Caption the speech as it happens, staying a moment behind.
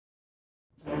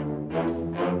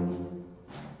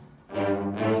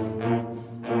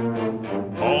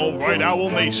Owl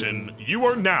Nation. You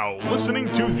are now listening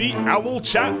to the Owl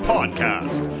Chat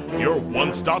Podcast, your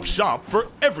one-stop shop for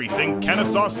everything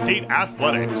Kennesaw State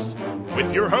athletics,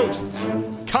 with your hosts,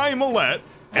 Kai Millette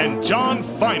and John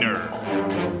Feiner.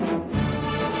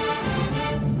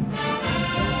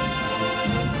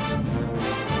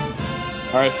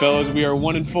 All right, fellas, we are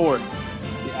 1-4.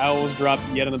 The Owls dropped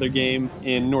yet another game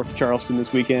in North Charleston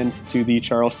this weekend to the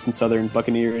Charleston Southern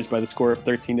Buccaneers by the score of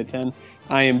 13-10.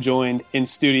 I am joined in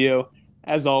studio,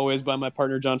 as always, by my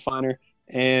partner, John Feiner,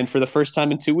 and for the first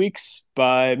time in 2 weeks,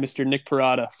 by Mr. Nick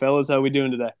Parada. Fellas, how are we doing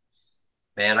today?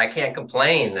 Man, I can't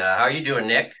complain. How are you doing,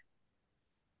 Nick?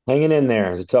 Hanging in there.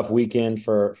 It was a tough weekend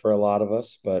for a lot of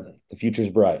us, but the future's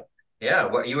bright. Yeah,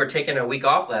 you were taking a week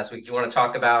off last week. Do you want to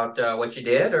talk about what you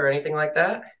did or anything like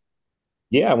that?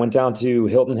 Yeah, I went down to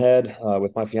Hilton Head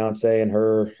with my fiance and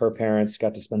her parents.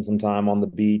 Got to spend some time on the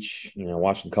beach,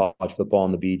 watch some college football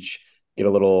on the beach, get a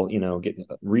little, get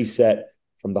reset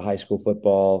from the high school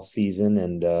football season,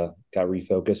 and got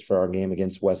refocused for our game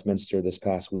against Westminster this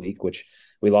past week, which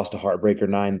we lost a heartbreaker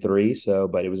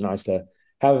 9-3. But it was nice to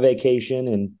have a vacation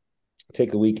and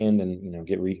take the weekend and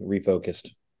get refocused.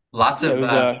 Lots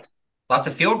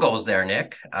of field goals there,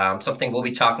 Nick. Something we'll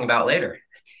be talking about later.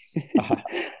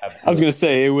 I was going to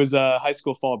say, it was a high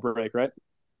school fall break, right?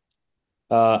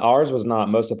 Ours was not.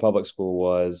 Most of public school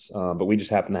was, but we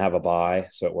just happened to have a bye,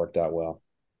 so it worked out well.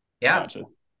 Yeah, Gotcha.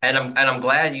 And I'm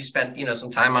glad you spent some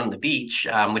time on the beach,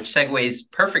 which segues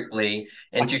perfectly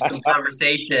into some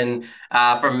conversation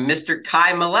from Mr.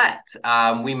 Kai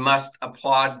Millette. We must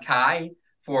applaud Kai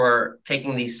for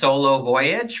taking the solo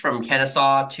voyage from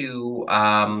Kennesaw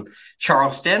to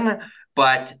Charleston,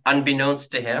 but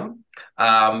unbeknownst to him,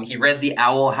 he read the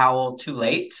Owl Howl too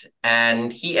late,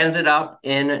 and he ended up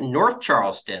in North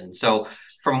Charleston. So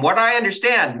from what I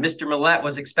understand, Mr. Millette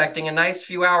was expecting a nice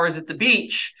few hours at the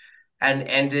beach and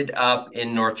ended up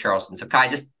in North Charleston. So Kai,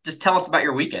 just tell us about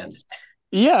your weekend.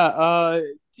 Yeah,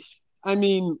 I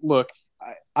mean, look,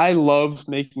 I love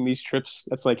making these trips.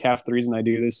 That's like half the reason I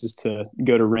do this, is to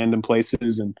go to random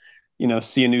places and,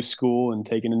 see a new school and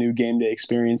take in a new game day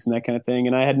experience and that kind of thing.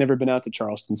 And I had never been out to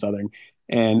Charleston Southern.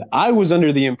 And I was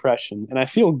under the impression, and I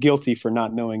feel guilty for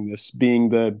not knowing this, being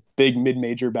the big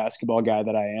mid-major basketball guy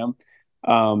that I am,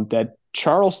 that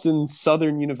Charleston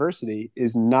Southern University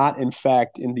is not, in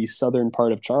fact, in the southern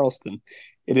part of Charleston.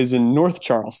 It is in North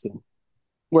Charleston,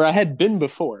 where I had been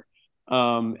before.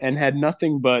 And had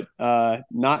nothing but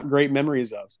not great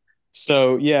memories of.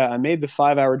 So, yeah, I made the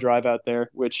 5-hour drive out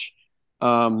there, which,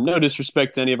 no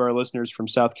disrespect to any of our listeners from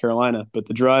South Carolina, but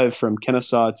the drive from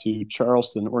Kennesaw to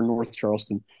Charleston or North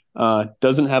Charleston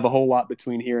doesn't have a whole lot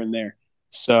between here and there.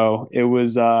 So it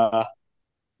was a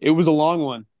long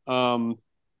one.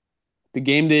 The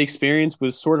game day experience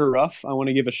was sort of rough. I want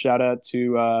to give a shout out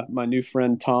to my new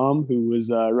friend Tom, who was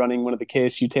running one of the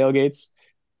KSU tailgates.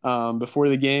 Before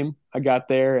the game, I got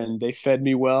there and they fed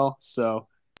me well. So,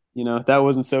 that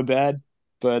wasn't so bad.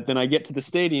 But then I get to the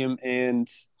stadium and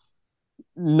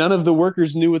none of the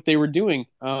workers knew what they were doing.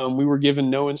 We were given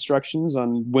no instructions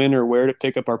on when or where to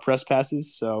pick up our press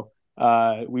passes. So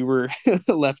we were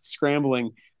left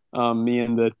scrambling, me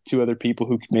and the two other people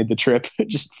who made the trip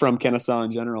just from Kennesaw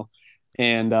in general.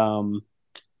 And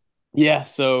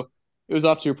so it was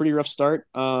off to a pretty rough start.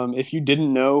 If you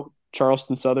didn't know,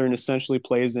 Charleston Southern essentially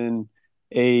plays in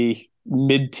a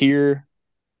mid-tier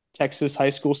Texas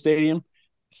high school stadium.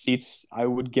 Seats, I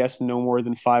would guess, no more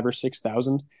than 5,000 or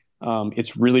 6,000.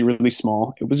 It's really, really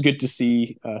small. It was good to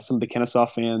see some of the Kennesaw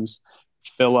fans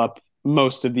fill up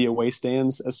most of the away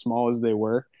stands, as small as they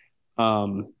were.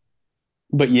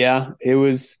 But yeah, it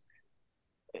was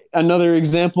another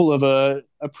example of a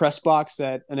press box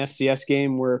at an FCS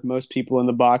game where most people in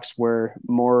the box were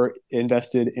more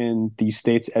invested in the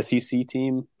state's SEC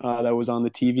team that was on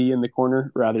the TV in the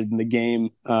corner rather than the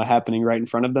game happening right in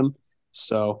front of them.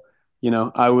 So,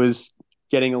 I was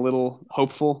getting a little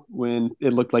hopeful when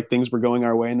it looked like things were going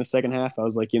our way in the second half. I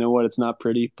was like, you know what, it's not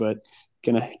pretty, but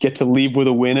gonna get to leave with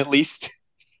a win at least,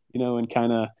 and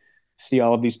kind of see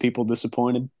all of these people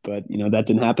disappointed. But, that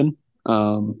didn't happen.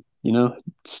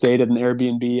 Stayed at an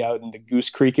Airbnb out in the Goose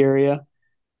Creek area.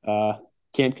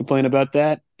 Can't complain about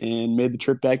that, and made the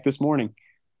trip back this morning.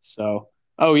 So,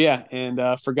 oh yeah, and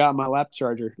forgot my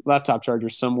laptop charger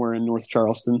somewhere in North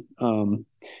Charleston.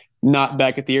 Not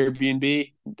back at the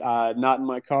Airbnb, not in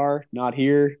my car, not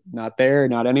here, not there,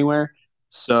 not anywhere.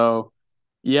 So,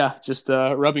 yeah, just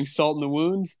rubbing salt in the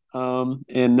wound.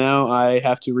 And now I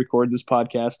have to record this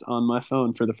podcast on my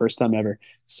phone for the first time ever.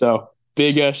 So,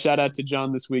 big shout out to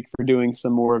John this week for doing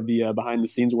some more of the behind the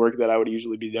scenes work that I would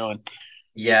usually be doing.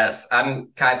 Yes,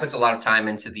 Kai puts a lot of time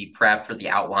into the prep for the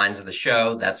outlines of the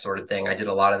show, that sort of thing. I did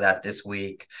a lot of that this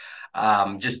week.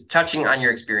 Just touching on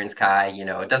your experience, Kai,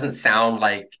 it doesn't sound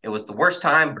like it was the worst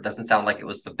time, but doesn't sound like it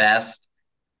was the best.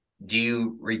 Do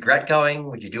you regret going?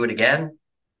 Would you do it again?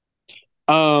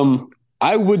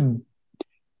 I would.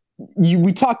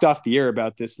 We talked off the air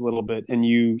about this a little bit, and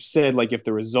you said like if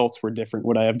the results were different,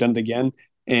 would I have done it again?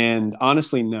 And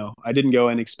honestly, no, I didn't go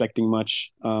in expecting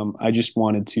much. I just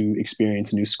wanted to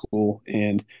experience a new school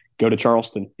and go to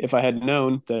Charleston. If I had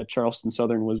known that Charleston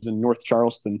Southern was in North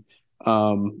Charleston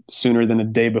sooner than a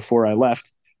day before I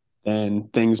left, then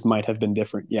things might have been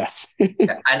different. Yes.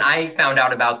 And I found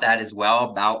out about that as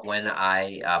well, about when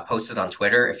I posted on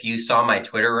Twitter. If you saw my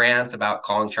Twitter rants about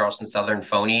calling Charleston Southern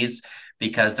phonies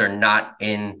because they're not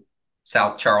in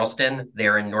South Charleston,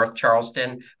 they're in North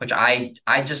Charleston, which I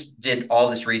just did all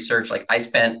this research. Like I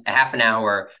spent a half an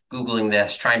hour Googling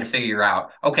this, trying to figure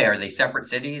out, okay, are they separate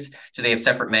cities? Do they have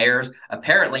separate mayors?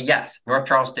 Apparently, yes. North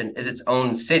Charleston is its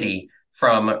own city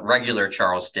from regular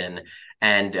Charleston.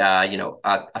 And,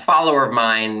 a follower of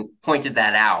mine pointed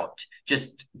that out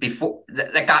just before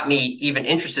that got me even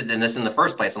interested in this in the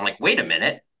first place. I'm like, wait a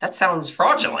minute, that sounds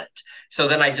fraudulent. So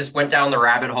then I just went down the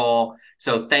rabbit hole.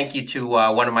 So thank you to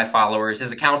one of my followers.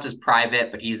 His account is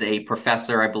private, but he's a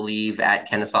professor, I believe, at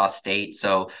Kennesaw State.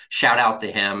 So shout out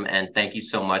to him. And thank you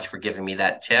so much for giving me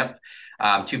that tip.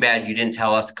 Too bad you didn't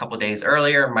tell us a couple of days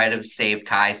earlier. Might have saved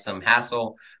Kai some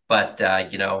hassle. But,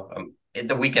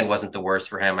 the weekend wasn't the worst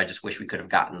for him. I just wish we could have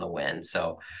gotten the win.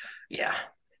 So, yeah.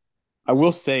 I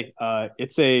will say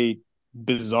it's a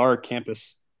bizarre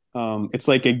campus. It's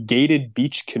like a gated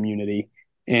beach community,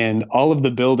 and all of the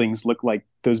buildings look like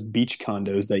those beach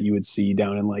condos that you would see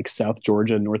down in like South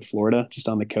Georgia, North Florida, just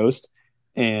on the coast.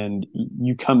 And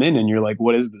you come in and you're like,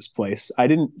 what is this place? I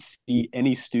didn't see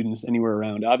any students anywhere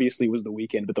around. Obviously, it was the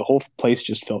weekend, but the whole place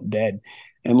just felt dead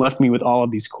and left me with all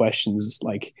of these questions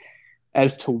like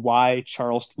as to why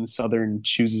Charleston Southern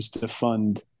chooses to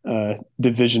fund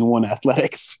Division One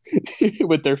athletics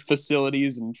with their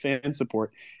facilities and fan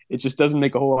support. It just doesn't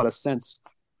make a whole lot of sense.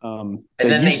 And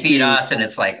then they beat us, and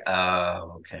it's like,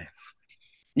 oh, okay.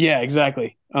 Yeah,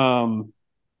 exactly.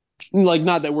 Like,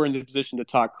 not that we're in the position to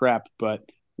talk crap, but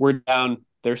we're down.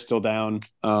 They're still down.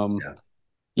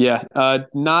 Yeah.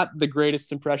 Not the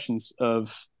greatest impressions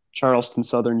of Charleston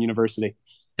Southern University.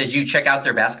 Did you check out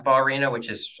their basketball arena, which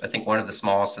is, I think, one of the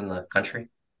smallest in the country?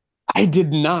 I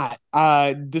did not.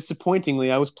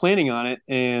 Disappointingly, I was planning on it,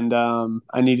 and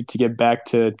I needed to get back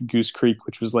to Goose Creek,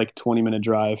 which was like a 20-minute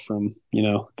drive from,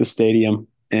 the stadium,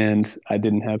 and I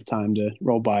didn't have time to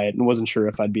roll by it and wasn't sure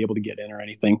if I'd be able to get in or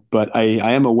anything. But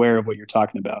I am aware of what you're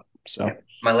talking about. So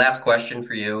my last question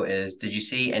for you is, did you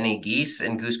see any geese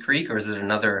in Goose Creek, or is it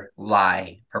another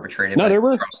lie perpetrated by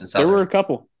Charleston Southern? There were a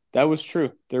couple. That was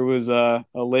true. There was a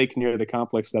lake near the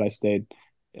complex that I stayed,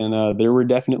 and there were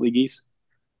definitely geese.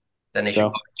 Then they should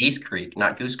call it Geese Creek,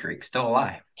 not Goose Creek. Still a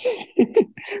lie.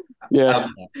 Yeah.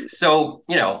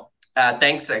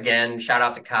 Thanks again. Shout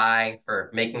out to Kai for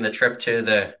making the trip to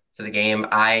the game.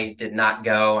 I did not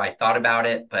go. I thought about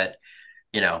it, but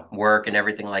work and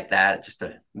everything like that. It's just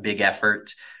a big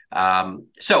effort.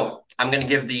 So I'm going to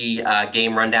give the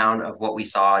game rundown of what we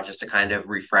saw just to kind of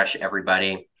refresh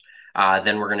everybody.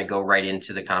 Then we're going to go right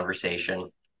into the conversation.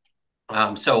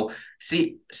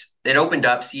 It opened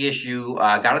up. CSU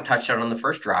got a touchdown on the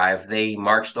first drive. They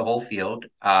marched the whole field.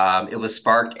 It was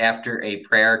sparked after a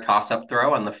prayer toss-up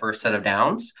throw on the first set of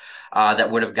downs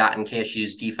that would have gotten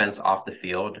KSU's defense off the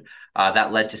field.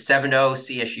 That led to 7-0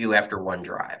 CSU after one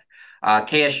drive.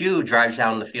 KSU drives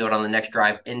down the field on the next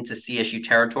drive into CSU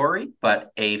territory,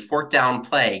 but a fourth down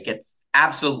play gets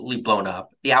absolutely blown up.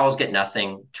 The Owls get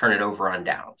nothing, turn it over on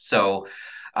down. So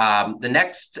the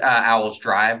next Owls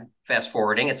drive, fast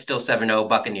forwarding, it's still 7-0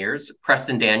 Buccaneers.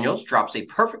 Preston Daniels drops a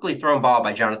perfectly thrown ball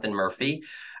by Jonathan Murphy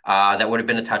that would have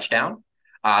been a touchdown.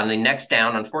 On the next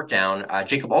down, on fourth down,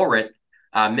 Jacob Ulrich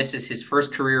misses his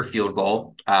first career field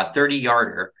goal,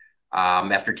 30-yarder,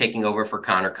 after taking over for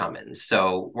Connor Cummins.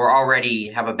 So we're already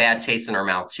have a bad taste in our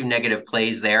mouth. Two negative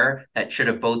plays there that should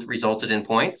have both resulted in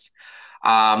points.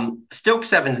 Still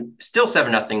 7-0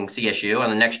 CSU on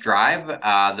the next drive.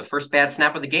 The first bad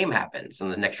snap of the game happens on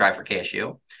the next drive for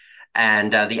KSU.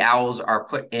 And the Owls are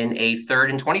put in a 3rd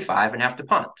and 25 and have to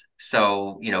punt.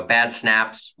 So, bad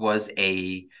snaps was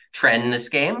a trend in this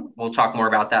game. We'll talk more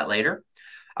about that later.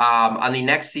 On the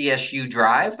next CSU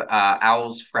drive,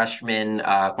 Owls freshman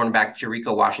cornerback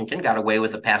Jericho Washington got away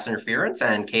with a pass interference,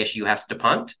 and KSU has to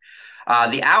punt.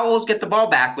 The Owls get the ball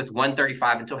back with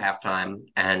 1:35 until halftime,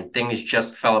 and things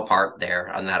just fell apart there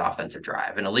on that offensive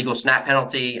drive. An illegal snap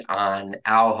penalty on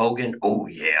Al Hogan, oh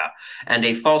yeah, and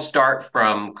a false start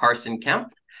from Carson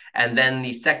Kemp, and then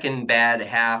the second bad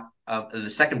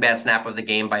snap of the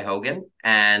game by Hogan,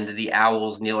 and the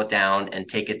Owls kneel it down and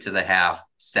take it to the half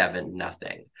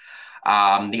 7-0.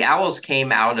 The Owls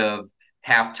came out of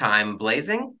halftime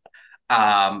blazing.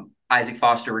 Isaac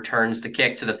Foster returns the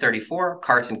kick to the 34.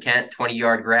 Carson Kent,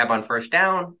 20-yard grab on first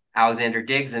down. Alexander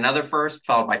Diggs, another first,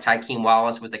 followed by Tykeem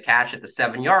Wallace with a catch at the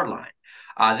 7-yard line.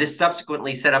 This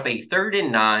subsequently set up a 3rd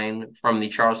and 9 from the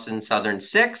Charleston Southern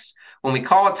 6 when we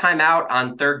call a timeout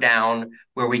on 3rd down,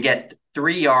 where we get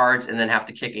 3 yards and then have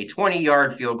to kick a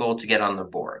 20-yard field goal to get on the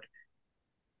board.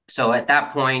 So at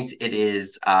that point, it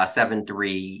is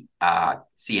 7-3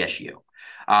 CSU.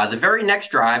 The very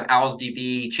next drive, Owls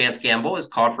DB Chance Gamble is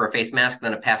called for a face mask and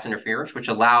then a pass interference, which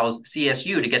allows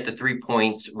CSU to get the 3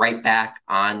 points right back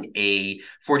on a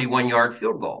 41-yard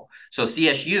field goal. So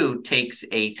CSU takes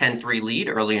a 10-3 lead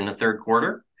early in the 3rd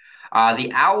quarter.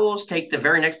 The Owls take the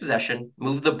very next possession,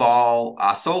 move the ball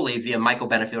solely via Michael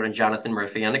Benefield and Jonathan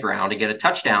Murphy on the ground to get a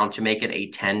touchdown to make it a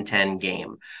 10-10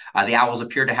 game. The Owls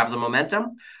appear to have the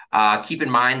momentum. Keep in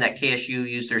mind that KSU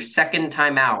used their second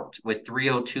timeout with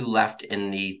 3:02 left in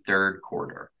the 3rd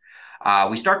quarter.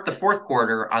 We start the 4th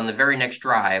quarter on the very next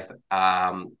drive.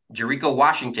 Jericho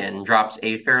Washington drops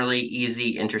a fairly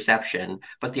easy interception,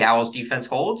 but the Owls defense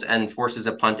holds and forces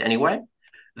a punt anyway.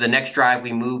 The next drive,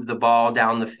 we move the ball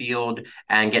down the field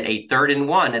and get a 3rd and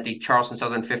 1 at the Charleston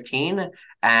Southern 15.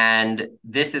 And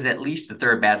this is at least the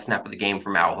 3rd bad snap of the game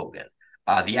from Al Hogan.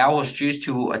 The Owls choose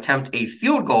to attempt a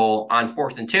field goal on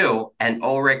 4th and 2, and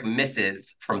Ulrich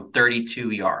misses from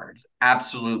 32 yards.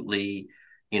 Absolutely,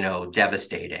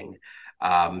 devastating.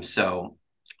 It's still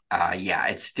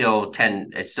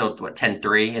 10. It's still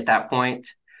 10-3 at that point.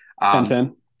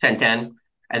 10-10. 10-10.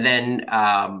 And then,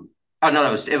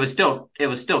 it was still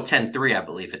 10-3, I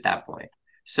believe, at that point.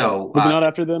 So was it not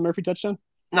after the Murphy touchdown?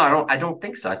 No, I don't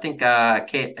think so. I think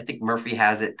Murphy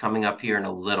has it coming up here in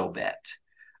a little bit.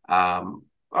 Let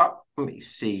me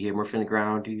see here. Murphy in the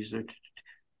ground.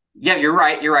 Yeah, you're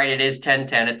right. It is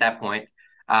 10-10 at that point.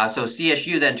 So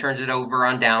CSU then turns it over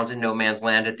on downs in no man's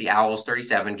land at the Owls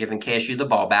 37, giving KSU the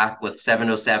ball back with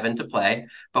 7:07 to play.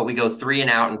 But we go 3 and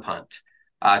out and punt.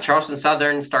 Charleston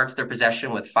Southern starts their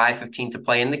possession with 5:15 to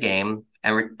play in the game,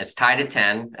 and it's tied at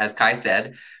 10, as Kai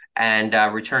said, and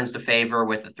returns the favor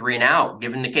with a 3 and out,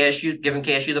 giving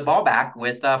KSU the ball back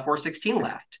with 4:16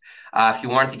 left. If you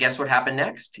wanted to guess what happened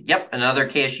next, another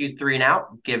KSU 3 and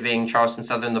out, giving Charleston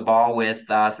Southern the ball with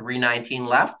 3:19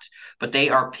 left, but they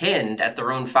are pinned at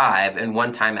their own 5 and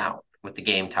 1 timeout with the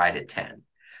game tied at 10.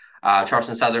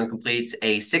 Charleston Southern completes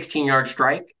a 16-yard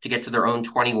strike to get to their own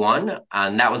 21,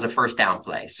 and that was a first down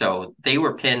play. So they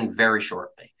were pinned very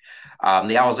shortly.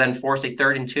 The Owls then force a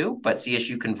 3rd and 2, but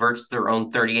CSU converts their own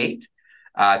 38.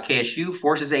 KSU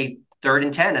forces a 3rd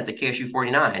and 10 at the KSU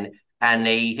 49, and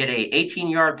they hit a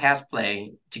 18-yard pass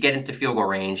play to get into field goal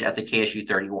range at the KSU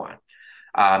 31.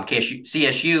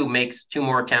 CSU makes 2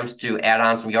 more attempts to add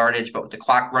on some yardage, but with the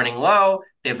clock running low,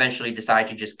 they eventually decide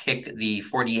to just kick the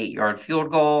 48-yard field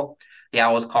goal. The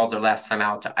Owls called their last time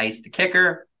out to ice the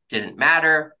kicker. Didn't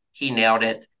matter. He nailed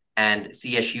it, and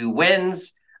CSU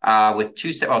wins with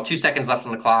 2 seconds left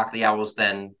on the clock. The Owls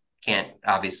then can't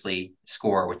obviously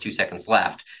score with 2 seconds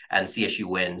left, and CSU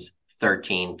wins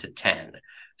 13-10.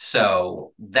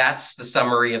 So that's the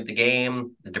summary of the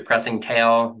game, the depressing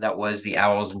tale that was the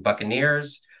Owls and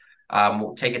Buccaneers.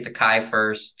 We'll take it to Kai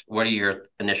first. What are your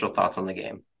initial thoughts on the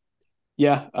game?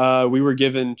 Yeah, we were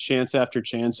given chance after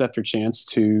chance after chance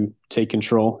to take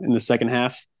control in the second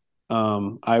half.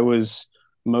 I was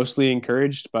mostly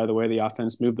encouraged by the way the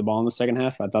offense moved the ball in the second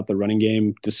half. I thought the running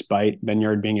game, despite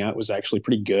Benyard being out, was actually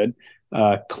pretty good.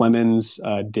 Clemens,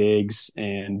 Diggs,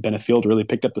 and Benefield really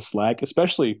picked up the slack,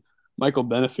 especially Michael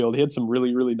Benefield. He had some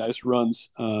really, really nice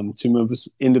runs to move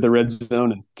us into the red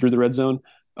zone and through the red zone.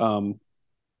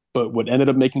 But what ended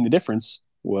up making the difference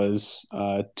was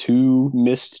 2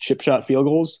 missed chip shot field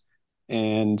goals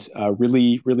and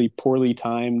really, really poorly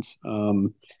timed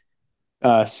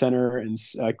center and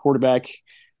quarterback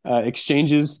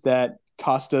exchanges that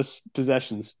cost us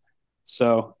possessions.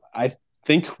 So I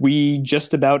think we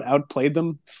just about outplayed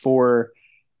them for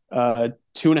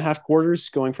 2.5 quarters,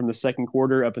 going from the second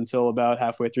quarter up until about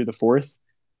halfway through the fourth,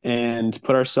 and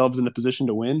put ourselves in a position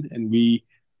to win. And we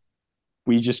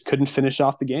just couldn't finish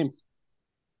off the game.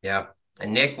 Yeah.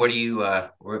 And Nick, what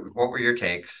were your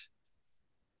takes?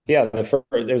 Yeah,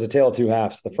 there's a tale of 2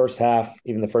 halves. The first half,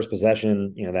 even the first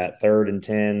possession, that 3rd and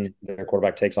 10, their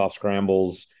quarterback takes off,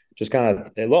 scrambles,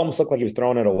 it almost looked like he was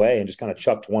throwing it away and just kind of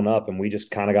chucked one up, and we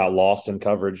just kind of got lost in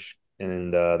coverage,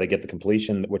 and they get the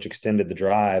completion, which extended the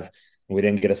drive. And we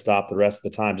didn't get a stop the rest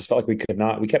of the time. Just felt like we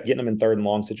kept getting them in third and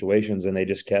long situations, and they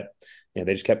just kept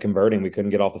converting. We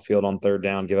couldn't get off the field on third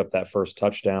down, give up that first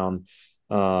touchdown.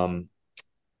 The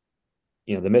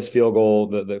missed field goal,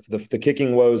 the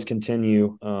kicking woes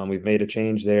continue. We've made a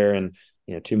change there, and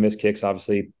two missed kicks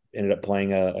obviously ended up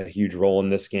playing a huge role in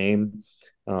this game.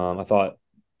 I thought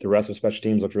the rest of special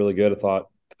teams looked really good. I thought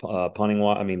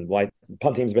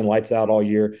punt team's been lights out all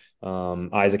year.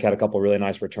 Isaac had a couple of really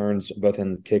nice returns, both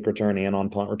in kick return and on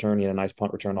punt return. He had a nice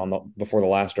punt return before the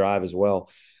last drive as well.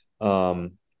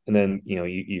 And then,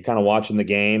 you're kind of watching the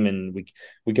game, and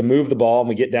we can move the ball and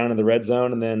we get down in the red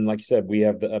zone. And then, like you said, we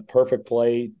have a perfect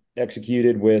play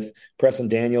executed with Preston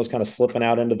Daniels kind of slipping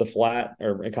out into the flat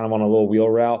or kind of on a little wheel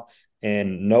route.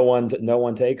 And no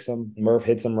one takes him. Murph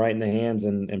hits him right in the hands,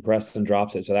 and Preston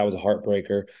drops it. So that was a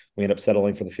heartbreaker. We end up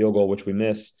settling for the field goal, which we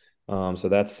miss. So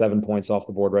that's 7 points off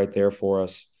the board right there for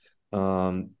us.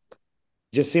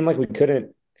 Just seemed like we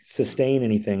couldn't sustain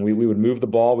anything. We would move the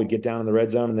ball, we'd get down in the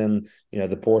red zone, and then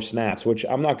the poor snaps, which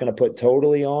I'm not going to put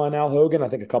totally on Al Hogan. I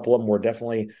think a couple of them were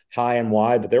definitely high and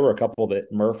wide, but there were a couple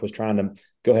that Murph was trying to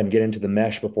go ahead and get into the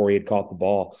mesh before he had caught the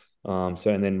ball. And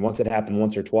then once it happened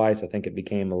once or twice, I think it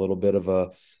became a little bit of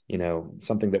a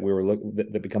something that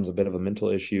that becomes a bit of a mental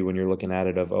issue when you're looking at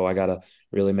it of, I got to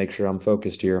really make sure I'm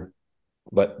focused here.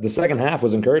 But the second half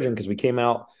was encouraging because we came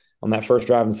out on that first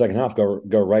drive in the second half, go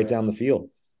right down the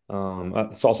field. I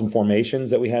saw some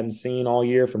formations that we hadn't seen all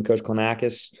year from Coach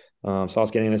Klinakis. Saw us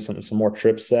getting into some more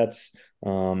trip sets.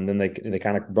 Then they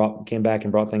kind of came back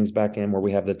and brought things back in where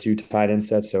we have the 2 tight end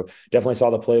sets. So definitely saw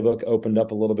the playbook opened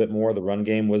up a little bit more. The run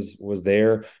game was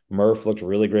there. Murph looked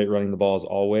really great running the ball as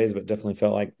always, but definitely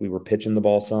felt like we were pitching the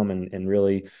ball some and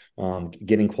really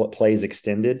getting plays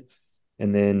extended.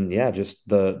 And then, just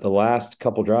the last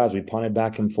couple drives, we punted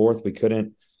back and forth. We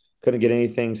couldn't get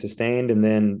anything sustained. And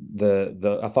then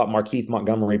I thought Markeith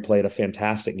Montgomery played a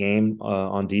fantastic game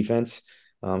on defense.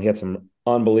 He had some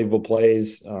unbelievable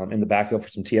plays in the backfield for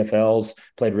some TFLs,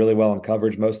 played really well in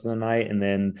coverage most of the night. And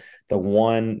then the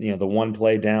one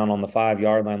play down on the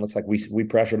 5-yard line, looks like we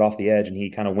pressured off the edge, and he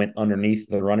kind of went underneath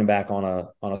the running back on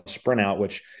a sprint out,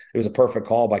 which it was a perfect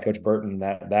call by Coach Burton.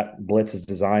 That blitz is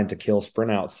designed to kill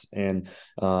sprint outs. And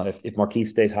if Markeith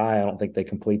stays high, I don't think they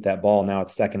complete that ball. Now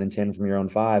it's 2nd and 10 from your own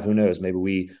 5. Who knows? Maybe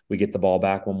we get the ball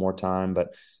back one more time,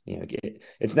 but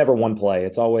it's never one play.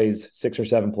 It's always 6 or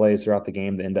 7 plays throughout the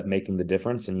game that end up making the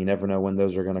difference, and you never know when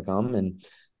those are going to come. And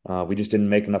we just didn't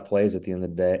make enough plays at the end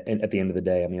of the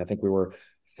day. I mean, I think we were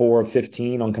 4 of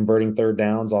 15 on converting third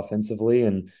downs offensively,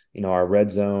 and our red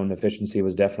zone efficiency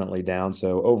was definitely down.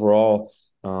 So overall,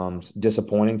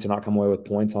 disappointing to not come away with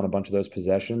points on a bunch of those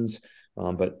possessions.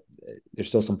 But there's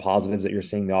still some positives that you're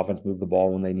seeing the offense move the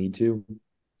ball when they need to,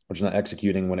 which is not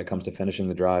executing when it comes to finishing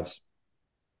the drives.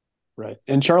 Right.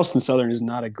 And Charleston Southern is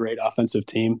not a great offensive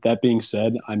team. That being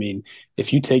said, I mean,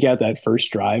 if you take out that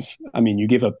first drive, I mean, you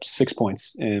give up 6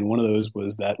 points, and one of those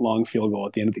was that long field goal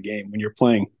at the end of the game when you're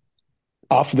playing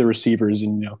off of the receivers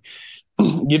and,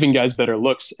 giving guys better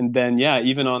looks. And then,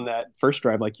 even on that first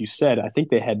drive, like you said, I think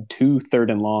they had 2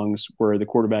 third and longs where the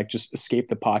quarterback just escaped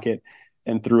the pocket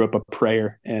and threw up a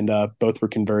prayer, and both were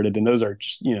converted. And those are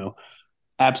just,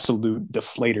 absolute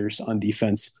deflators on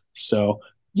defense. So,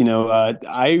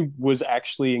 I was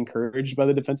actually encouraged by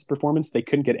the defensive performance. They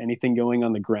couldn't get anything going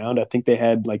on the ground. I think they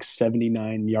had like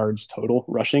 79 yards total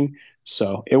rushing.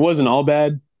 So it wasn't all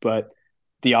bad, but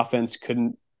the offense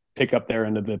couldn't pick up their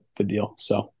end of the deal.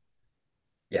 So.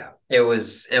 Yeah, it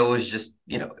was just,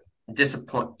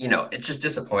 it's just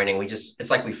disappointing. It's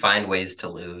like we find ways to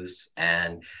lose,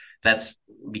 and that's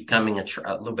becoming a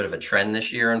little bit of a trend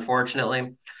this year,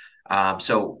 unfortunately.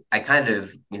 So I kind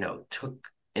of, took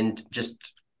and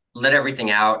just let everything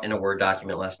out in a Word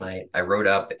document last night. I wrote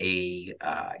up a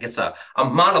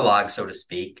monologue, so to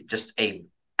speak, just a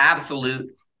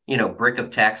absolute, brick of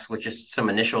text with just some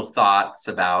initial thoughts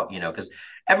about, because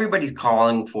everybody's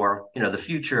calling for, the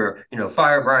future,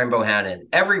 fire Brian Bohannon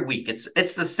every week.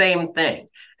 It's the same thing,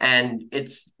 and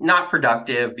it's not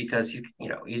productive because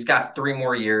he's got 3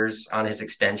 more years on his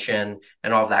extension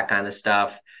and all of that kind of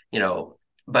stuff,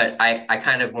 but I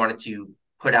kind of wanted to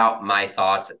put out my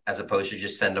thoughts as opposed to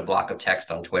just send a block of text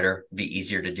on Twitter. It'd be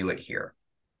easier to do it here.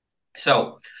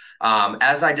 So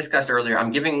as I discussed earlier,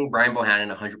 I'm giving Brian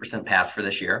Bohannon 100% pass for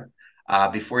this year.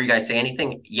 Before you guys say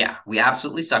anything, we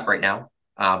absolutely suck right now.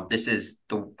 This is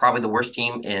probably the worst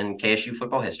team in KSU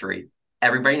football history.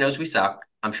 Everybody knows we suck.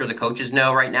 I'm sure the coaches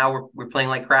know right now we're playing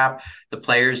like crap. The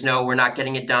players know we're not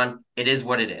getting it done. It is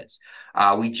what it is.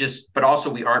 But also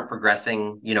we aren't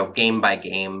progressing, game by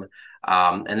game.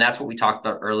 And that's what we talked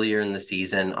about earlier in the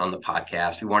season on the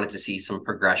podcast. We wanted to see some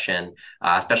progression,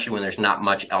 especially when there's not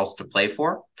much else to play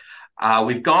for.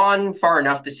 We've gone far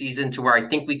enough this season to where I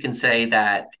think we can say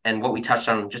that, and what we touched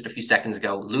on just a few seconds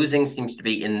ago, losing seems to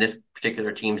be in this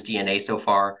particular team's DNA so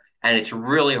far, and it's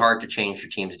really hard to change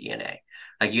your team's DNA.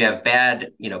 Like you have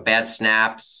bad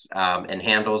snaps and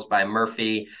handles by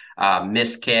Murphy,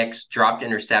 missed kicks, dropped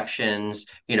interceptions,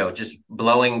 just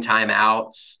blowing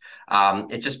timeouts.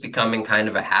 It's just becoming kind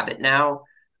of a habit now.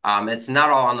 It's not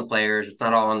all on the players. It's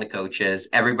not all on the coaches.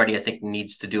 Everybody, I think,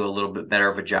 needs to do a little bit better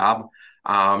of a job.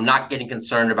 I'm not getting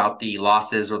concerned about the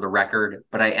losses or the record,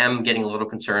 but I am getting a little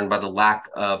concerned by the lack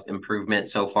of improvement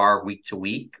so far week to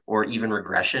week, or even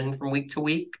regression from week to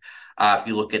week. If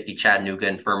you look at the Chattanooga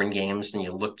and Furman games and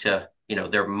you look to,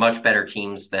 they're much better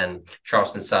teams than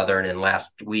Charleston Southern in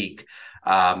last week.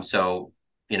 So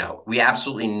we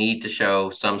absolutely need to show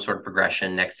some sort of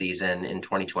progression next season in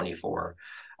 2024.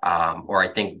 Or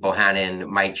I think Bohannon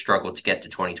might struggle to get to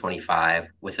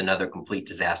 2025 with another complete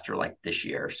disaster like this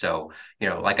year. So,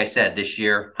 like I said, this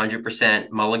year,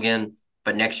 100% mulligan,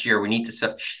 but next year we need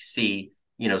to see,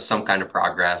 some kind of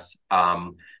progress.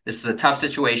 This is a tough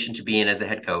situation to be in as a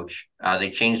head coach.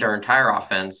 They changed our entire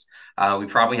offense. We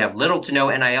probably have little to no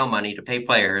NIL money to pay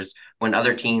players when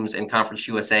other teams in Conference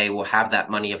USA will have that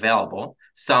money available,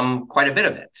 some quite a bit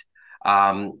of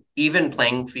it. Even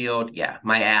playing field, yeah,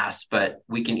 my ass, but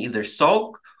we can either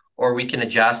sulk or we can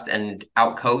adjust and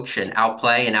outcoach and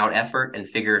outplay and out effort and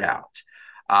figure it out.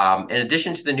 In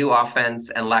addition to the new offense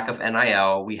and lack of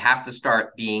NIL, we have to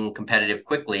start being competitive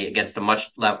quickly against a much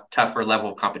tougher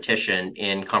level of competition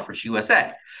in Conference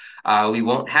USA. We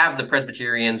won't have the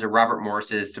Presbyterians or Robert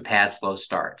Morris's to pad slow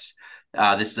starts.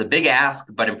 This is a big ask,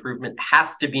 but improvement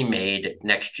has to be made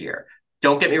next year.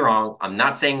 Don't get me wrong. I'm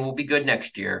not saying we'll be good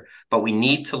next year, but we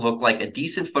need to look like a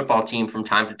decent football team from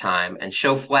time to time and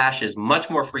show flashes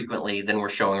much more frequently than we're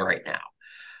showing right now.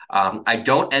 I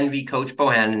don't envy Coach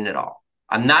Bohannon at all.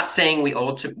 I'm not saying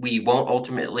we won't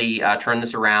ultimately turn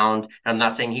this around, and I'm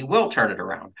not saying he will turn it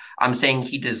around. I'm saying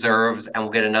he deserves and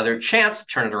will get another chance to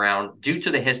turn it around due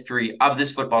to the history of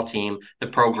this football team, the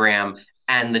program,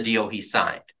 and the deal he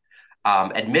signed.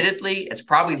 Admittedly, it's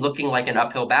probably looking like an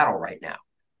uphill battle right now.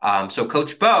 So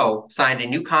Coach Bo signed a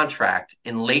new contract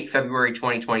in late February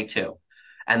 2022,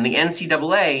 and the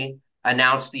NCAA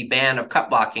announced the ban of cut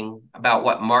blocking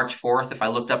about March 4th, if I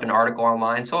looked up an article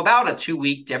online. So about a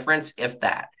 2-week difference, if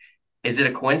that. Is it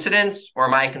a coincidence, or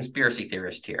am I a conspiracy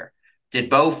theorist here? Did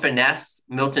Bo finesse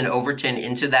Milton Overton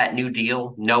into that new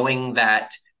deal, knowing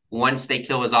that once they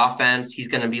kill his offense, he's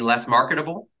going to be less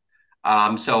marketable?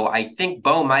 So I think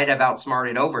Bo might have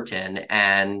outsmarted Overton,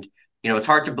 and it's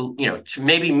hard to,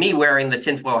 maybe me wearing the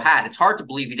tinfoil hat, it's hard to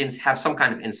believe he didn't have some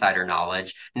kind of insider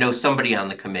knowledge, know somebody on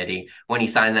the committee when he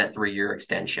signed that 3-year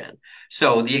extension.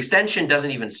 So the extension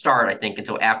doesn't even start, I think,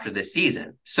 until after this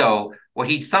season. So what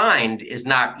he signed is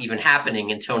not even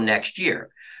happening until next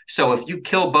year. So if you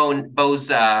kill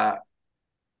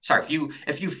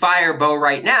if you fire Bo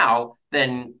right now,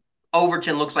 then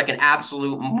Overton looks like an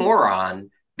absolute moron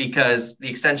because the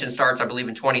extension starts, I believe,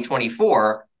 in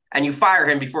 2024. And you fire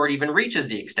him before it even reaches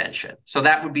the extension. So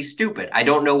that would be stupid. I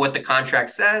don't know what the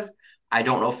contract says. I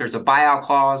don't know if there's a buyout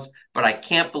clause, but I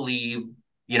can't believe,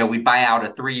 we buy out a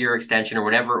 3-year extension or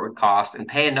whatever it would cost and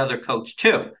pay another coach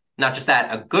too. Not just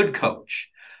that, a good coach.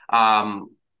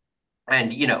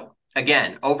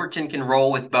 Again, Overton can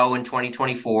roll with Bo in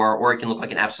 2024, or it can look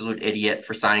like an absolute idiot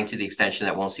for signing to the extension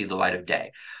that won't see the light of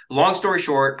day. Long story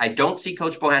short, I don't see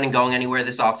Coach Bohannon going anywhere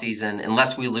this offseason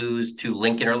unless we lose to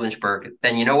Lincoln or Lynchburg.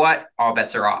 Then you know what? All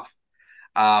bets are off.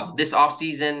 This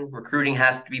offseason, recruiting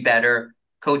has to be better.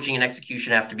 Coaching and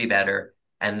execution have to be better.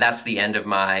 And that's the end of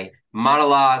my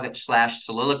monologue /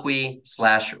 soliloquy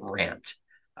 / rant.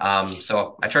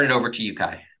 So I turn it over to you,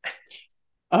 Kai.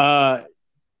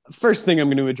 First thing I'm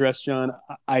going to address, John,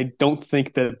 I don't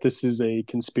think that this is a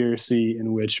conspiracy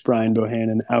in which Brian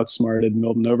Bohannon outsmarted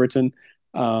Milton Overton.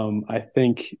 I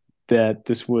think that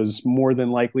this was more than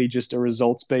likely just a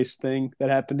results-based thing that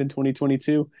happened in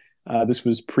 2022. This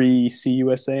was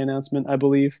pre-CUSA announcement, I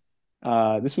believe.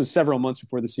 This was several months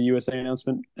before the CUSA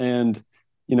announcement. And,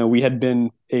 we had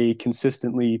been a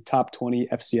consistently top 20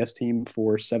 FCS team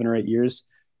for 7 or 8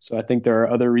 years. So I think there are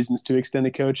other reasons to extend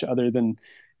a coach other than,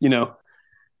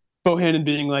 Bohannon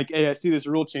being like, hey, I see this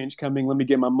rule change coming. Let me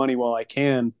get my money while I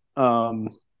can.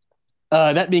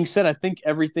 That being said, I think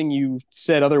everything you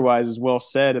said otherwise is well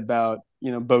said about,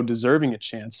 Bo deserving a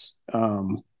chance.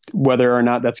 Whether or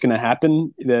not that's going to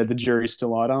happen, the jury's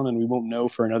still out on, and we won't know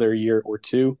for another year or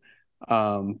two.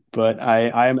 But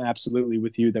I am absolutely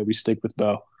with you that we stick with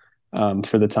Bo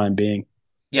for the time being.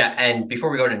 Yeah, and before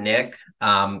we go to Nick,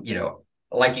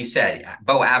 like you said,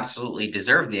 Bo absolutely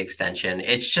deserved the extension.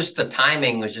 It's just the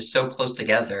timing was just so close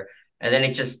together. And then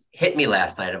it just hit me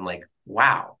last night. I'm like,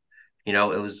 wow, it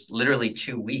was literally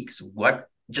 2 weeks. What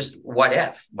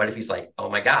if? What if he's like, oh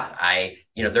my God,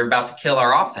 they're about to kill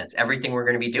our offense, everything we're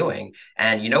going to be doing.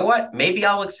 And you know what? Maybe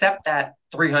I'll accept that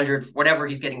 300, whatever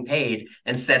he's getting paid,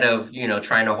 instead of,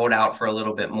 trying to hold out for a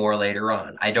little bit more later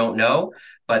on. I don't know.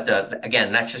 But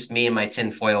again, that's just me and my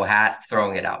tinfoil hat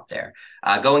throwing it out there.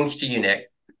 Going to you, Nick.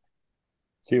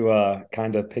 To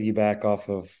kind of piggyback off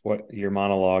of what your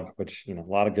monologue, which, a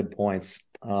lot of good points.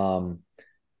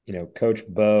 Coach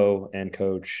Bo and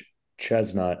Coach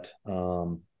Chestnut,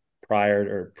 prior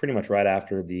or pretty much right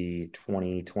after the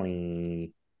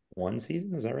 2021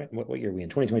 season, is that right? What year are we in?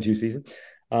 2022 season.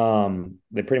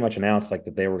 They pretty much announced like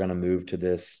that they were going to move to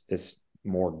this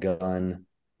more gun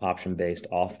option based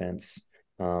offense.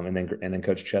 And then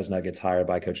Coach Chestnut gets hired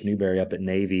by Coach Newberry up at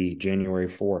Navy January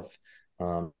 4th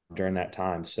during that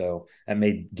time. So that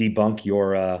may debunk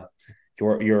your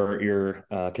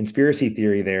conspiracy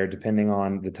theory there, depending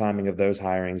on the timing of those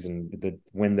hirings and those.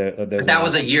 But that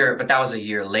was a year. But that was a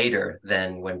year later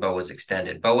than when Bo was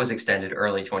extended. Bo was extended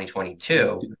early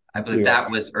 2022. I believe that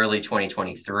was early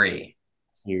 2023.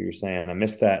 See what you're saying. I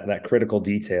missed that critical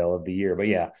detail of the year, but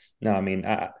yeah, no, I mean,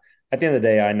 at the end of the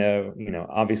day, I know,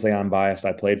 obviously I'm biased.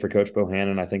 I played for Coach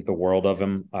Bohannon. I think the world of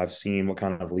him. I've seen what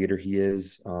kind of leader he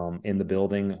is in the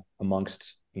building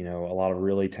amongst, a lot of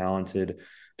really talented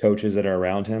coaches that are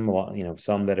around him. A lot,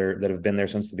 some that have been there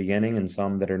since the beginning and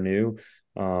some that are new.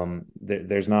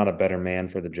 There's not a better man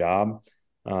for the job.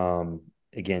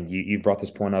 Again, you brought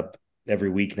this point up every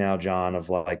week now, John, of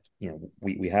like,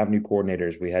 we have new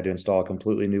coordinators. We had to install a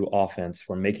completely new offense.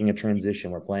 We're making a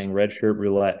transition. We're playing red shirt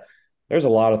roulette. There's a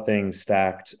lot of things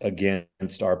stacked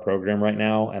against our program right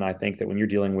now. And I think that when you're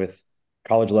dealing with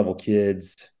college level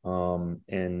kids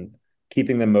and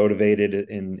keeping them motivated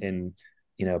in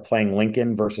playing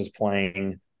Lincoln versus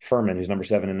playing Furman, who's number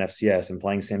 7 in FCS, and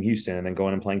playing Sam Houston, and then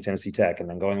going and playing Tennessee Tech, and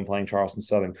then going and playing Charleston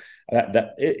Southern,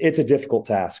 it's a difficult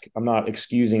task. I'm not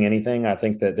excusing anything. I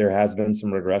think that there has been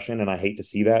some regression, and I hate to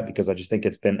see that because I just think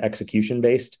it's been execution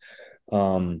based.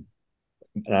 And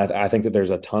I think that there's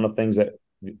a ton of things that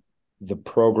the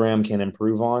program can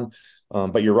improve on.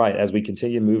 But you're right. As we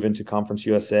continue to move into Conference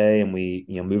USA and we,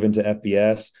 move into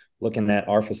FBS, looking at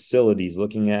our facilities,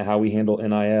 looking at how we handle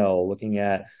NIL, looking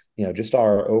at, just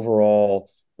our overall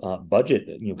budget,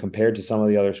 compared to some of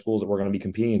the other schools that we're going to be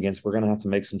competing against, we're going to have to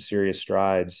make some serious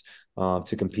strides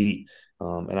to compete.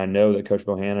 And I know that Coach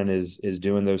Bohannon is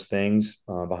doing those things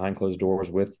behind closed doors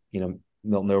with,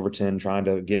 Milton Overton, trying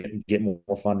to get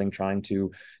more funding, trying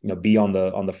to, be on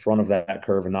the front of that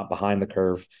curve and not behind the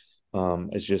curve.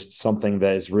 It's just something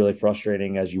that is really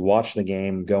frustrating as you watch the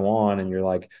game go on and you're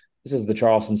like, this is the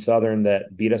Charleston Southern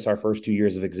that beat us our first 2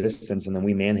 years of existence. And then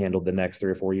we manhandled the next 3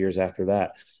 or 4 years after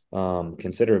that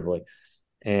considerably.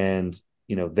 And,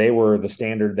 they were the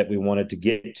standard that we wanted to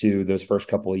get to those first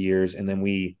couple of years. And then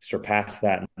we surpassed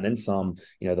that and then some,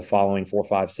 the following 4,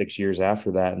 5, 6 years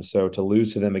after that. And so to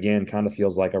lose to them again kind of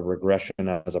feels like a regression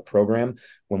as a program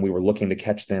when we were looking to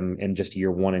catch them in just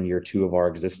year 1 and year 2 of our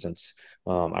existence.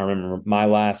 I remember my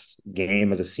last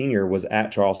game as a senior was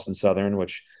at Charleston Southern,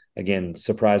 which again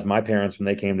surprised my parents when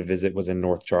they came to visit, was in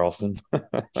North Charleston.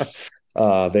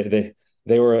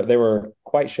 They were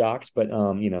quite shocked, but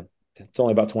it's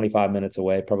only about 25 minutes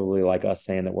away, probably like us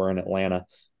saying that we're in Atlanta.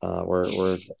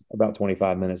 We're about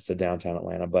 25 minutes to downtown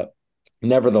Atlanta, but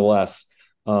nevertheless.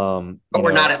 But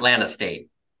we're not Atlanta State.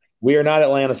 We are not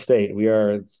Atlanta State. We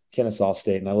are Kennesaw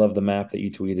State. And I love the map that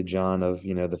you tweeted, John, of,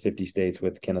 the 50 states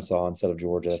with Kennesaw instead of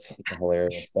Georgia. It's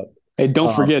hilarious. But hey,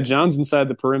 don't forget, John's inside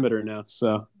the perimeter now.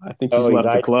 So I think he's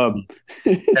left the club.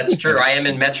 That's true. I am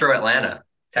in Metro Atlanta,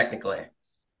 technically.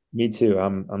 Me too.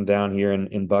 I'm down here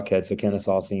in Buckhead, so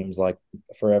Kennesaw seems like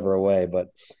forever away. But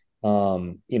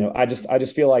I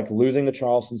just feel like losing to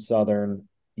Charleston Southern.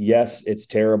 Yes, it's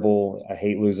terrible. I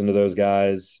hate losing to those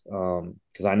guys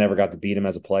because I never got to beat them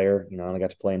as a player. I only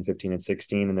got to play in 15 and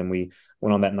 16, and then we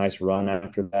went on that nice run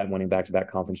after that, winning back-to-back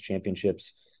conference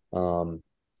championships.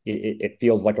 It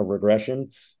feels like a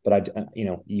regression, but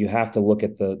you have to look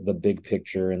at the big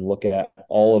picture and look at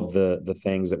all of the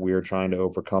things that we are trying to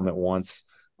overcome at once.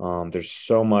 There's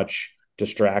so much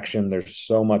distraction. There's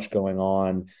so much going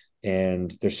on,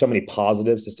 and there's so many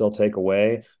positives to still take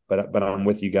away. But I'm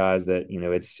with you guys that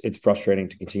it's frustrating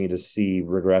to continue to see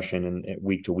regression and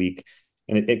week to week.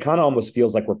 And it kind of almost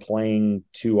feels like we're playing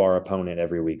to our opponent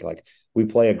every week. Like we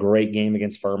play a great game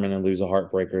against Furman and lose a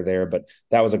heartbreaker there, but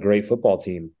that was a great football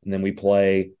team. And then we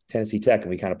play Tennessee Tech and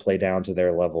we kind of play down to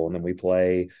their level. And then we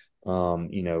play,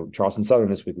 Charleston Southern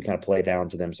this week, we kind of play down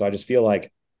to them. So I just feel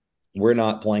like we're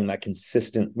not playing that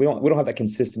consistent. We don't have that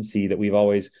consistency that we've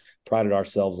always prided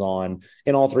ourselves on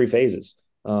in all three phases.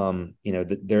 There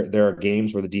are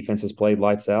games where the defense has played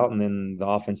lights out and then the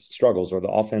offense struggles, or the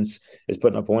offense is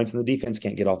putting up points and the defense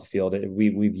can't get off the field.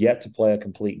 We've yet to play a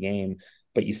complete game,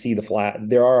 but you see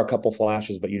there are a couple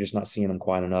flashes, but you're just not seeing them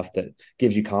quite enough that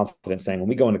gives you confidence saying when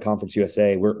we go into Conference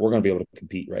USA, we're going to be able to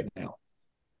compete right now.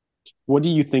 What do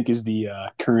you think is the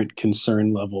current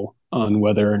concern level on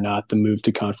whether or not the move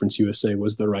to Conference USA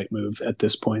was the right move at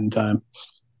this point in time?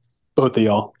 Both of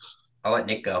y'all. I'll let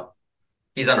Nick go.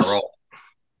 He's on a roll.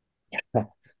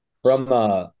 From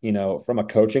a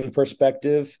coaching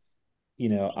perspective,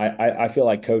 I feel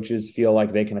like coaches feel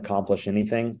like they can accomplish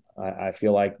anything. I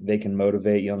feel like they can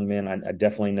motivate young men. I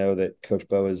definitely know that Coach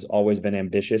Bo has always been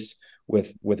ambitious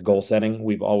with goal setting.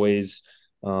 We've always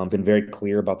been very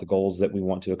clear about the goals that we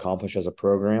want to accomplish as a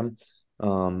program.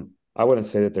 I wouldn't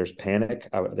say that there's panic.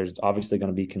 There's obviously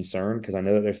going to be concern because I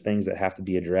know that there's things that have to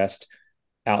be addressed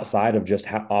outside of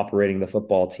just operating the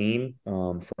football team,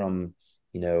 from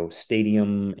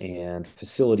stadium and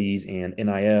facilities and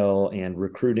NIL and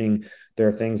recruiting. There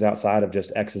are things outside of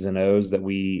just X's and O's that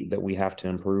we have to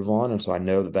improve on. And so I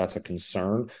know that that's a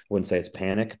concern. I wouldn't say it's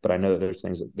panic, but I know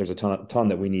that there's a ton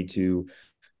that we need to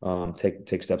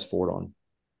take steps forward on.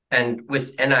 And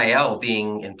with NIL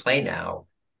being in play now,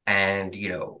 and,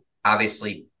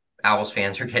 obviously Owls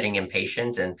fans are getting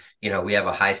impatient and, we have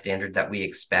a high standard that we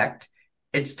expect.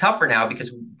 It's tougher now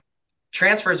because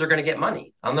transfers are going to get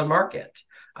money on the market.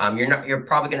 You're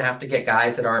probably going to have to get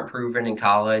guys that aren't proven in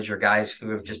college or guys who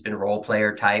have just been role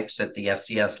player types at the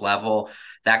FCS level,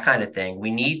 that kind of thing.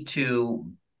 We need to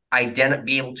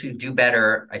be able to do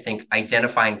better, I think,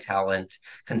 identifying talent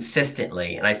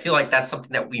consistently. And I feel like that's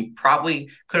something that we probably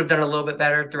could have done a little bit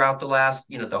better throughout the last,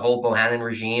 the whole Bohannon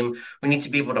regime. We need to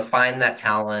be able to find that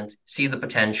talent, see the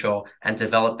potential, and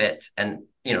develop it. And,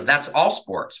 that's all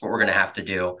sports, what we're going to have to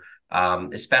do.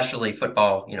 Especially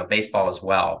football, baseball as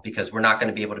well, because we're not going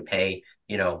to be able to pay,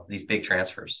 these big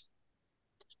transfers.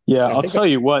 Yeah, I'll tell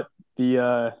you what,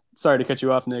 sorry to cut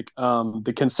you off, Nick.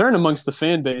 The concern amongst the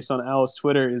fan base on Owl's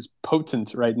Twitter is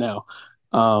potent right now.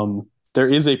 There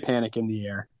is a panic in the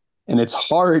air, and it's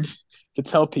hard to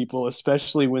tell people,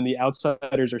 especially when the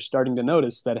outsiders are starting to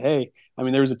notice that, hey,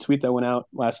 there was a tweet that went out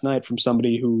last night from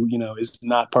somebody who, is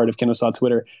not part of Kennesaw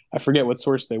Twitter. I forget what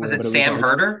source they were. But Sam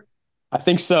Herder? I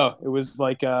think so. It was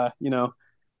like,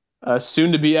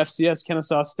 soon to be FCS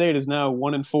Kennesaw State is now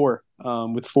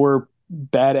 1-4 with 4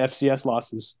 bad FCS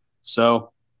losses.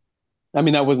 So,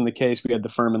 that wasn't the case. We had the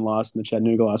Furman loss and the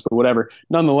Chattanooga loss, but whatever.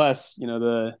 Nonetheless,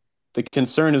 the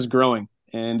concern is growing,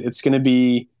 and it's going to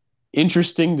be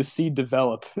interesting to see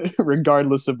develop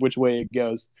regardless of which way it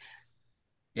goes.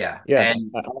 Yeah.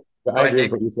 And I agree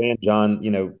with what you're saying, John.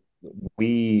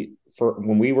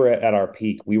 When we were at our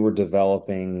peak, we were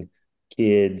developing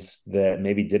kids that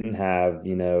maybe didn't have,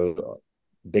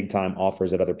 big time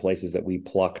offers at other places that we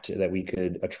plucked, that we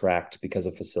could attract because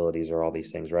of facilities or all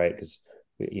these things, right? Because,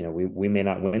 we may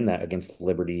not win that against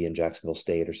Liberty and Jacksonville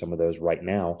State or some of those right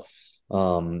now.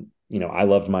 I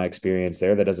loved my experience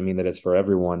there. That doesn't mean that it's for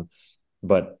everyone,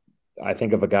 but I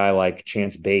think of a guy like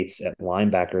Chance Bates at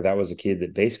linebacker. That was a kid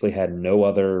that basically had no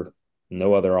other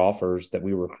offers that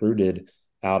we recruited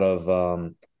out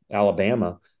of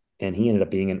Alabama. And he ended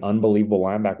up being an unbelievable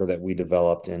linebacker that we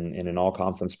developed and an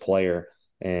all-conference player.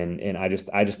 And I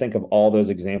just think of all those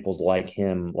examples like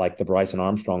him, like the Bryson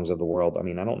Armstrongs of the world. I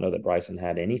don't know that Bryson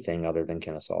had anything other than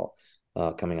Kennesaw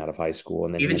coming out of high school.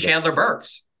 And then even Chandler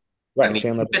Burks. Right.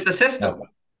 Chandler fit the system.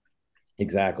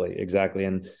 Exactly.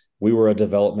 And we were a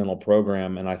developmental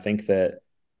program. And I think that,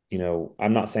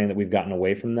 I'm not saying that we've gotten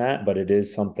away from that, but it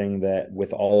is something that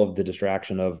with all of the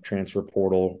distraction of transfer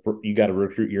portal, you got to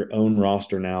recruit your own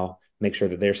roster now, make sure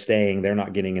that they're staying, they're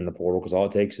not getting in the portal, because all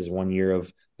it takes is 1 year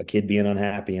of a kid being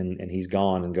unhappy and he's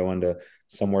gone and going to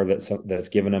somewhere that's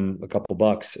giving him a couple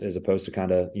bucks as opposed to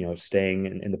kind of, staying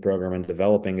in the program and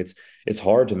developing. It's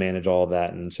hard to manage all of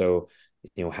that. And so,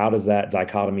 how does that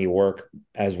dichotomy work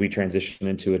as we transition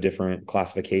into a different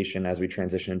classification, as we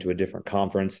transition into a different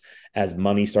conference, as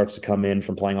money starts to come in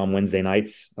from playing on Wednesday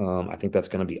nights? I think that's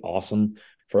going to be awesome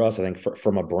for us. I think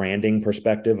from a branding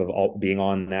perspective of being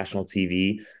on national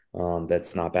TV,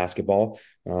 that's not basketball,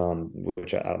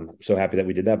 which I'm so happy that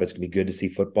we did that. But it's going to be good to see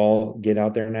football get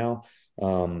out there now.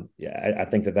 Yeah, I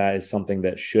think that is something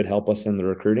that should help us in the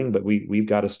recruiting, but we've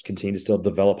got to continue to still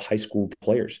develop high school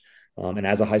players. And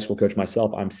as a high school coach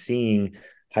myself, I'm seeing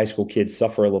high school kids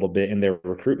suffer a little bit in their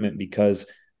recruitment because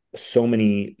so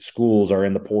many schools are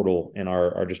in the portal and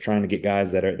are just trying to get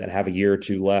guys that have a year or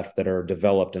two left that are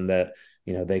developed and that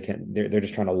they're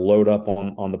just trying to load up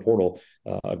on the portal.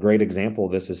 A great example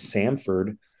of this is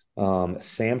Samford.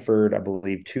 Samford, I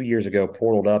believe 2 years ago,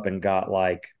 portaled up and got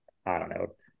like, I don't know,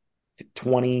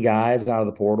 20 guys out of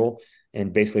the portal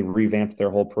and basically revamped their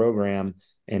whole program.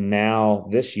 And now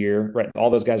this year, right,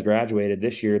 all those guys graduated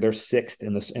this year. They're sixth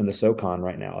in the SoCon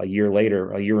right now, a year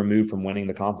later, a year removed from winning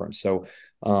the conference. So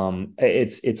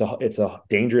it's a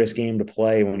dangerous game to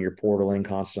play when you're portaling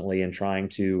constantly and trying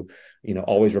to,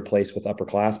 always replace with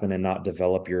upperclassmen and not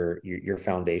develop your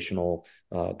foundational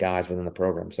guys within the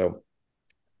program. So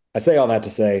I say all that to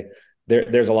say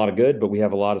there's a lot of good, but we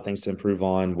have a lot of things to improve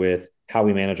on with how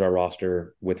we manage our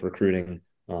roster, with recruiting,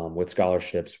 with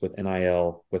scholarships, with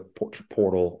NIL, with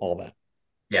portal, all that.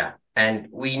 Yeah. And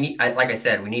we need, like I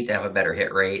said, we need to have a better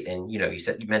hit rate. And, you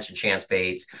mentioned Chance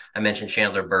Bates. I mentioned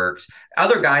Chandler Burks,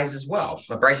 other guys as well.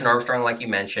 But Bryson Armstrong, like you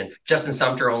mentioned, Justin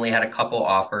Sumter only had a couple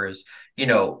offers,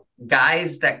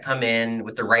 guys that come in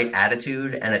with the right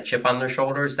attitude and a chip on their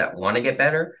shoulders that want to get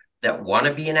better, that want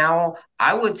to be an Owl.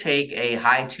 I would take a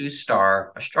a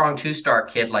strong 2-star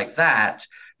kid like that.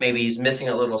 Maybe he's missing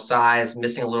a little size,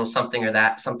 missing a little something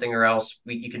or else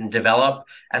you can develop,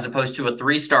 as opposed to a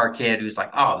 3-star kid who's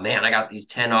like, oh man, I got these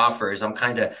 10 offers. I'm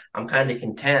kind of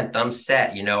content. I'm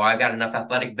set. I've got enough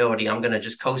athletic ability. I'm going to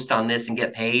just coast on this and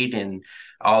get paid and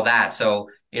all that. So,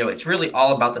 it's really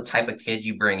all about the type of kid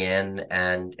you bring in,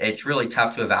 and it's really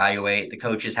tough to evaluate. The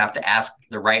coaches have to ask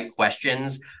the right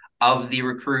questions of the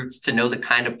recruits to know the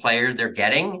kind of player they're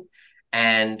getting.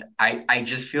 And I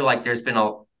just feel like there's been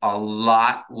a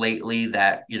lot lately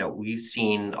that, we've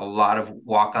seen a lot of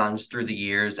walk-ons through the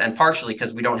years, and partially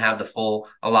because we don't have the full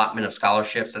allotment of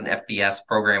scholarships an FBS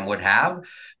program would have.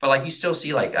 But like you still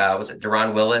see was it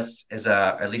Deron Willis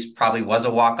at least probably was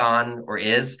a walk-on or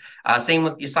is. Same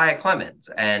with Josiah Clemens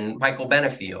and Michael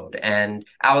Benefield and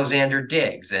Alexander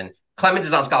Diggs, and Clemens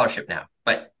is on scholarship now.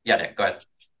 But yeah, Nick, go ahead.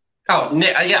 Oh,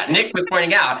 Nick, Nick was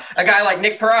pointing out a guy like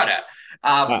Nick Parada.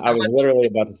 I was literally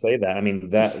about to say that. I mean,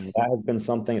 that has been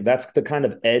something. That's the kind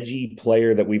of edgy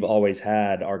player that we've always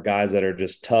had, are guys that are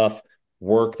just tough,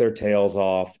 work their tails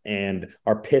off, and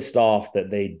are pissed off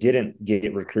that they didn't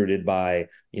get recruited by,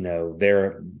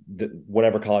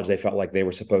 whatever college they felt like they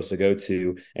were supposed to go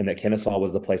to, and that Kennesaw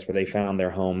was the place where they found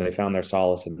their home, they found their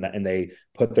solace, and they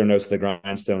put their nose to the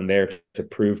grindstone there to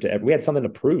prove to we had something to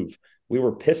prove. We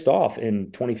were pissed off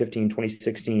in 2015,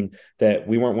 2016 that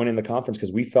we weren't winning the conference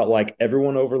because we felt like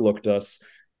everyone overlooked us.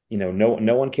 No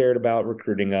one cared about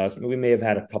recruiting us. We may have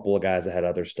had a couple of guys that had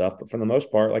other stuff, but for the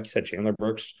most part, like you said, Chandler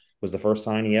Burks was the first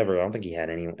signee ever. I don't think he had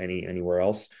anywhere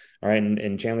else. All right,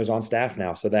 and Chandler's on staff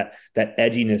now, so that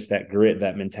edginess, that grit,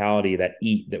 that mentality, that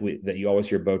that you always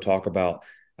hear Bo talk about.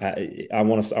 I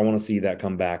want to see that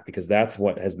come back, because that's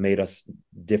what has made us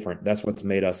different. That's what's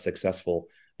made us successful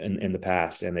in the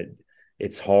past, and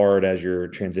it's hard as you're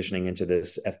transitioning into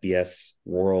this FBS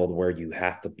world where you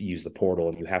have to use the portal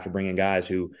and you have to bring in guys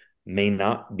who may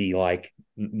not be like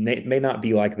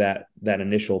that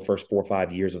initial first 4 or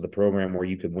 5 years of the program where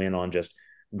you could win on just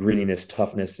grittiness,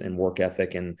 toughness, and work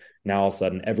ethic. And now all of a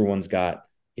sudden everyone's got,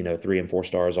 3 and 4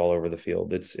 stars all over the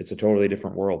field. It's a totally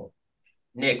different world.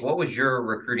 Nick, what was your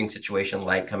recruiting situation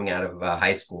like coming out of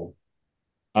high school?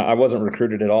 I wasn't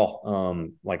recruited at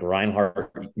all. Like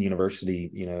Reinhardt University,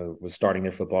 was starting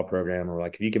their football program. Or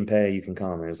like, if you can pay, you can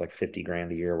come. It was like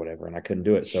 $50,000 a year or whatever, and I couldn't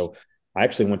do it. So I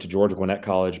actually went to Georgia Gwinnett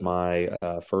College my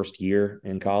first year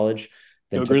in college.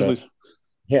 Go Grizzlies!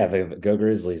 Go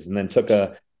Grizzlies! And then took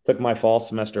my fall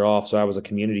semester off. So I was a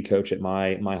community coach at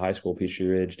my high school, Peachtree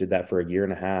Ridge. Did that for a year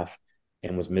and a half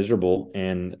and was miserable.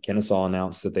 And Kennesaw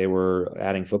announced that they were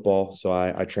adding football, so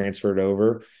I transferred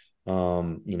over.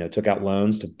 Took out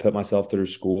loans to put myself through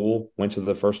school, went to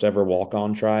the first ever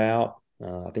walk-on tryout.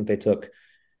 I think they took,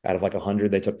 out of like 100,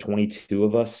 they took 22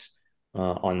 of us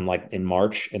in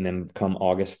March. And then come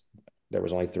August, there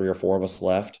was only 3 or 4 of us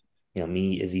left.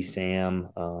 Me, Izzy, Sam,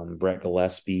 Brett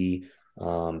Gillespie,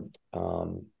 drawing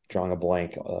a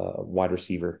blank, wide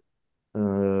receiver.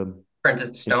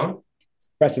 Preston Stone,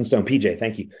 PJ.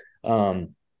 Thank you.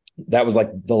 That was like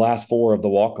the last 4 of the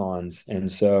walk-ons.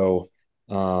 And so,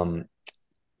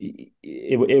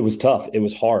 it was tough. It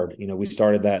was hard. We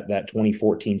started that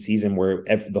 2014 season where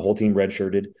the whole team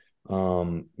redshirted,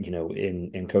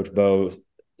 and Coach Bo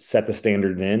set the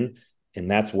standard then. And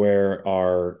that's where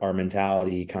our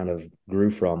mentality kind of grew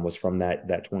from, was from that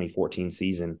 2014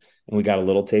 season. And we got a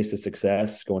little taste of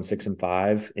success going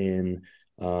 6-5 in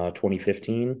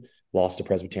 2015, lost to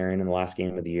Presbyterian in the last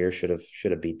game of the year, should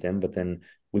have beat them. But then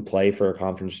we play for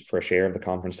a share of the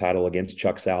conference title against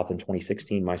Chuck South in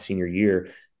 2016, my senior year.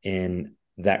 And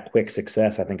that quick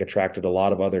success, I think, attracted a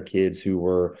lot of other kids who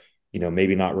were,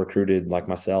 maybe not recruited like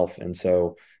myself. And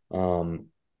so,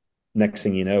 next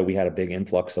thing you know, we had a big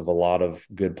influx of a lot of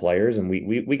good players, and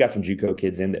we got some JUCO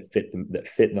kids in that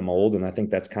fit the mold. And I think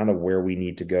that's kind of where we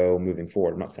need to go moving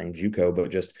forward. I'm not saying JUCO, but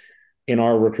just in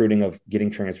our recruiting of getting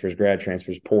transfers, grad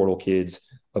transfers, portal kids,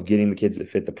 of getting the kids that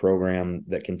fit the program,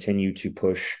 that continue to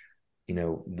push,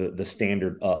 the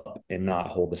standard up and not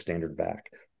hold the standard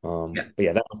back. But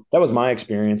yeah, that was my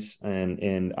experience,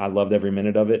 and I loved every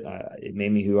minute of it. It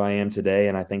made me who I am today.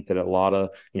 And I think that a lot of,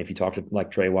 if you talk to like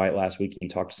Trey White last week, you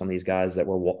talk to some of these guys that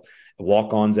were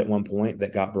walk-ons at one point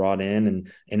that got brought in,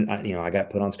 and I got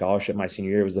put on scholarship my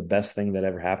senior year. It was the best thing that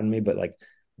ever happened to me. But like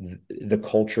the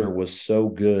culture was so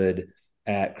good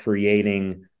at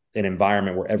creating an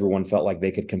environment where everyone felt like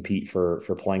they could compete for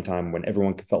playing time, when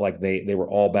everyone felt like they were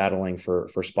all battling for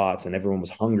spots, and everyone was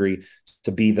hungry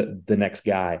to be the next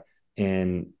guy.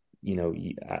 And,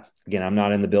 again, I'm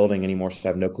not in the building anymore, so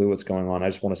I have no clue what's going on. I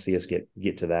just want to see us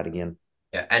get to that again.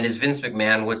 Yeah. And as Vince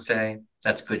McMahon would say,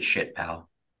 that's good shit, pal.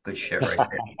 Good shit right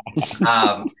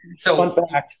there. So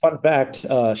fun fact,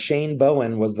 Shane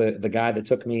Bowen was the guy that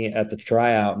took me at the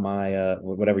tryout, my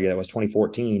whatever year that was,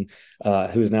 2014,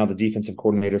 who is now the defensive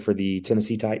coordinator for the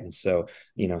Tennessee Titans. So,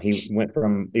 he went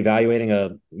from evaluating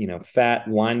a, fat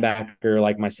linebacker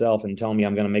like myself and telling me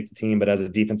I'm going to make the team, but as a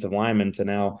defensive lineman, to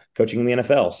now coaching in the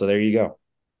NFL. So there you go.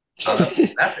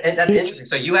 That's interesting.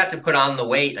 So you had to put on the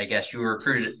weight, I guess. You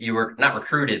were not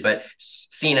recruited, but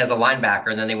seen as a linebacker,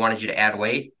 and then they wanted you to add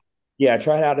weight. Yeah, I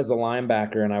tried out as a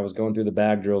linebacker, and I was going through the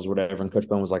bag drills, whatever. And Coach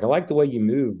Bone was like, "I like the way you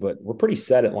move, but we're pretty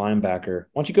set at linebacker.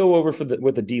 Why don't you go over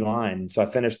with the D line?" So I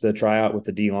finished the tryout with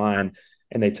the D line,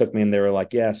 and they took me, and they were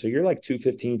like, "Yeah, so you're like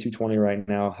 215, 220 right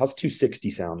now. How's 260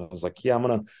 sound?" I was like, "Yeah,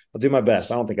 I'll do my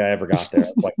best." I don't think I ever got there.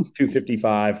 Like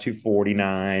 255,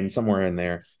 249, somewhere in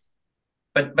there.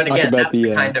 But again, that's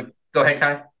the kind of – go ahead,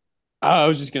 Kai. I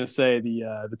was just going to say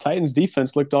the Titans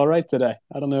defense looked all right today.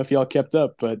 I don't know if y'all kept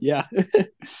up, but yeah.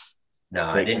 No,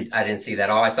 I didn't see that.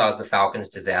 All I saw was the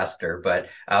Falcons disaster. But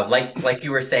like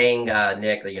you were saying,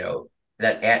 Nick,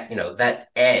 that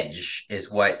edge is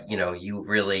what, you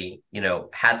really,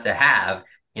 had to have.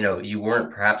 You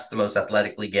weren't perhaps the most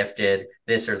athletically gifted,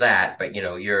 this or that, but,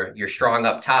 you're strong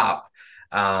up top.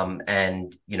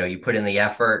 And you put in the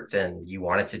effort and you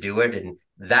wanted to do it. And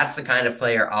that's the kind of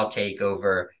player I'll take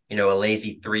over, a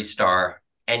lazy 3-star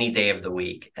any day of the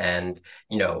week. And,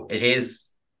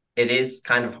 it is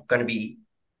kind of going to be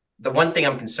the one thing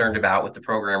I'm concerned about with the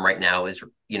program right now is,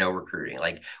 recruiting.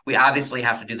 Like, we obviously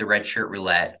have to do the red shirt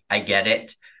roulette. I get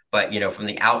it. But, from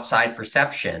the outside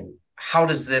perception, what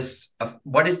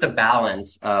is the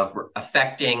balance of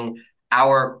affecting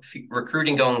our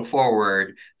recruiting going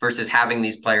forward versus having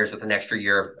these players with an extra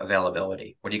year of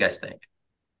availability? What do you guys think?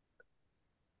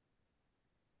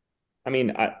 I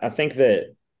mean, I think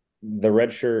that the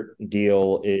redshirt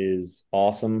deal is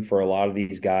awesome for a lot of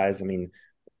these guys. I mean,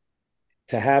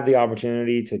 to have the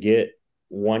opportunity to get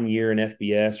 1 year in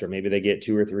FBS, or maybe they get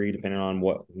 2 or 3, depending on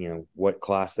what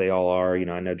class they all are.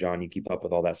 I know, John, you keep up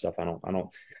with all that stuff. I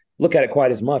don't look at it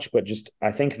quite as much, but just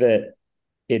I think that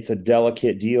it's a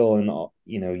delicate deal, and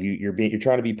you're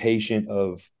trying to be patient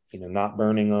of not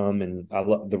burning them. And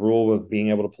the rule of being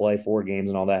able to play 4 games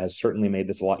and all that has certainly made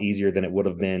this a lot easier than it would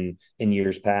have been in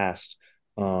years past.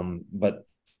 But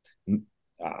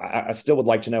I still would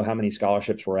like to know how many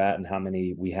scholarships we're at and how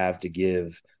many we have to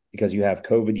give, because you have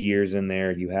COVID years in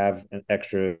there. You have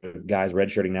extra guys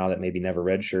redshirting now that maybe never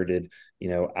redshirted.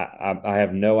 I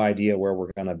have no idea where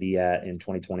we're going to be at in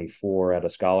 2024 at a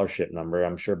scholarship number.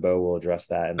 I'm sure Bo will address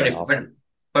that.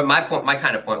 But my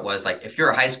kind of point was, like, if you're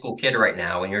a high school kid right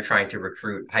now and you're trying to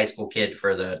recruit high school kid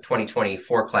for the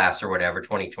 2024 class or whatever,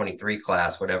 2023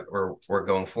 class, whatever we're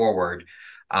going forward,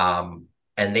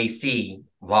 and they see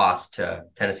loss to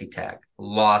Tennessee Tech,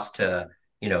 loss to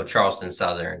Charleston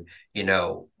Southern,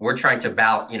 we're trying to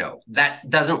that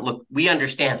doesn't look, we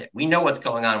understand it. We know what's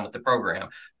going on with the program,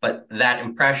 but that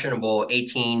impressionable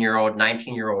 18-year-old,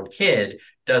 19-year-old kid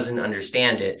doesn't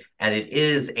understand it. And it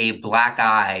is a black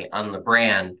eye on the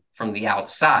brand from the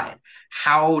outside.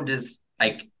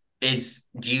 Do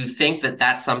you think that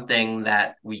that's something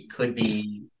that we could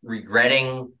be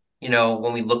regretting,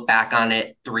 when we look back on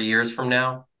it 3 years from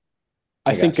now?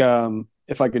 I think,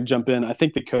 if I could jump in, I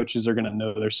think the coaches are going to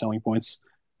know their selling points.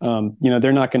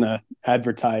 They're not going to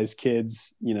advertise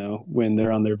kids, when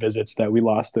they're on their visits that we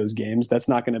lost those games. That's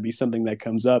not going to be something that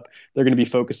comes up. They're going to be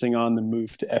focusing on the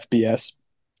move to FBS,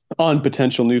 on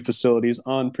potential new facilities,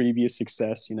 on previous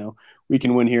success. We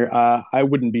can win here. I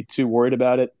wouldn't be too worried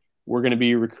about it. We're going to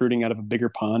be recruiting out of a bigger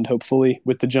pond, hopefully,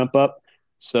 with the jump up.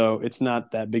 So it's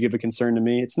not that big of a concern to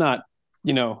me. It's not,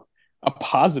 a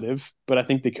positive, but I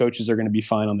think the coaches are going to be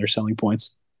fine on their selling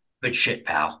points. Good shit,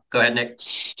 pal. Go ahead, Nick.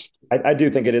 I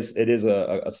do think it is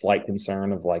a slight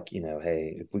concern of like,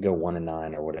 hey, if we go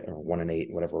 1-9 or whatever,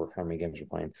 1-8, whatever, how many games we're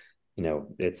playing,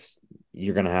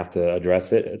 you're going to have to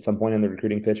address it at some point in the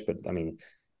recruiting pitch. But I mean,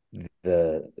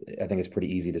 I think it's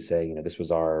pretty easy to say, this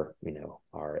was our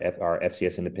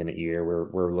FCS independent year.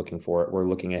 We're looking for it. We're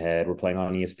looking ahead. We're playing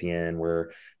on ESPN.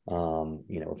 We're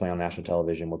playing on national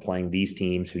television. We're playing these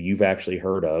teams who you've actually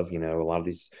heard of. A lot of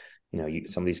these,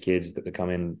 some of these kids that come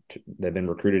in, they've been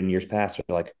recruited in years past.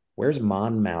 Are like, where's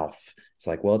Monmouth? It's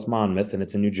like, well, it's Monmouth and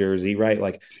it's in New Jersey, right?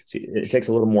 Like, so it takes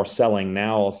a little more selling.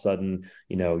 Now, all of a sudden,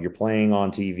 you're playing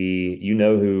on TV.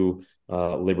 Who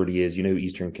Liberty is. Who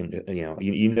Eastern can.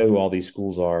 You know who all these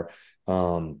schools are.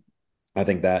 I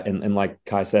think that, and like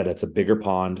Kai said, it's a bigger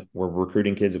pond. We're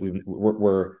recruiting kids that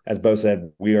we're as Bo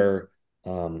said, we are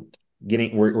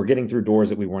we're getting through doors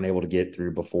that we weren't able to get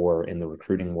through before in the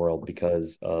recruiting world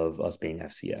because of us being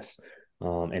FCS.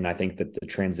 And I think that the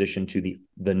transition to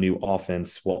the new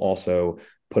offense will also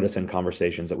put us in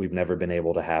conversations that we've never been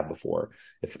able to have before.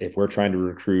 If we're trying to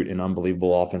recruit an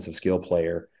unbelievable offensive skill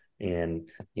player and,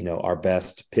 our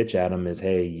best pitch at them is,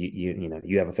 hey,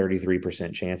 you have a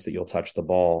 33% chance that you'll touch the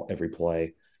ball every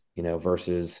play,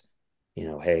 versus,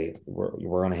 hey,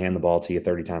 we're going to hand the ball to you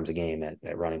 30 times a game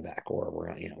at running back, or we're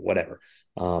going to, whatever.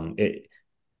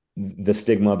 The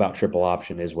stigma about triple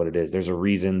option is what it is. There's a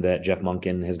reason that Jeff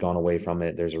Monken has gone away from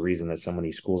it. There's a reason that so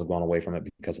many schools have gone away from it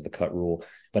because of the cut rule,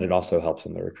 but it also helps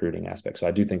in the recruiting aspect. So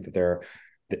I do think that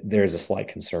there's a slight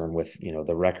concern with,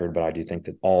 the record, but I do think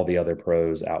that all the other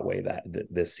pros outweigh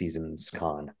this season's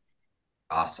con.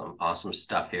 Awesome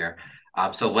stuff here.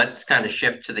 So let's kind of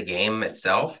shift to the game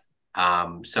itself.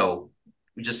 So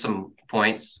just some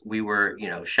points. We were,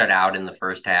 shut out in the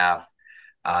first half.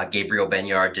 Gabriel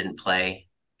Benyard didn't play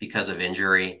because of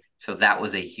injury. So that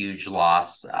was a huge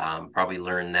loss. Probably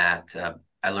learned that.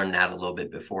 I learned that a little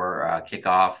bit before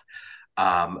kickoff.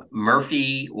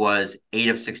 Murphy was 8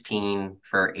 of 16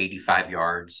 for 85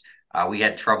 yards. We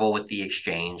had trouble with the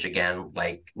exchange. Again,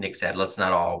 like Nick said, let's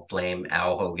not all blame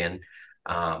Al Hogan.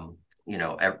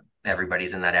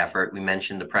 Everybody's in that effort. We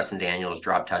mentioned the Preston Daniels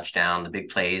drop touchdown, the big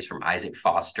plays from Isaac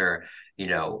Foster.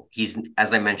 He's,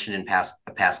 as I mentioned in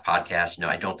a past podcast,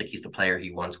 I don't think he's the player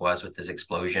he once was with his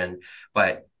explosion,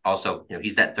 but also,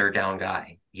 he's that third down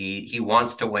guy. He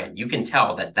wants to win. You can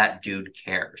tell that dude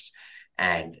cares.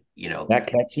 And, that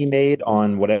catch he made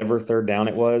on whatever third down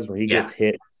it was, where he gets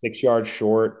hit 6 yards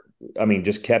short. I mean,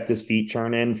 just kept his feet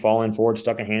churning, falling forward,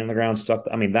 stuck a hand in the ground,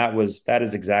 that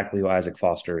is exactly who Isaac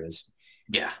Foster is.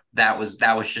 Yeah, that was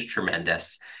just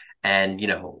tremendous. And,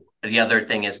 the other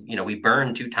thing is, we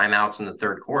burned 2 timeouts in the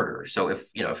third quarter. So if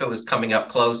it was coming up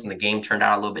close and the game turned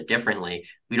out a little bit differently,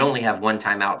 we'd only have 1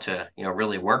 timeout to,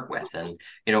 really work with. And,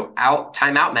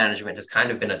 timeout management has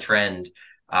kind of been a trend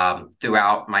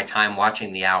throughout my time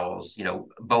watching the Owls.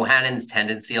 Bohannon's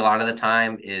tendency a lot of the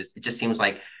time is, it just seems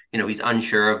like, he's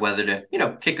unsure of whether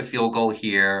to, kick a field goal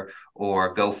here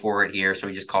or go for it here. So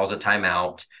he just calls a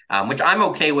timeout, which I'm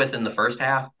okay with in the first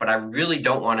half, but I really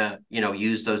don't want to,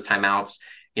 use those timeouts,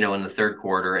 in the third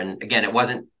quarter. And again, it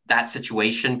wasn't that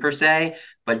situation per se,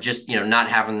 but just, not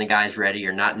having the guys ready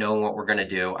or not knowing what we're going to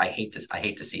do. I hate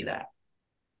to see that.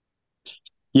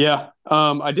 Yeah.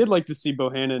 I did like to see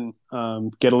Bohannon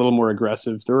get a little more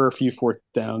aggressive. There were a few 4th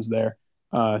downs there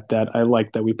that I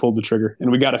liked that we pulled the trigger, and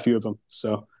we got a few of them.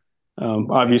 So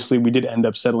obviously we did end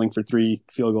up settling for 3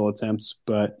 field goal attempts,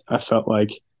 but I felt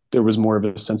like there was more of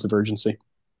a sense of urgency.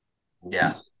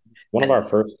 Yeah. One of our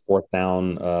first 4th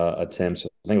down attempts,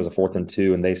 I think it was a 4th and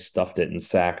 2, and they stuffed it and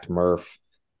sacked Murph.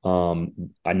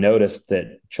 I noticed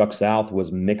that Chuck South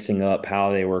was mixing up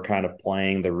how they were kind of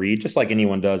playing the read, just like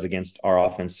anyone does against our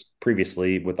offense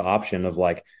previously, with the option of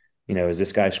like, is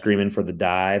this guy screaming for the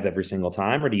dive every single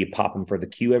time, or do you pop him for the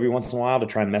cue every once in a while to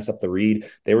try and mess up the read?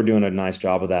 They were doing a nice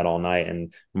job of that all night.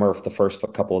 And Murph, the first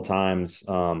couple of times,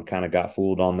 kind of got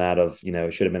fooled on that of,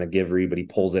 it should have been a give read, but he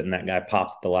pulls it and that guy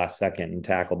pops at the last second and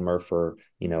tackled Murph for,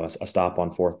 a stop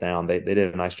on 4th down. They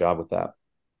did a nice job with that.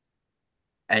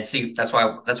 And see, that's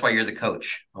why you're the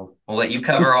coach. We'll let you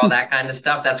cover all that kind of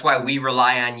stuff. That's why we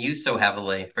rely on you so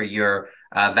heavily for your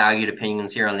valued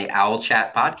opinions here on the Owl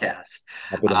Chat podcast.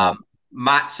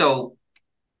 So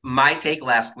my take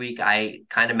last week, I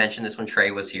kind of mentioned this when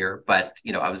Trey was here, but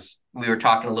we were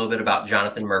talking a little bit about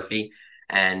Jonathan Murphy,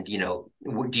 and do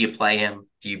you play him?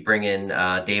 Do you bring in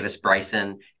Davis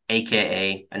Bryson,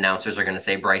 aka announcers are going to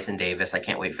say Bryson Davis? I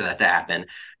can't wait for that to happen.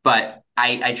 But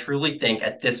I truly think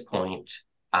at this point,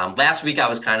 last week I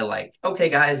was kind of like, okay,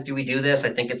 guys, do we do this? I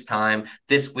think it's time.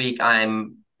 This week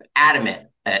I'm adamant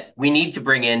that we need to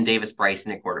bring in Davis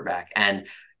Bryson at quarterback, and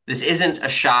this isn't a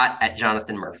shot at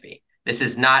Jonathan Murphy. This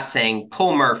is not saying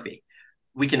pull Murphy.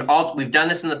 We've done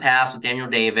this in the past with Daniel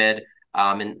David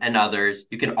and others.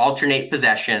 You can alternate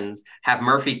possessions, have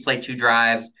Murphy play 2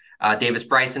 drives, Davis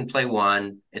Bryson play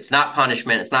 1. It's not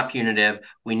punishment. It's not punitive.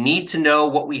 We need to know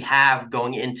what we have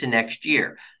going into next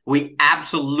year. We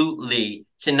absolutely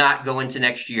cannot go into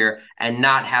next year and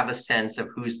not have a sense of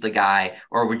who's the guy,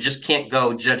 or we just can't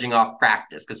go judging off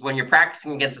practice. Because when you're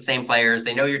practicing against the same players,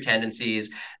 they know your tendencies.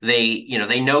 They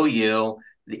know you.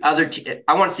 I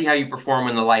want to see how you perform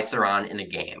when the lights are on in a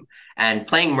game. And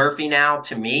playing Murphy now,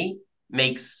 to me,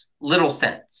 makes little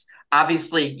sense.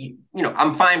 Obviously,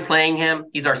 I'm fine playing him.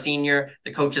 He's our senior.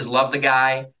 The coaches love the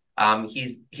guy.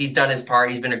 He's done his part.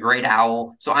 He's been a great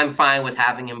Owl. So I'm fine with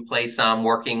having him play some,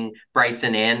 working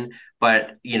Bryson in.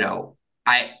 But,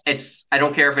 I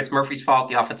don't care if it's Murphy's fault,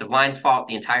 the offensive line's fault,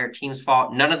 the entire team's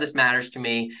fault. None of this matters to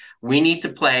me. We need to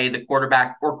play the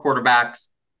quarterback or quarterbacks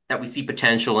that we see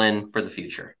potential in for the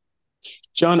future.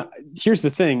 John, here's the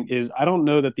thing is I don't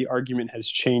know that the argument has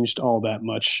changed all that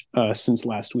much since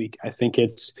last week. I think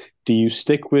it's, do you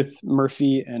stick with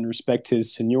Murphy and respect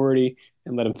his seniority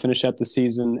and let him finish out the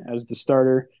season as the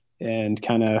starter and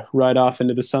kind of ride off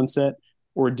into the sunset?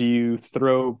 Or do you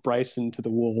throw Bryson to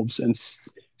the wolves and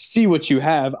see what you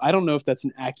have? I don't know if that's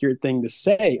an accurate thing to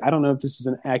say. I don't know if this is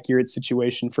an accurate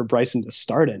situation for Bryson to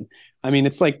start in. I mean,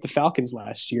 it's like the Falcons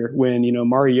last year when,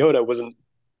 Mariota wasn't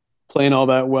playing all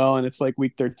that well, and it's like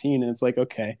week 13, and it's like,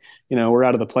 okay, we're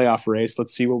out of the playoff race.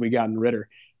 Let's see what we got in Ritter.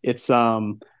 It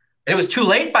was too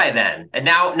late by then, and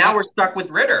now we're stuck with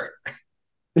Ritter.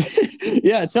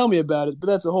 Yeah, tell me about it, but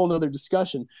that's a whole nother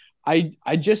discussion. I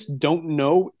just don't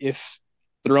know if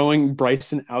throwing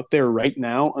Bryson out there right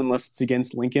now, unless it's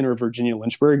against Lincoln or Virginia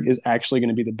Lynchburg, is actually going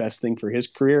to be the best thing for his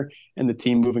career and the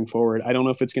team moving forward. I don't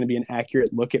know if it's going to be an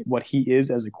accurate look at what he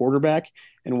is as a quarterback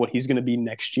and what he's going to be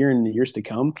next year and the years to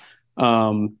come.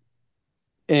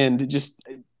 And just,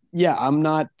 yeah, I'm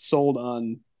not sold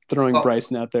on throwing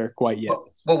Bryson out there quite yet.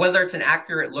 Well, whether it's an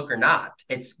accurate look or not,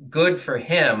 it's good for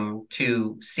him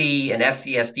to see an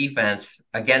FCS defense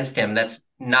against him that's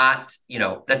not,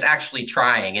 that's actually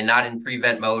trying and not in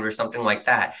prevent mode or something like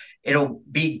that. It'll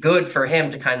be good for him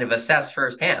to kind of assess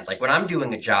firsthand. Like when I'm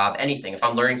doing a job, anything, if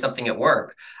I'm learning something at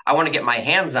work, I want to get my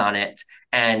hands on it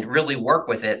and really work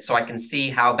with it so I can see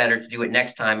how better to do it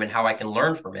next time and how I can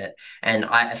learn from it. And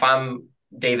if I'm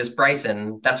Davis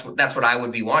Bryson, that's what I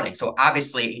would be wanting. So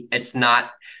obviously it's not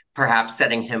perhaps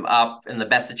setting him up in the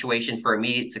best situation for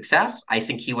immediate success. I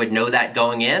think he would know that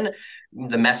going in.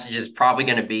 The message is probably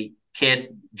going to be,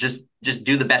 kid, just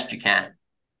do the best you can.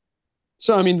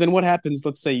 So, I mean, then what happens?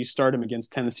 Let's say you start him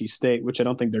against Tennessee State, which I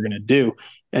don't think they're going to do.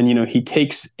 And, he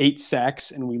takes 8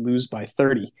 sacks and we lose by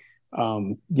 30.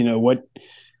 What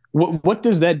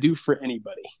does that do for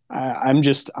anybody? I'm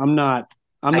not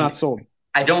sold.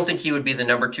 I don't think he would be the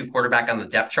number 2 quarterback on the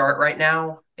depth chart right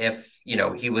now if,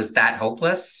 he was that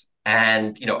hopeless.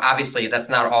 And, obviously that's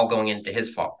not all going into his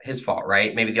fault,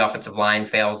 right? Maybe the offensive line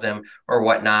fails him or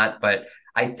whatnot, but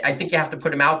I think you have to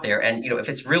put him out there. And, if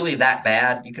it's really that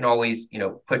bad, you can always,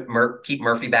 keep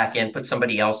Murphy back in, put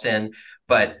somebody else in.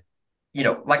 But,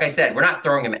 like I said, we're not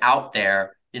throwing him out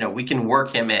there. We can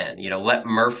work him in, let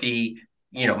Murphy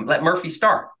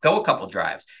start, go a couple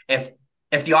drives. If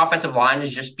the offensive line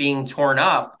is just being torn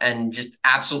up and just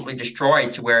absolutely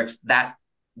destroyed to where it's that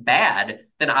bad,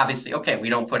 then obviously, okay, we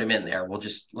don't put him in there. We'll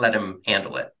just let him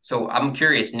handle it. So I'm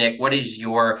curious, Nick, what is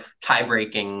your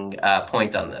tie-breaking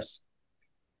point on this?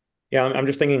 Yeah, I'm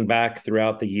just thinking back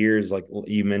throughout the years, like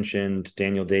you mentioned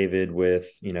Daniel David with,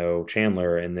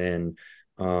 Chandler, and then,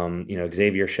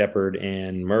 Xavier Shepard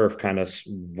and Murph kind of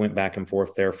went back and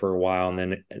forth there for a while. And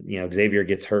then, Xavier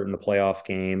gets hurt in the playoff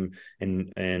game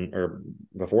or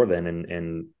before then,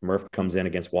 and Murph comes in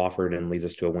against Wofford and leads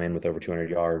us to a win with over 200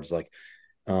 yards. Like,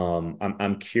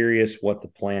 I'm curious what the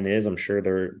plan is. I'm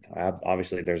sure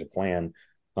obviously there's a plan.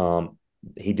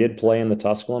 He did play in the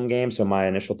Tusculum game, so my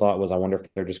initial thought was, I wonder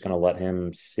if they're just going to let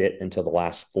him sit until the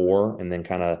last 4 and then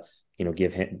kind of,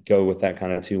 go with that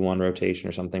kind of 2-1 rotation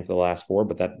or something for the last 4.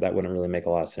 But that wouldn't really make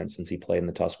a lot of sense since he played in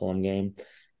the Tusculum game.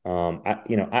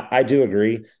 I do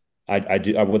agree.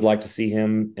 I would like to see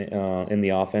him in the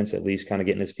offense, at least kind of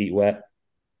getting his feet wet.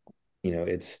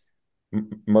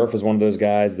 Murph is one of those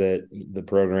guys that the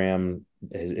program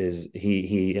is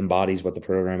he embodies what the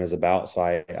program is about. So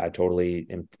I totally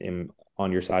am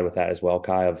on your side with that as well,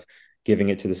 Kai, of giving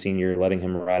it to the senior, letting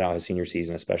him ride out his senior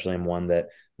season, especially in one that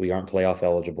we aren't playoff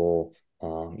eligible.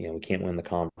 We can't win the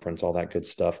conference, all that good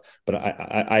stuff. But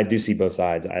I do see both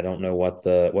sides. I don't know what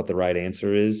the right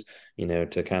answer is,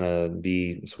 to kind of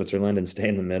be Switzerland and stay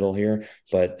in the middle here.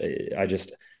 But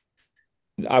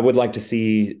I would like to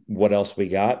see what else we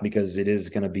got, because it is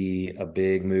going to be a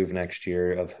big move next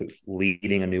year of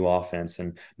leading a new offense.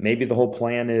 And maybe the whole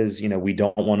plan is, we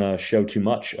don't want to show too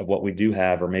much of what we do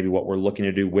have, or maybe what we're looking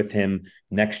to do with him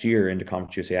next year into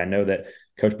Conference USA. I know that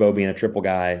Coach Bo being a triple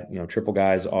guy, triple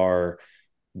guys are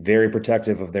very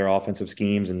protective of their offensive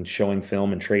schemes and showing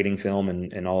film and trading film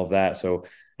and all of that. So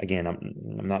again,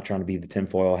 I'm not trying to be the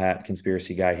tinfoil hat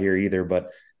conspiracy guy here either, but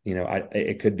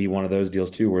it could be one of those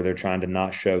deals too, where they're trying to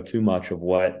not show too much of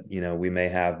what, we may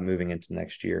have moving into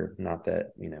next year. Not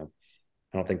that,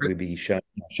 I don't think we'd be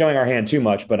showing our hand too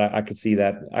much, but I could see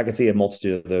that. I could see a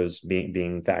multitude of those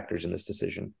being factors in this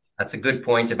decision. That's a good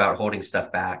point about holding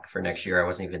stuff back for next year. I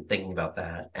wasn't even thinking about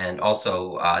that. And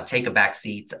also take a back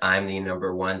seat. I'm the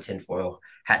number one tinfoil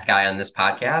hat guy on this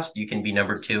podcast. You can be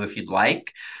number two if you'd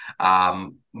like.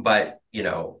 But,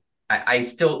 I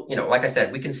still, like I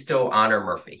said, we can still honor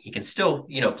Murphy. He can still,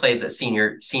 play the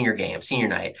senior game, senior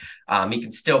night. He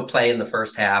can still play in the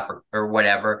first half or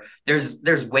whatever.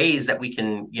 There's ways that we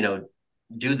can,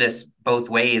 do this both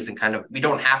ways, and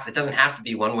it doesn't have to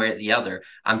be one way or the other.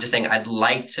 I'm just saying I'd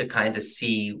like to kind of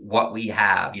see what we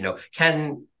have.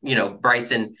 Can,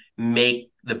 Bryson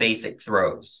make the basic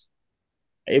throws?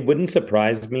 It wouldn't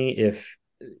surprise me if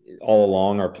all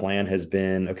along our plan has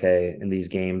been, okay, in these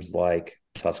games like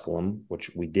Tusculum,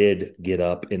 which we did get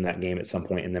up in that game at some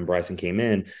point, and then Bryson came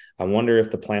in. I wonder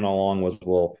if the plan all along was,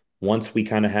 well, once we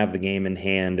kind of have the game in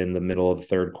hand in the middle of the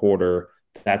third quarter,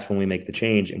 that's when we make the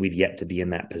change, and we've yet to be in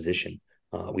that position.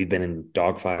 We've been in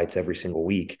dogfights every single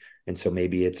week, and so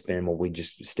maybe it's been, well, we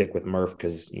just stick with Murph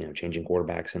because changing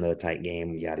quarterbacks in a tight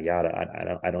game, yada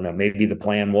yada. I don't know. Maybe the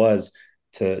plan was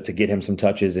to get him some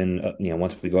touches in,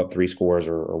 once we go up 3 scores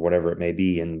or whatever it may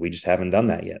be, and we just haven't done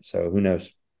that yet. So who knows?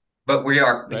 But we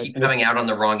keep coming out on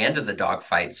the wrong end of the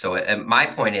dogfight. So my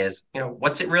point is,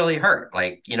 what's it really hurt?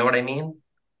 Like, you know what I mean?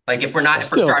 Like if we're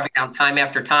driving down time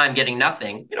after time, getting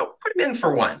nothing, put him in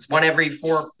for once, one every 4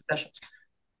 sessions.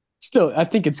 Still, I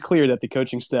think it's clear that the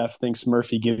coaching staff thinks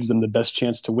Murphy gives them the best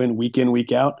chance to win week in,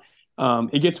 week out.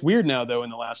 It gets weird now, though,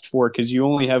 in the last 4, because you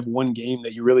only have one game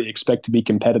that you really expect to be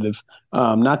competitive.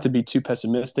 Not to be too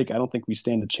pessimistic, I don't think we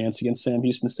stand a chance against Sam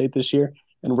Houston State this year,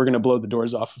 and we're going to blow the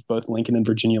doors off of both Lincoln and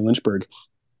Virginia Lynchburg.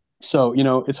 So,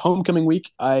 it's homecoming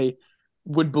week. I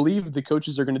would believe the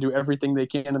coaches are going to do everything they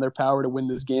can in their power to win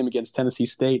this game against Tennessee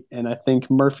State, and I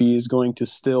think Murphy is going to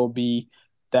still be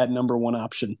that number one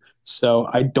option. So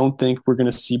I don't think we're going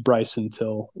to see Bryce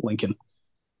until Lincoln.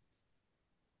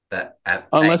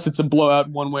 Unless it's a blowout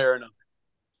one way or another.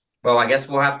 Well, I guess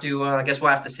we'll have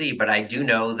to see. But I do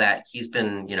know that he's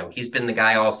been the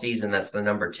guy all season that's the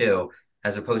number 2,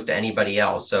 as opposed to anybody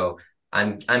else. So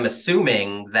I'm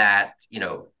assuming that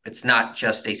it's not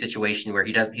just a situation where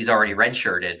he's already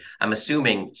redshirted. I'm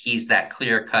assuming he's that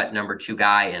clear cut number 2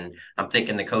 guy, and I'm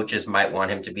thinking the coaches might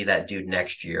want him to be that dude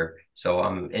next year. So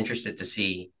I'm interested to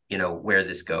see where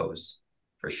this goes.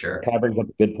 For sure. That brings up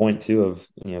a good point too of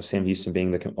Sam Houston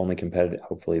being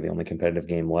hopefully the only competitive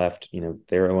game left.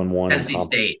 They're 0-1.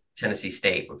 Tennessee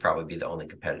State would probably be the only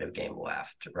competitive game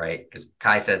left, right? Because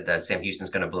Kai said that Sam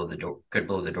Houston's going to could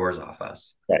blow the doors off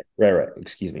us. Right.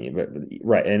 Excuse me, but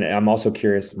right. And I'm also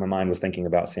curious. My mind was thinking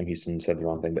about Sam Houston said the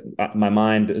wrong thing, but my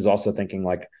mind is also thinking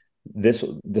like the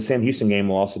Sam Houston game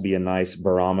will also be a nice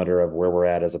barometer of where we're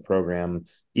at as a program.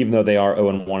 Even though they are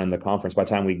 0-1 in the conference, by the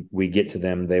time we get to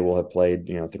them, they will have played,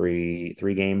 3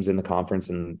 games in the conference.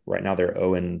 And right now they're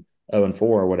 0-4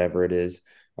 or whatever it is.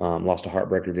 Lost a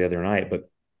heartbreaker the other night,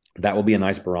 but that will be a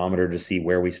nice barometer to see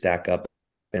where we stack up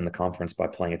in the conference by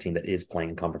playing a team that is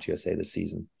playing in Conference USA this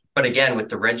season. But again, with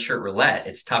the red shirt roulette,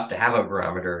 it's tough to have a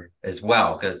barometer as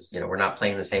well, because, we're not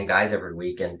playing the same guys every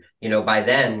week. And, by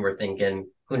then we're thinking,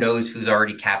 who knows who's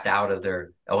already capped out of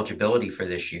their eligibility for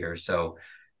this year. So,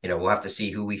 we'll have to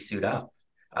see who we suit up.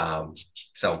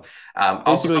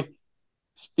 Basically,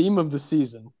 theme of the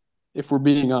season, if we're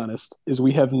being honest, is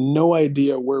we have no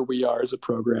idea where we are as a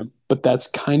program, but that's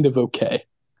kind of okay.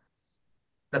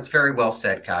 That's very well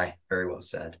said, Kai. Very well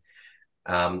said.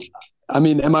 Am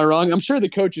I wrong? I'm sure the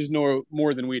coaches know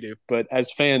more than we do, but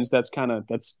as fans, that's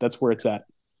where it's at.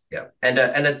 Yeah. And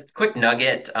a quick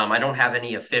nugget. I don't have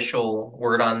any official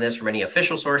word on this from any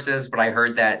official sources, but I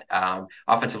heard that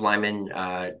offensive lineman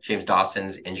James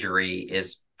Dawson's injury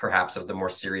is perhaps of the more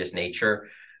serious nature.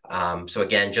 So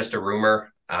again, just a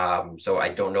rumor. So I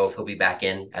don't know if he'll be back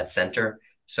in at center.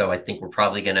 So I think we're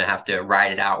probably going to have to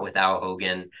ride it out with Al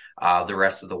Hogan the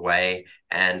rest of the way.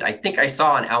 And I think I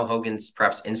saw on Al Hogan's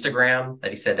perhaps Instagram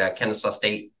that he said Kennesaw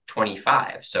State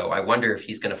 25. So I wonder if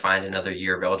he's going to find another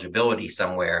year of eligibility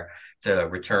somewhere to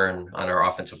return on our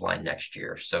offensive line next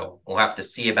year. So we'll have to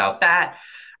see about that.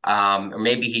 Or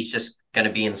maybe he's just going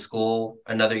to be in school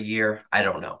another year. I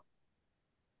don't know.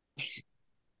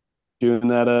 Doing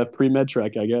that pre-med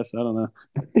trek, I guess. I don't know.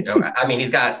 I mean, he's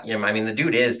got, the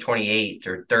dude is 28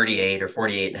 or 38 or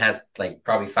 48 and has like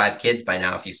probably 5 kids by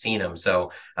now if you've seen him.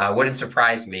 So wouldn't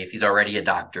surprise me if he's already a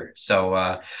doctor.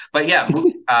 So, but yeah,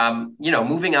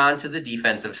 moving on to the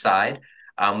defensive side,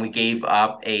 we gave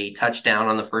up a touchdown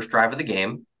on the first drive of the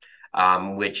game,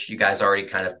 which you guys already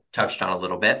kind of touched on a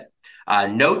little bit.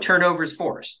 No turnovers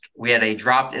forced. We had a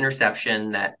dropped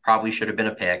interception that probably should have been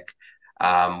a pick.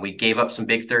 We gave up some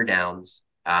big third downs,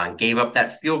 gave up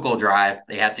that field goal drive.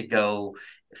 They had to go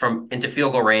into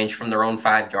field goal range from their own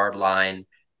 5-yard line.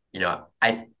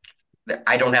 I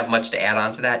don't have much to add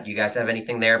on to that. Do you guys have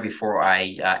anything there before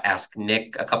I ask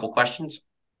Nick a couple questions?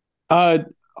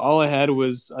 All I had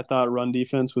was I thought run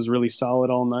defense was really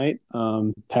solid all night.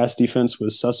 Pass defense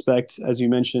was suspect. As you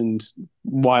mentioned a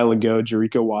while ago,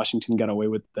 Jericho Washington got away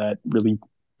with that really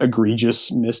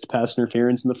egregious missed pass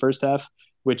interference in the first half,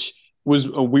 which was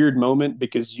a weird moment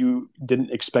because you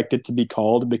didn't expect it to be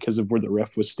called because of where the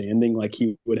ref was standing. Like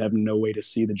he would have no way to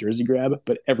see the jersey grab,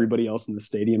 but everybody else in the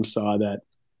stadium saw that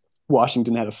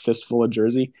Washington had a fistful of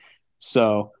jersey.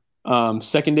 So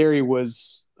secondary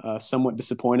was somewhat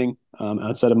disappointing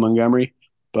outside of Montgomery,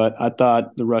 but I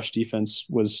thought the rush defense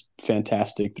was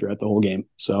fantastic throughout the whole game.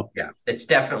 So yeah, it's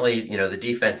definitely, the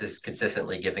defense is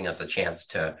consistently giving us a chance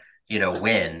to,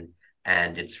 win.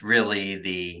 And it's really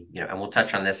and we'll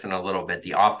touch on this in a little bit.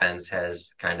 The offense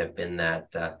has kind of been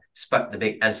that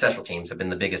and special teams have been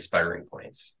the biggest sputtering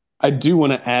points. I do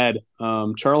want to add,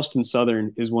 Charleston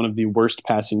Southern is one of the worst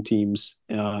passing teams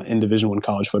in Division I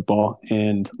college football.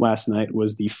 And last night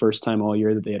was the first time all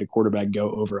year that they had a quarterback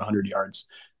go over 100 yards.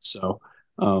 So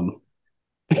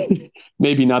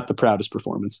maybe not the proudest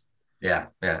performance. Yeah.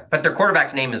 But their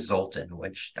quarterback's name is Zoltan,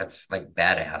 which that's like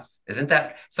badass. Isn't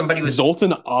that somebody with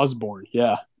Zoltan Osborne?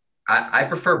 Yeah. I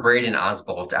prefer Braden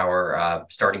Osbolt, our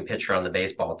starting pitcher on the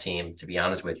baseball team, to be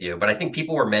honest with you. But I think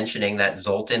people were mentioning that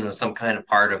Zoltan was some kind of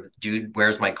part of Dude,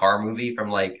 Where's My Car movie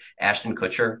from like Ashton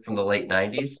Kutcher from the late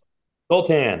 90s.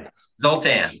 Zoltan.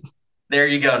 There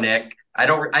you go, Nick.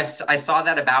 I saw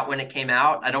that about when it came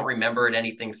out. I don't remember it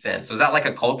anything since. Was that like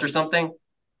a cult or something?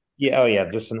 Yeah,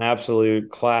 just an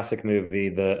absolute classic movie.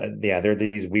 They're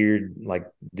these weird like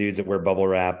dudes that wear bubble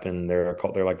wrap, and they're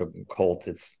like a cult.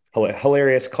 It's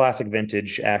hilarious, classic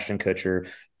vintage Ashton Kutcher.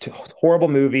 Horrible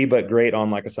movie, but great on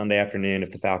like a Sunday afternoon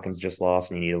if the Falcons just lost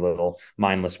and you need a little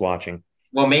mindless watching.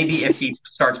 Well, maybe if he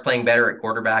starts playing better at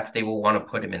quarterback, they will want to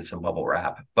put him in some bubble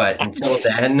wrap. But until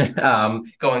then,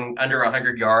 going under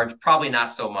 100 yards, probably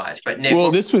not so much. But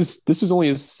Nick, this was only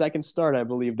his second start, I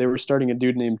believe. They were starting a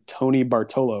dude named Tony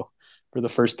Bartolo for the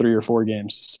first 3 or 4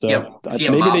 games. So is he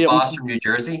a mob boss from New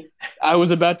Jersey? I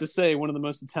was about to say one of the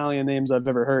most Italian names I've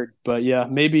ever heard. But yeah,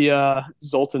 maybe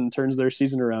Zoltan turns their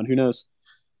season around. Who knows?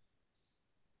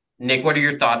 Nick, what are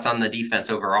your thoughts on the defense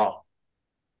overall?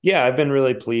 Yeah, I've been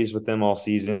really pleased with them all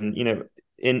season.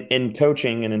 In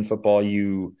coaching and in football,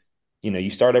 you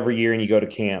start every year and you go to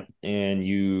camp and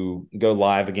you go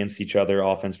live against each other,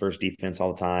 offense versus defense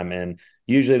all the time. And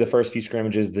usually the first few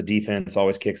scrimmages, the defense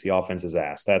always kicks the offense's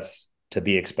ass. That's to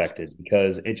be expected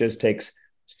because it just takes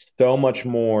so much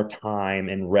more time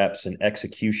and reps and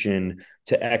execution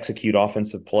to execute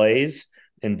offensive plays.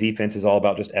 And defense is all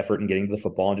about just effort and getting to the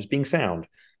football and just being sound.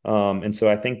 And so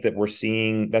I think that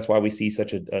that's why we see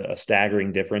such a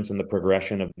staggering difference in the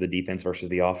progression of the defense versus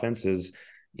the offense is,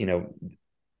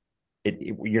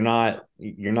 you're not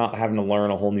having to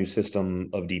learn a whole new system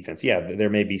of defense. Yeah,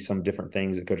 there may be some different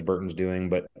things that Coach Burton's doing,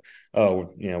 but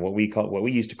what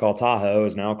we used to call Tahoe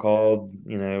is now called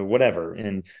whatever,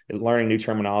 and learning new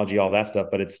terminology, all that stuff.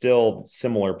 But it's still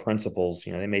similar principles.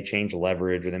 They may change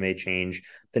leverage or they may change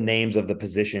the names of the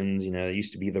positions. It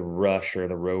used to be the rush or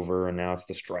the rover, and now it's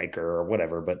the striker or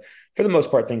whatever. But for the most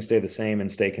part, things stay the same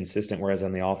and stay consistent. Whereas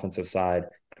on the offensive side,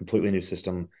 completely new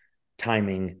system,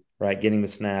 timing, right? Getting the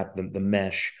snap, the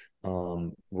mesh,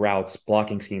 routes,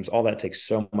 blocking schemes, all that takes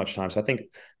so much time. So I think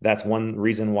that's one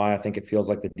reason why I think it feels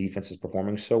like the defense is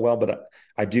performing so well. But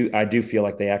I do feel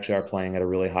like they actually are playing at a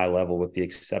really high level, with the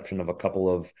exception of a couple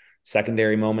of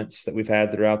secondary moments that we've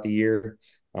had throughout the year.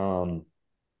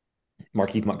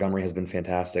 Markeith Montgomery has been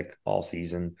fantastic all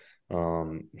season.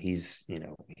 He's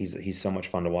so much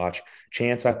fun to watch.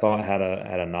 Chance, I thought, had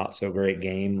a not so great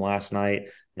game last night.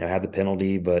 Had the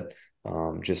penalty, but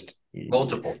just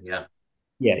Multiple, yeah.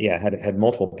 Yeah, had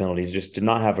multiple penalties. Just did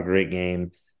not have a great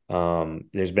game.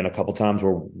 There's been a couple times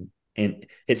where, and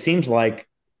it seems like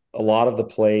a lot of the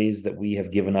plays that we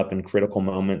have given up in critical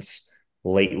moments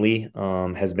lately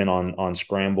has been on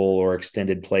scramble or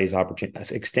extended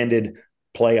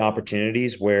play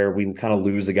opportunities where we kind of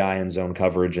lose a guy in zone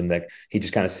coverage and that he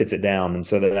just kind of sits it down. And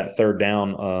so that third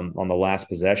down on the last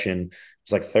possession,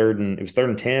 it was third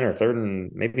and 10 or third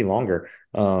and maybe longer,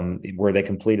 where they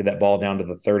completed that ball down to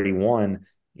the 31.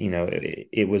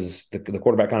 It was the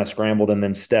quarterback kind of scrambled and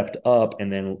then stepped up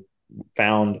and then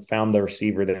found the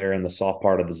receiver there in the soft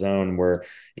part of the zone where,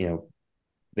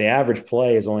 the average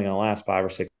play is only going to last 5 or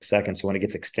 6 seconds. So when it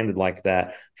gets extended like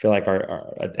that, I feel like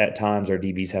at times our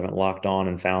DBs haven't locked on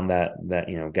and found that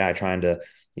guy trying to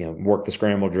work the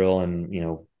scramble drill and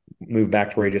move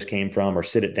back to where he just came from, or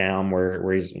sit it down where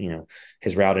he's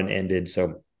his route had ended.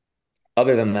 So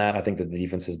other than that, I think that the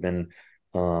defense has been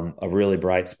a really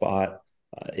bright spot.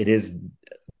 It is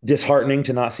disheartening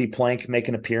to not see Plank make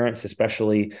an appearance,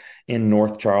 especially in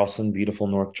North Charleston, beautiful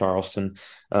North Charleston.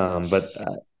 But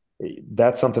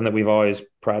that's something that we've always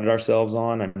prided ourselves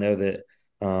on. I know that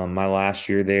my last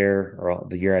year there, or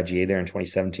the year I GA there in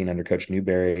 2017 under Coach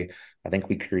Newberry, I think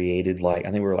we created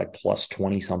we were plus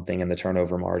 20 something in the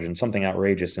turnover margin, something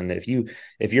outrageous. And if you're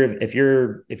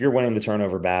winning the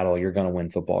turnover battle, you're going to win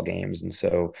football games. And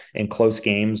so in close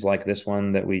games like this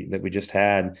one that we just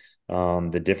had,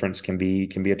 the difference can be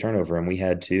a turnover, and we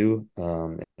had two,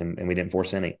 and we didn't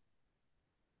force any.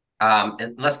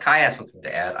 Unless Kai has something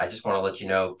to add, I just want to let you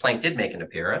know Plank did make an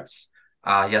appearance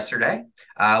yesterday.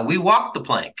 We walked the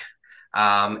plank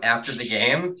after the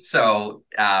game. So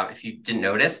if you didn't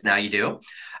notice, now you do.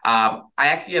 I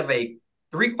actually have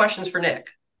 3 questions for Nick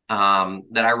that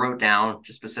I wrote down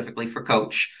just specifically for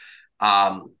Coach.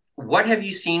 What have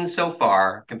you seen so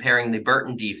far comparing the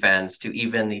Burton defense to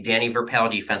even the Danny Verpel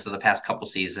defense of the past couple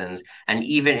seasons, and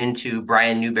even into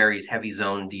Brian Newberry's heavy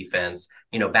zone defense,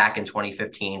 back in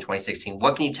 2015, 2016?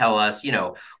 What can you tell us,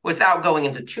 without going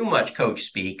into too much coach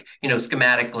speak,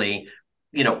 schematically,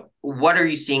 what are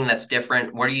you seeing that's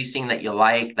different? What are you seeing that you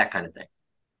like? That kind of thing.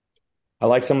 I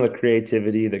like some of the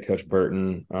creativity that Coach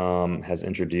Burton has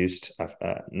introduced.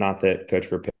 Not that Coach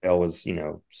Verpel was,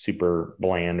 super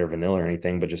bland or vanilla or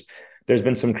anything, but just there's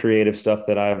been some creative stuff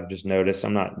that I've just noticed.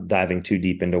 I'm not diving too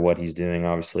deep into what he's doing,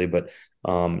 obviously, but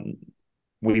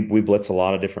we blitz a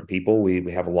lot of different people.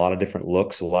 We have a lot of different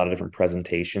looks, a lot of different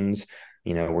presentations,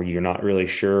 where you're not really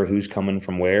sure who's coming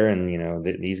from where. And,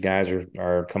 these guys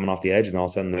are coming off the edge, and all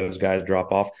of a sudden those guys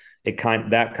drop off. That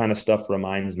kind of stuff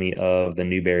reminds me of the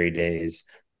Newberry days,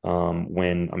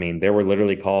 when, there were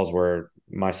literally calls where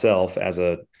myself I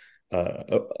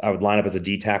would line up as a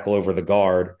D tackle over the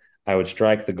guard. I would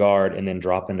strike the guard and then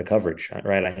drop into coverage,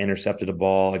 right? I intercepted a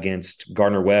ball against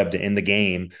Gardner Webb to end the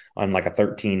game on a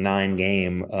 13-9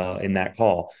 game in that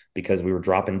call, because we were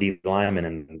dropping D linemen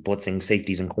and blitzing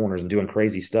safeties and corners and doing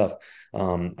crazy stuff.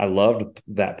 I loved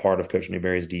that part of Coach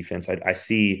Newberry's defense. I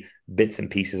see bits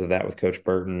and pieces of that with Coach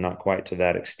Burton, not quite to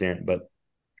that extent, but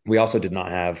we also did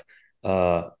not have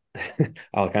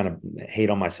I'll kind of hate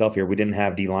on myself here. We didn't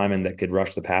have D linemen that could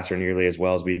rush the passer nearly as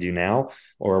well as we do now,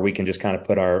 or we can just kind of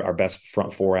put our best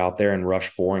front four out there and rush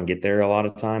 4 and get there. A lot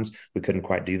of times we couldn't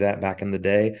quite do that back in the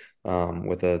day,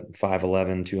 with a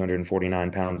 5'11",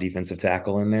 249-pound defensive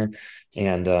tackle in there.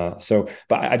 And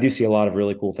but I do see a lot of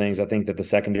really cool things. I think that the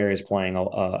secondary is playing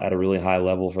at a really high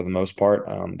level for the most part.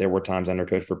 There were times under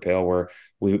Coach Verpel where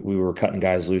we were cutting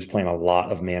guys loose, playing a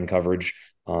lot of man coverage.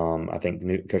 I think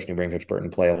Coach Newberry and Coach Burton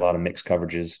play a lot of mixed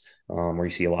coverages, where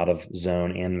you see a lot of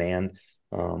zone and man.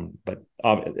 But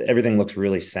everything looks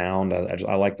really sound.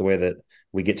 I like the way that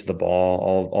we get to the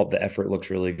ball. All the effort looks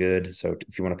really good. So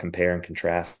if you want to compare and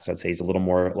contrast, I'd say he's a little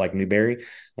more like Newberry,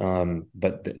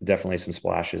 but definitely some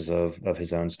splashes of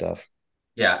his own stuff.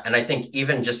 Yeah, and I think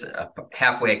even just a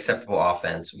halfway acceptable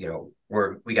offense,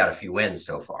 we got a few wins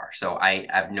so far. So I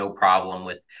have no problem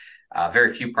with.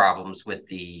 Very few problems with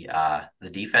the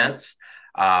defense,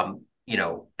 and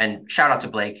shout out to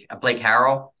Blake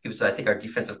Harrell. He was, I think, our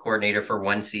defensive coordinator for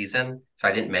 1 season. So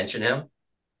I didn't mention him.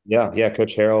 Yeah.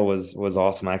 Coach Harrell was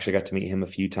awesome. I actually got to meet him a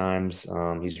few times.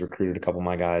 He's recruited a couple of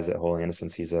my guys at Holy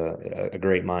Innocents. He's a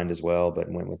great mind as well, but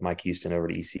went with Mike Houston over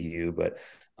to ECU. But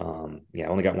yeah, I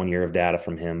only got 1 year of data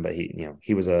from him, but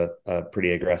he was a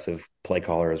pretty aggressive play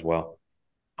caller as well.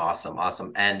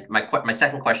 Awesome. And my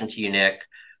second question to you, Nick,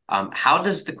 how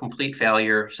does the complete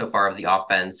failure so far of the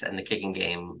offense and the kicking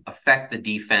game affect the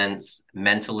defense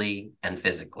mentally and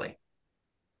physically?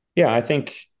 Yeah, I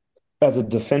think as a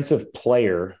defensive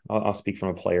player, I'll speak from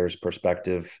a player's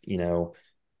perspective.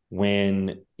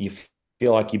 When you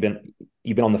feel like you've been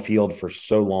on the field for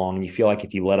so long, and you feel like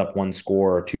if you let up one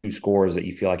score or two scores that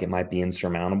you feel like it might be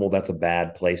insurmountable, that's a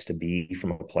bad place to be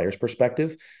from a player's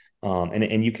perspective.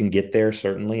 And you can get there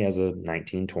certainly as a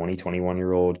 19, 20,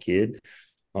 21-year-old kid.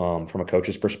 From a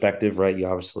coach's perspective, right? You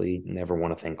obviously never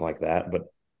want to think like that, but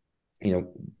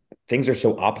things are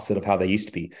so opposite of how they used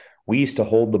to be. We used to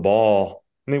hold the ball.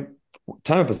 I mean,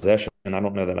 time of possession, and I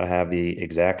don't know that I have the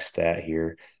exact stat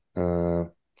here,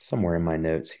 somewhere in my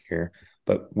notes here,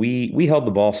 but we held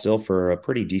the ball still for a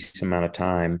pretty decent amount of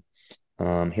time.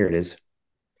 Here it is,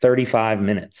 35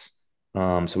 minutes.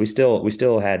 So we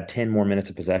still had 10 more minutes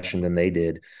of possession than they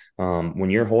did. When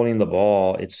you're holding the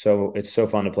ball, it's so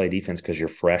fun to play defense because you're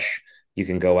fresh. You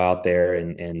can go out there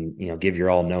and give your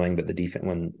all, knowing that the defense,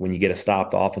 when you get a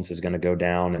stop, the offense is going to go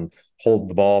down and hold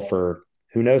the ball for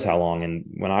who knows how long. And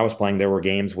when I was playing, there were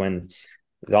games when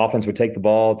the offense would take the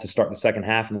ball to start the second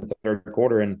half in the third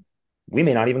quarter, and we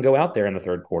may not even go out there in the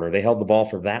third quarter. They held the ball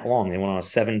for that long. They went on a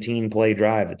 17-play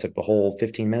drive that took the whole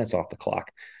 15 minutes off the clock.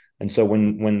 And so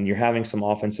when you're having some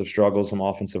offensive struggles, some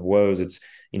offensive woes, it's,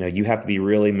 you have to be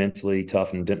really mentally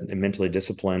tough and mentally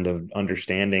disciplined of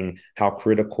understanding how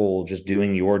critical just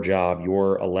doing your job,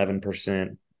 your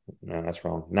 11%, no, that's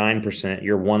wrong, 9%,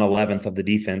 your 1/11th of the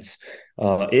defense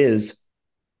is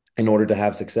in order to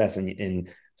have success. And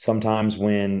sometimes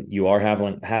when you are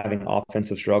having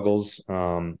offensive struggles,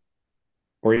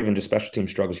 or even just special team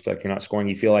struggles, you feel like you're not scoring,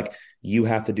 you feel like you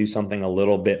have to do something a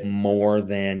little bit more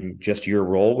than just your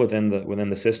role within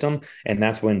the system. And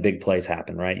that's when big plays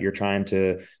happen, right? You're trying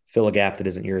to fill a gap that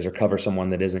isn't yours, or cover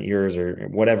someone that isn't yours, or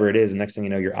whatever it is. And next thing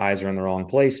you know, your eyes are in the wrong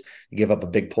place. You give up a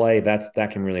big play. That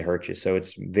can really hurt you. So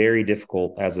it's very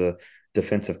difficult as a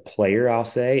defensive player, I'll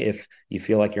say, if you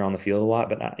feel like you're on the field a lot.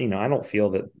 But I don't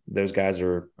feel that those guys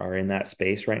are in that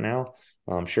space right now.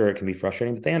 I'm sure it can be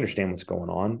frustrating, but they understand what's going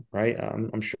on, right?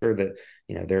 I'm sure that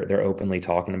they're openly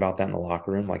talking about that in the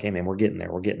locker room, like, hey man, we're getting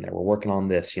there, we're working on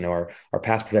this. Our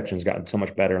pass protection has gotten so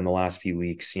much better in the last few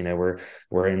weeks.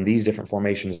 We're in these different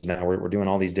formations now. We're doing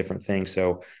all these different things.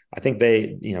 So I think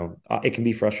they, it can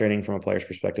be frustrating from a player's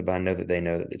perspective, but I know that they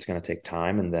know that it's going to take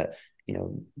time, and that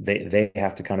they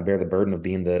have to kind of bear the burden of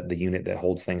being the unit that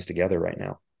holds things together right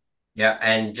now. Yeah,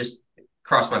 and just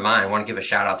crossed my mind, I want to give a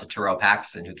shout out to Terrell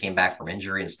Paxton, who came back from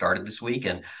injury and started this week.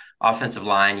 And offensive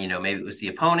line, maybe it was the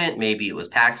opponent, maybe it was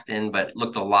Paxton, but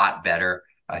looked a lot better.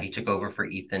 He took over for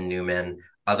Ethan Newman.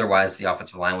 Otherwise, the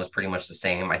offensive line was pretty much the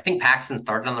same. I think Paxton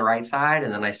started on the right side,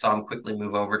 and then I saw him quickly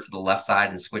move over to the left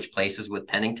side and switch places with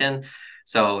Pennington.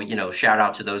 So, shout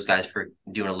out to those guys for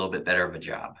doing a little bit better of a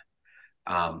job.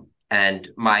 And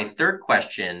my third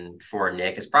question for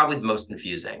Nick is probably the most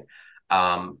confusing.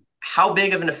 How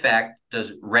big of an effect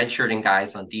does redshirting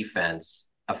guys on defense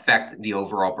affect the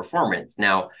overall performance?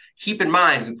 Now, keep in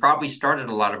mind, we probably started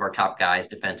a lot of our top guys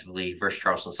defensively versus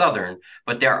Charleston Southern,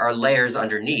 but there are layers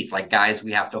underneath, like guys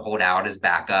we have to hold out as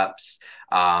backups.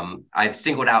 I've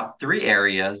singled out 3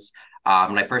 areas,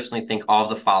 and I personally think all of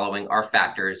the following are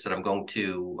factors that are going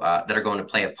to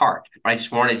play a part. But I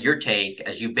just wanted your take,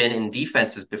 as you've been in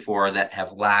defenses before that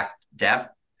have lacked depth.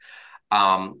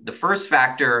 The first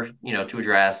factor, to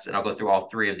address, and I'll go through all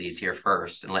 3 of these here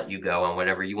first and let you go on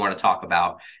whatever you want to talk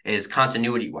about, is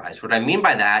continuity wise. What I mean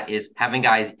by that is having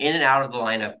guys in and out of the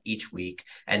lineup each week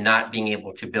and not being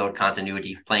able to build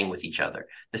continuity playing with each other.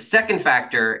 The second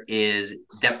factor is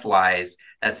depth wise.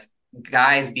 That's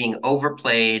guys being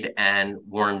overplayed and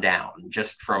worn down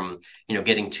just from,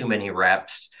 getting too many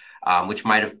reps, which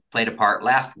might have played a part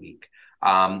last week.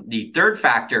 The third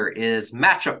factor is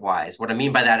matchup wise. What I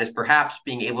mean by that is perhaps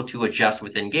being able to adjust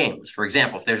within games. For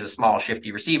example, if there's a small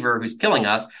shifty receiver who's killing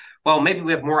us, well, maybe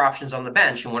we have more options on the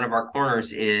bench and one of our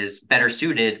corners is better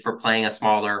suited for playing a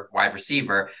smaller wide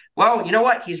receiver. Well, you know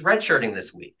what? He's redshirting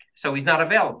this week, so he's not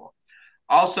available.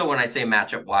 Also, when I say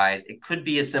matchup wise, it could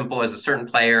be as simple as a certain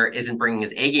player isn't bringing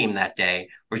his A game that day,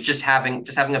 or just having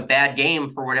a bad game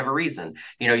for whatever reason.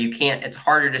 It's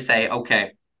harder to say,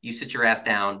 okay, you sit your ass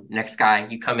down, next guy,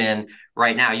 you come in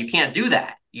right now. You can't do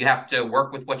that. You have to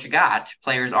work with what you got.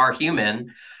 Players are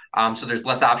human. So there's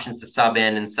less options to sub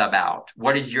in and sub out.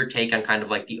 What is your take on kind of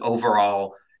like the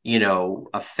overall,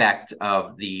 effect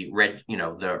of the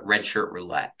red shirt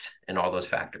roulette and all those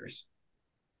factors.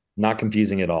 Not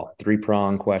confusing at all.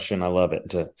 3-prong question. I love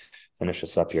it to finish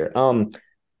us up here.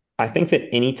 I think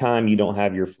that anytime you don't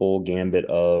have your full gambit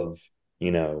of,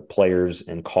 players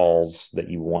and calls that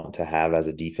you want to have as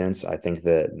a defense, I think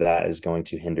that is going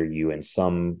to hinder you in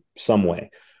some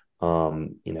way. For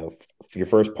your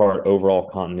first part, overall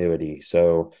continuity.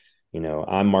 So,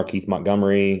 I'm Markeith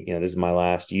Montgomery. This is my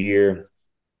last year.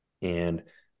 And,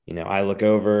 I look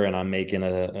over and I'm making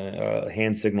a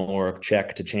hand signal or a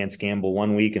check to Chance Gamble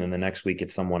one week, and then the next week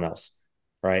it's someone else,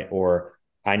 right? Or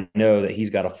I know that he's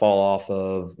got to fall off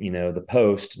of, the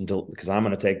post because I'm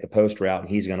going to take the post route and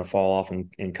he's going to fall off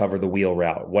and cover the wheel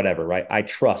route, whatever, right? I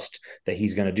trust that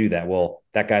he's going to do that. Well,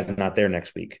 that guy's not there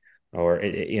next week. Or,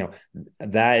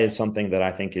 that is something that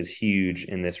I think is huge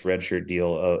in this redshirt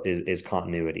deal is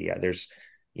continuity. There's,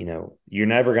 you're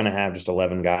never going to have just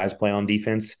 11 guys play on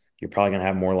defense. You're probably going to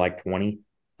have more like 20,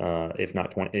 if not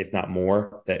 20, if not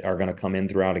more, that are going to come in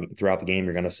throughout the game.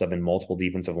 You're going to sub in multiple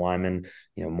defensive linemen,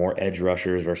 more edge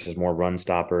rushers versus more run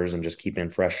stoppers, and just keep in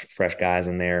fresh guys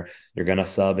in there. You're going to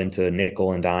sub into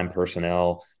nickel and dime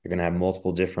personnel. You're going to have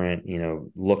multiple different,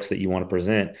 looks that you want to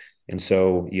present. And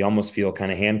so you almost feel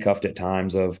kind of handcuffed at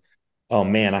times of, oh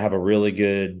man, I have a really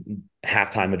good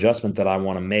halftime adjustment that I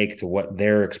want to make to what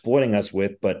they're exploiting us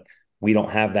with, but we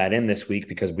don't have that in this week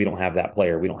because we don't have that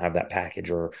player. We don't have that package,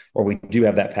 or we do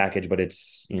have that package, but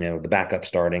it's, the backup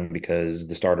starting because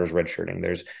the starter's redshirting.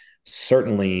 There's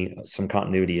certainly some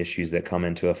continuity issues that come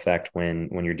into effect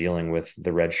when you're dealing with the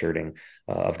redshirting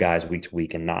of guys week to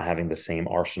week and not having the same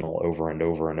arsenal over and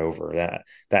over and over.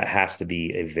 That has to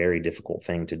be a very difficult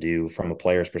thing to do from a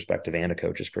player's perspective and a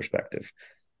coach's perspective.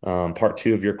 Part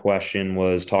 2 of your question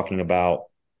was talking about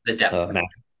the depth.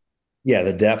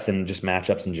 The depth and just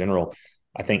matchups in general.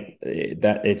 I think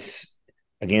that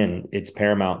it's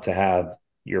paramount to have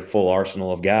your full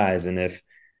arsenal of guys. And if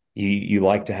you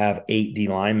like to have 8 D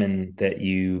linemen that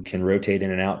you can rotate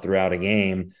in and out throughout a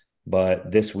game,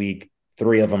 but this week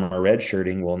 3 of them are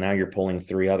redshirting, well, now you're pulling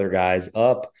 3 other guys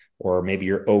up, or maybe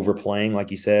you're overplaying,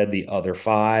 like you said, the other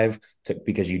 5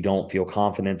 because you don't feel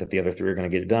confident that the other 3 are going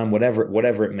to get it done,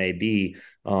 whatever it may be.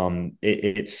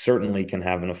 It certainly can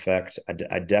have an effect.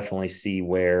 I definitely see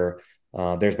where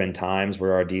there's been times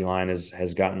where our D-line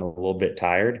has gotten a little bit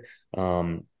tired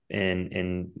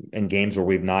in games where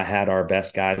we've not had our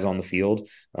best guys on the field.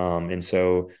 And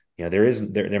so,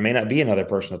 there may not be another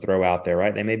person to throw out there,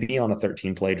 right? They may be on a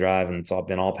 13-play drive and it's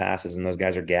been all passes and those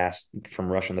guys are gassed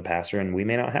from rushing the passer, and we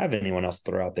may not have anyone else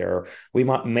to throw out there. Or we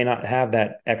may not have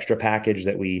that extra package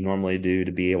that we normally do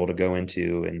to be able to go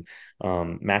into. And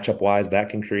matchup wise, that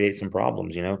can create some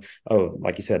problems,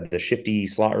 like you said, the shifty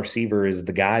slot receiver is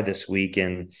the guy this week,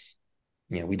 and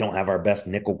we don't have our best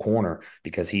nickel corner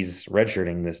because he's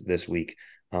redshirting this week.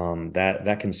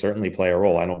 That can certainly play a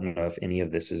role. I don't know if any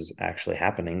of this is actually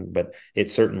happening, but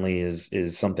it certainly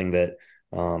is something that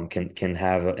can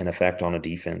have an effect on a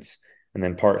defense. And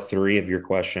then part 3 of your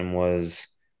question was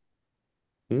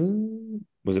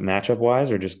it matchup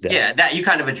wise or just depth? Yeah, that you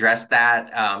kind of addressed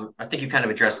that. I think you kind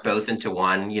of addressed both into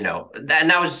one, and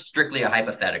that was strictly a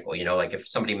hypothetical, like if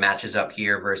somebody matches up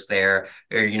here versus there,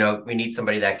 or, we need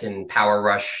somebody that can power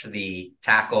rush the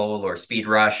tackle or speed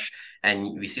rush,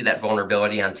 and we see that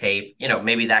vulnerability on tape,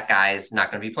 maybe that guy is not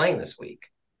going to be playing this week.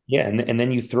 Yeah, and then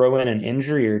you throw in an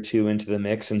injury or 2 into the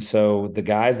mix. And so the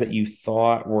guys that you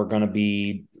thought were going to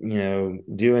be,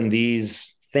 doing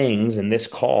these things in this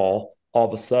call all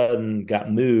of a sudden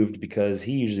got moved because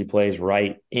he usually plays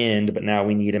right end, but now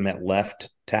we need him at left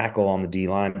tackle on the D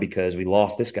line because we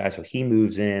lost this guy. So he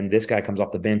moves in, this guy comes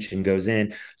off the bench and goes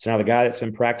in. So now the guy that's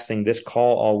been practicing this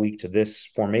call all week to this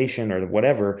formation or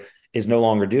whatever is no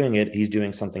longer doing it. He's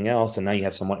doing something else. And now you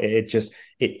have someone, it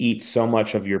eats so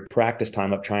much of your practice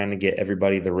time up trying to get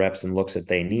everybody the reps and looks that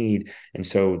they need. And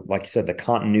so, like you said, the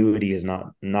continuity is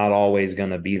not always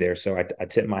going to be there. So I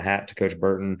tip my hat to Coach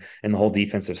Burton and the whole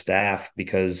defensive staff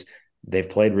because they've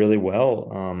played really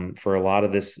well for a lot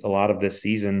of this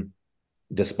season,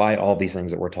 despite all these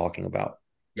things that we're talking about.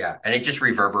 Yeah. And it just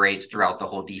reverberates throughout the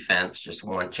whole defense, just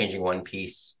changing one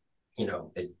piece,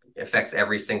 it affects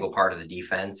every single part of the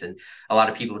defense. And a lot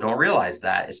of people don't realize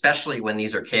that, especially when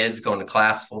these are kids going to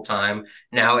class full time.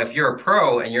 Now, if you're a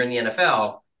pro and you're in the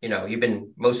NFL,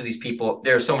 most of these people,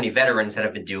 there are so many veterans that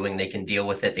have been they can deal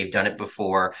with it. They've done it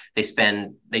before. They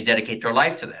dedicate their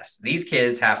life to this. These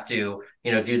kids have to,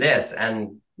 do this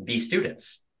and be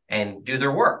students and do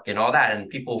their work and all that. And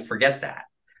people forget that.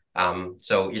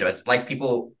 So, it's like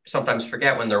people sometimes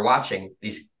forget when they're watching,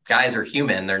 these guys are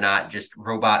human. They're not just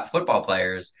robot football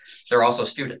players. They're also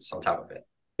students on top of it.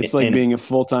 It's like being a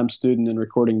full-time student and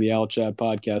recording the Owl Chat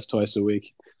podcast twice a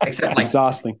week. Except it's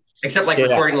exhausting. Except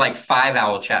recording like 5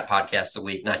 Owl Chat podcasts a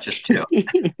week, not just 2. Yeah,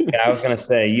 I was going to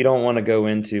say, you don't want to go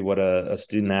into what a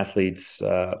student athlete's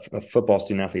a football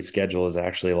student athlete schedule is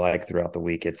actually like throughout the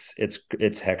week.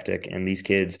 It's hectic, and these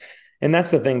kids, and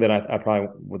that's the thing that I probably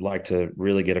would like to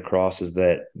really get across is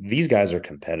that these guys are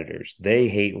competitors. They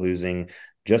hate losing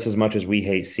just as much as we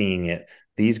hate seeing it.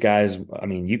 These guys, I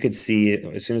mean, you could see it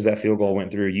as soon as that field goal went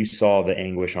through, you saw the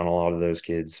anguish on a lot of those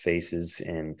kids' faces,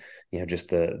 and just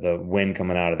the wind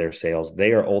coming out of their sails.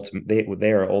 They are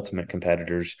ultimate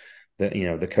competitors.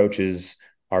 The coaches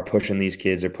are pushing these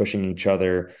kids, they're pushing each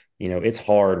other. It's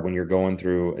hard when you're jumping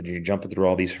through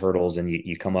all these hurdles, and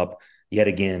you come up yet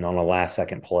again on a last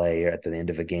second play at the end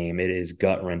of a game. It is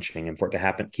gut wrenching. And for it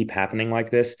to keep happening like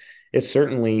this,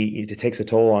 it takes a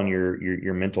toll on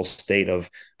your mental state of,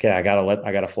 okay, I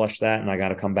gotta flush that, and I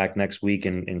gotta come back next week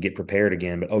and get prepared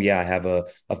again. But, oh yeah, I have a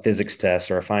physics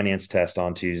test or a finance test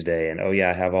on Tuesday. And, oh yeah,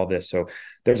 I have all this. So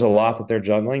there's a lot that they're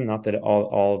juggling. Not that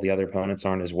all of the other opponents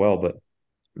aren't as well, but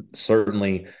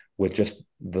certainly with just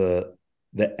the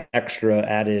extra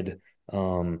added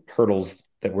hurdles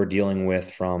that we're dealing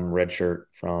with from redshirt,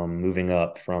 from moving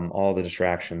up, from all the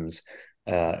distractions,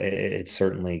 it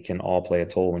certainly can all play a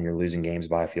toll when you're losing games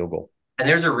by a field goal. And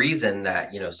there's a reason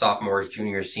that, sophomores,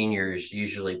 juniors, seniors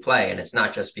usually play. And it's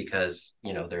not just because,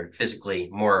 they're physically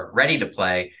more ready to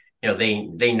play.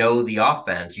 They know the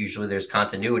offense. Usually there's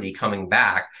continuity coming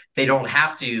back. They don't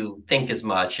have to think as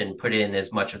much and put in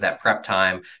as much of that prep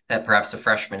time that perhaps a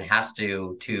freshman has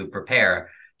to prepare.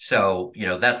 So,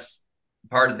 that's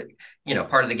part of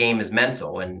the game is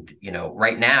mental. And,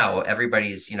 right now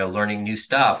everybody's, learning new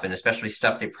stuff, and especially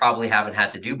stuff they probably haven't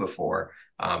had to do before.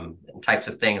 And types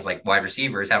of things like wide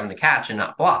receivers having to catch and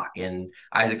not block, and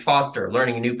Isaac Foster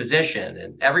learning a new position,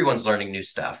 and everyone's learning new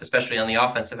stuff, especially on the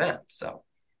offensive end. So.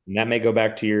 And that may go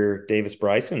back to your Davis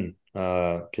Bryson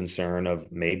concern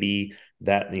of maybe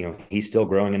that, he's still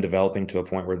growing and developing to a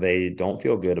point where they don't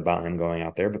feel good about him going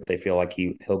out there, but they feel like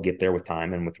he'll get there with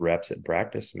time and with reps at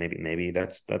practice. Maybe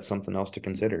that's something else to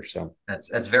consider. So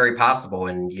that's very possible.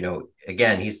 And,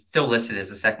 again, he's still listed as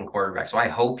the second quarterback. So I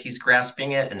hope he's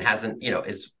grasping it and hasn't,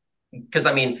 because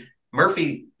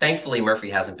thankfully Murphy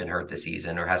hasn't been hurt this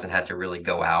season or hasn't had to really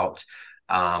go out.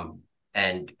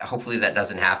 And hopefully that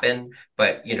doesn't happen.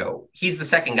 But, he's the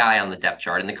second guy on the depth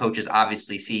chart, and the coaches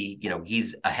obviously see,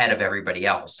 he's ahead of everybody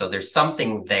else. So there's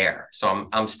something there. So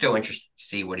I'm still interested to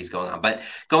see what he's going on. But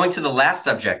going to the last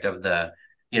subject of of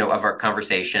our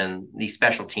conversation, these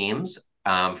special teams.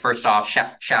 First off,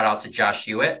 shout out to Josh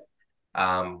Hewitt,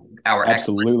 our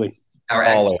absolutely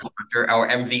excellent hunter, our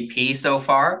MVP so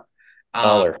far.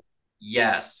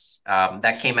 Yes,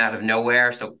 that came out of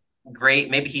nowhere. So great.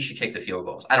 Maybe he should kick the field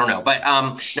goals. I don't know. But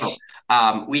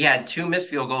no, we had 2 missed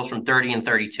field goals from 30 and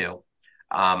 32.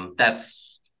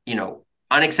 That's,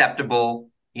 unacceptable,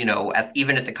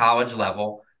 even at the college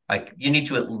level. Like, you need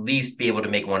to at least be able to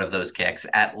make one of those kicks,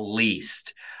 at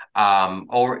least.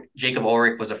 Jacob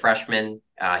Ulrich was a freshman.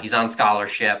 He's on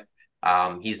scholarship.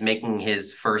 He's making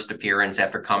his first appearance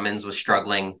after Cummins was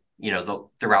struggling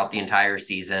throughout the entire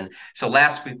season. So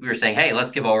last week we were saying, hey,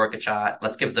 let's give Ulrich a shot.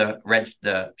 Let's give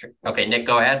okay, Nick,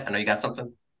 go ahead. I know you got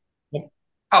something. Yeah.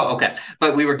 Oh, okay.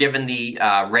 But we were given the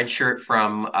red shirt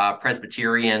from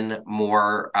Presbyterian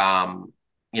more,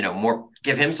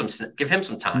 give him some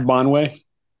time. Bonway.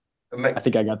 I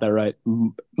think I got that right.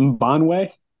 Bonway.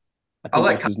 I'll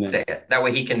let Kyle say it. That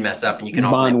way he can mess up and you can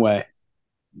all Bonway.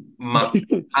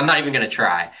 I'm not even going to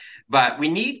try. But we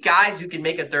need guys who can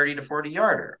make a 30 to 40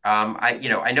 yarder.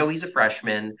 I know he's a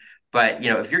freshman, but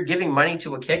if you're giving money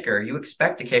to a kicker, you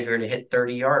expect a kicker to hit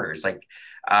 30 yarders.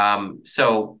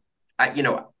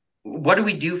 What do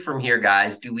we do from here,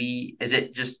 guys? Is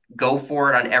it just go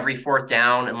for it on every 4th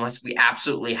down unless we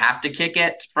absolutely have to kick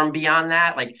it from beyond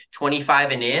that, like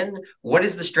 25 and in? What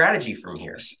is the strategy from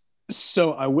here?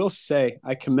 So I will say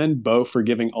I commend Bo for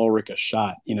giving Ulrich a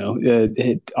shot.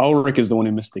 Ulrich is the one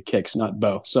who missed the kicks, not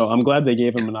Bo. So I'm glad they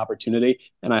gave him an opportunity,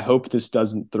 and I hope this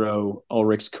doesn't throw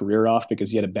Ulrich's career off because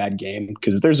he had a bad game.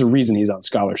 Because there's a reason he's on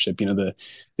scholarship. The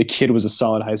kid was a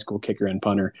solid high school kicker and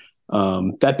punter.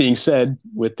 That being said,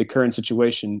 with the current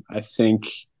situation, I think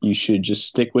you should just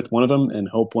stick with one of them and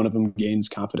hope one of them gains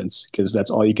confidence, because that's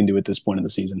all you can do at this point in the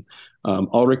season.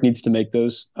 Ulrich needs to make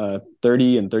those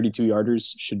 30 and 32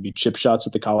 yarders should be chip shots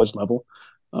at the college level.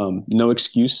 No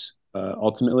excuse.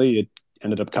 Ultimately, it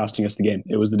ended up costing us the game.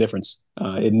 It was the difference.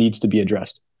 It needs to be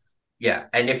addressed. Yeah.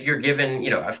 And if you're given,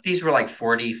 if these were like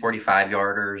 40, 45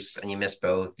 yarders and you miss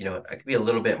both, it could be a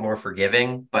little bit more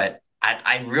forgiving, but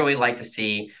I'd really like to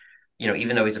see,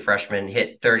 even though he's a freshman,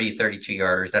 hit 30, 32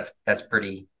 yarders. That's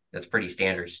pretty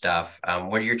standard stuff.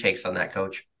 What are your takes on that,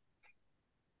 Coach?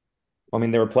 I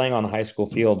mean, they were playing on the high school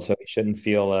field, so he shouldn't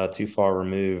feel too far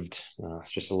removed.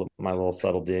 It's just my little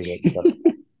subtle dig at stuff.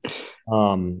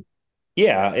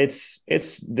 Yeah,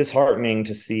 it's disheartening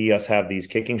to see us have these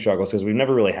kicking struggles because we've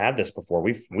never really had this before.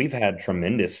 We've had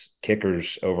tremendous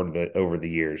kickers over the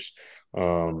years.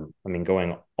 I mean,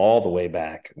 going all the way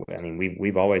back. I mean,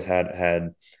 we've always had.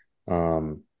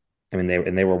 I mean,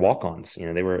 they were walk-ons.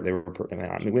 They were. I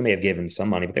mean, we may have given some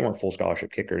money, but they weren't full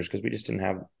scholarship kickers because we just didn't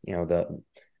have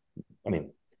I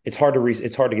mean, it's hard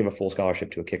to give a full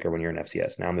scholarship to a kicker when you're an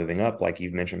FCS. Now moving up, like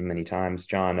you've mentioned many times,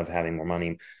 John, of having more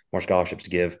money, more scholarships to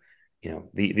give.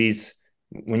 These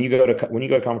when you go to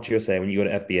Conference USA, when you go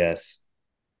to FBS,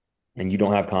 and you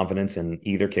don't have confidence in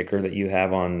either kicker that you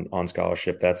have on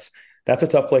scholarship, that's a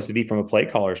tough place to be from a play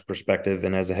caller's perspective,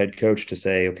 and as a head coach to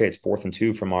say, okay, it's 4th and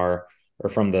 2 from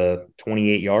the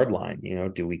 28-yard line.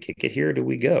 Do we kick it here? Or do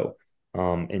we go?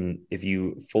 And if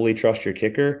you fully trust your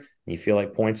kicker and you feel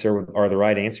like points are the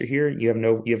right answer here, you have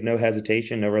no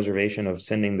hesitation, no reservation of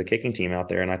sending the kicking team out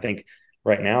there. And I think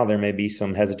right now there may be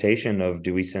some hesitation of,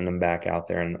 do we send them back out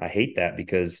there? And I hate that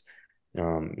because,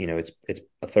 it's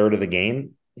a third of the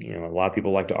game. A lot of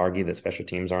people like to argue that special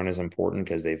teams aren't as important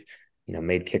because they've,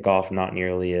 made kickoff not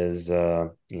nearly as,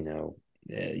 you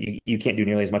can't do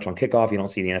nearly as much on kickoff. You don't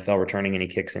see the NFL returning any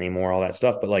kicks anymore, all that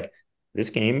stuff. But like this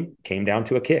game came down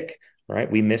to a kick. Right,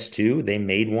 we missed 2. They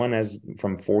made one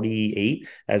from 48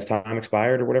 as time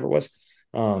expired or whatever it was.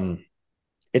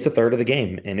 It's a third of the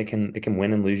game, and it can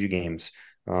win and lose you games.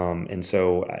 And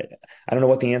so I don't know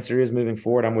what the answer is moving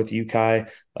forward. I'm with you, Kai,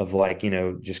 of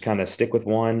just kind of stick with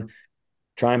one,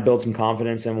 try and build some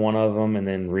confidence in one of them, and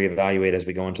then reevaluate as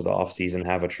we go into the offseason,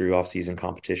 have a true offseason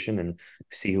competition, and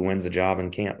see who wins the job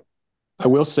in camp. I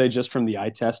will say, just from the eye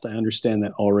test, I understand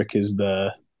that Ulrich is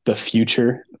the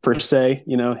future per se,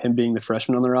 him being the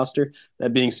freshman on the roster.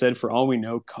 That being said, for all we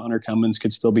know, Connor Cummins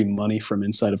could still be money from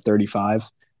inside of 35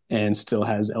 and still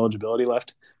has eligibility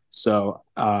left. So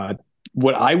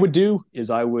what I would do is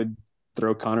I would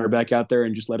throw Connor back out there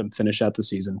and just let him finish out the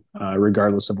season,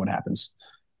 regardless of what happens.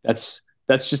 That's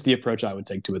just the approach I would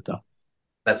take to it, though.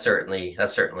 That's certainly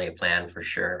a plan for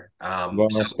sure.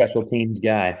 Special teams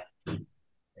guy.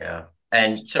 Yeah.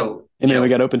 And so, we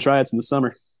got open tryouts in the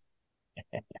summer.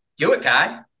 Do it,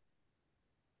 Kai.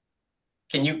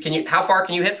 Can you, how far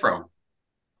can you hit from?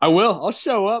 I will. I'll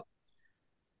show up.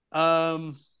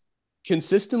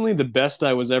 Consistently, the best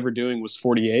I was ever doing was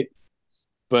 48,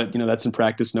 but that's in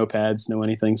practice, no pads, no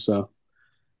anything. So,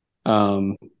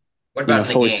 what about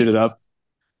fully suited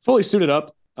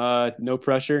up, no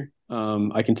pressure.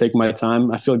 I can take my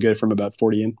time. I feel good from about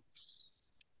 40 in.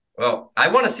 Well, I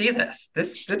want to see this.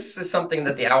 This is something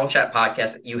that the Owl Chat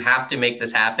podcast, you have to make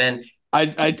this happen.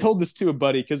 I told this to a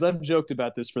buddy because I've joked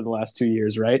about this for the last 2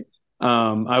 years, right?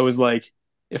 I was like,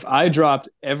 if I dropped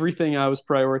everything I was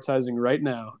prioritizing right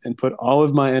now and put all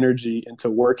of my energy into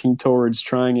working towards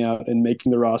trying out and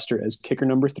making the roster as kicker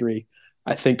number 3,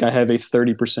 I think I have a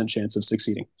 30% chance of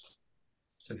succeeding.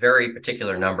 It's a very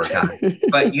particular number, Kai.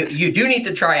 But you do need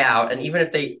to try out, and even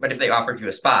if they offered you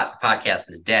a spot, the podcast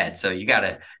is dead. So you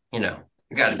gotta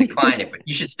decline it. But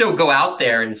you should still go out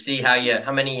there and see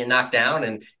how many you knock down,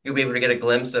 and you'll be able to get a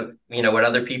glimpse of what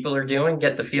other people are doing,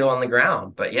 get the feel on the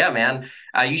ground. But yeah, man,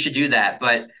 you should do that.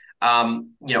 But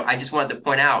I just wanted to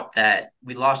point out that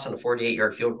we lost on a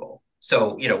 48-yard field goal.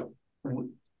 So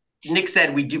Nick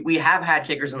said we have had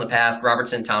kickers in the past,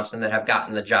 Robertson, Thompson, that have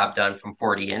gotten the job done from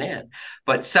 40 and in.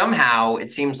 But somehow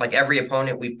it seems like every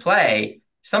opponent we play,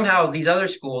 somehow these other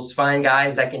schools find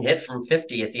guys that can hit from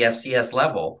 50 at the FCS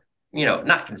level.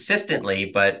 Not consistently,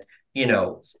 but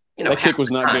that kick was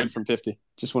not good from 50.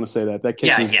 Just want to say that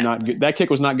kick was not good. That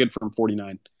kick was not good from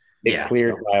 49. It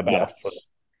cleared by about a foot.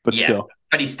 But still.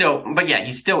 But he still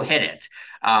hit it.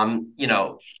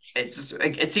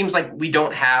 It seems like we've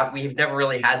never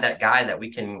really had that guy that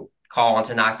we can call on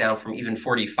to knock down from even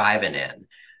 45 and in.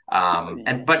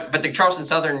 But the Charleston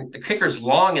Southern, the kicker's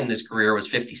long in this career was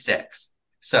 56.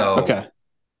 So okay,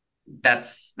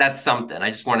 that's something. I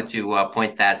just wanted to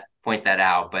point that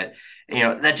out. But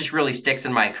that just really sticks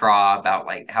in my craw about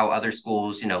like how other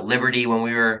schools, Liberty,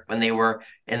 when they were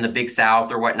in the Big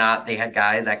South or whatnot, they had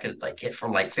guys that could like hit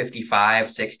from like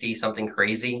 55, 60, something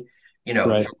crazy.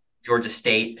 Right. Georgia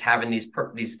State having these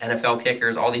NFL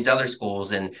kickers, all these other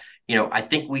schools, and I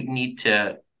think we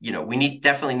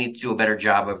definitely need to do a better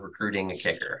job of recruiting a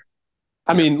kicker.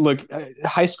 I mean, look,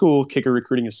 high school kicker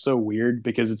recruiting is so weird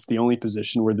because it's the only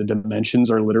position where the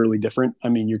dimensions are literally different. I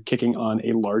mean, you're kicking on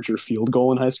a larger field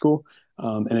goal in high school.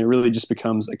 And it really just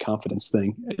becomes a confidence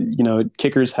thing. You know,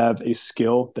 kickers have a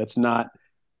skill that's not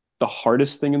the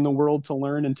hardest thing in the world to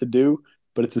learn and to do,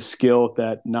 but it's a skill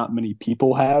that not many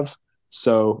people have.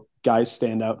 So guys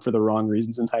stand out for the wrong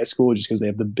reasons in high school just because they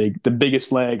have the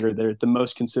biggest leg or they're the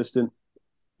most consistent.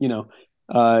 You know,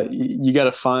 you got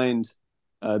to find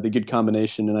the good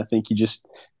combination, and I think you just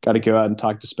got to go out and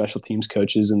talk to special teams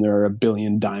coaches. And there are a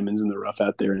billion diamonds in the rough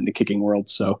out there in the kicking world,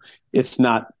 so it's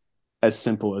not as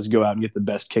simple as go out and get the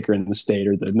best kicker in the state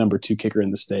or the number 2 kicker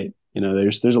in the state. You know,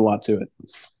 there's a lot to it.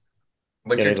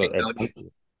 What's your take, Coach?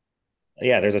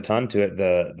 Yeah, there's a ton to it.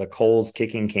 The Coles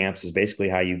kicking camps is basically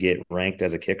how you get ranked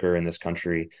as a kicker in this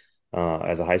country.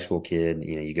 As a high school kid,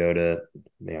 you know, you go to,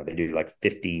 you know, they do like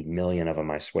 50 million of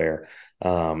them, I swear.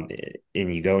 And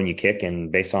you go and you kick,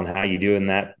 and based on how you do in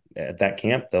that at that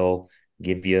camp, they'll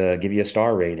give you a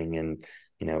star rating. And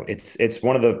you know, it's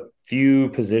one of the few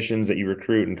positions that you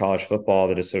recruit in college football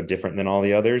that is so different than all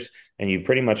the others. And you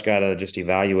pretty much got to just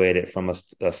evaluate it from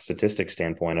a statistic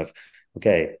standpoint of,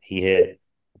 okay, he hit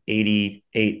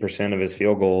 88% of his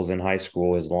field goals in high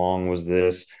school. As long was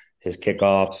this. His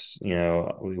kickoffs, you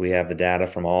know, we have the data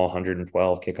from all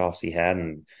 112 kickoffs he had,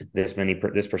 and this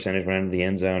percentage went into the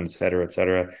end zone, et cetera, et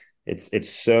cetera. It's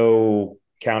so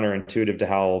counterintuitive to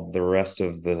how the rest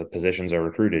of the positions are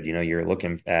recruited. You know, you're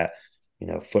looking at, you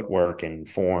know, footwork and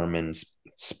form and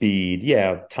speed.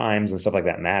 Yeah, times and stuff like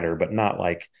that matter, but not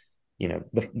like, you know,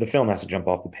 the film has to jump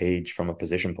off the page from a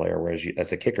position player. Whereas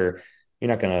as a kicker, you're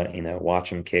not going to, you know,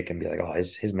 watch him kick and be like, oh,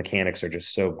 his mechanics are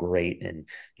just so great. And,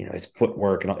 you know, his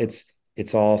footwork and all,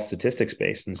 it's all statistics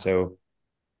based. And so,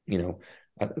 you know,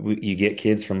 you get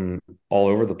kids from all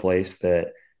over the place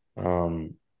that,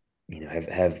 you know,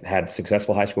 have had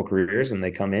successful high school careers, and they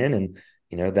come in and,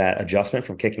 you know, that adjustment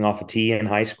from kicking off a tee in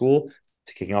high school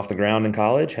to kicking off the ground in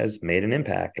college has made an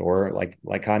impact. Or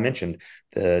like I mentioned,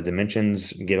 the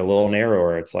dimensions get a little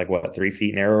narrower. It's like, what, 3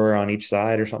 feet narrower on each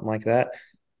side or something like that.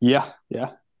 Yeah.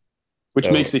 Which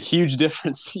makes a huge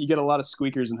difference. You get a lot of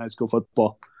squeakers in high school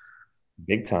football.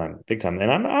 Big time.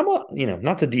 And I'm a, you know,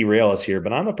 not to derail us here,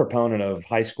 but I'm a proponent of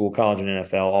high school, college, and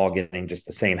NFL all getting just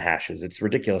the same hashes. It's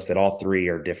ridiculous that all 3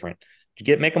 are different.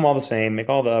 Make them all the same, make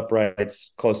all the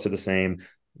uprights close to the same.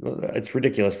 It's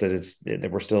ridiculous that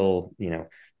we're still, you know,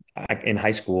 in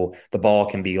high school, the ball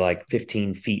can be like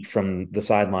 15 feet from the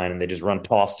sideline and they just run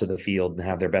toss to the field and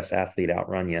have their best athlete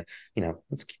outrun you. You know,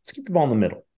 let's keep the ball in the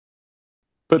middle.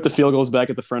 Put the field goals back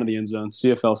at the front of the end zone,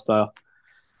 CFL style.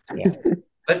 Yeah.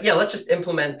 But yeah, let's just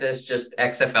implement this just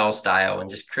XFL style and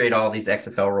just create all these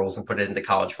XFL rules and put it into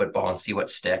college football and see what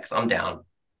sticks. I'm down.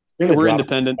 Yeah, we're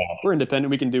independent. We're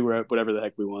independent. We can do whatever the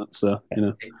heck we want. So, you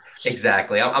know.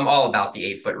 Exactly. I'm all about the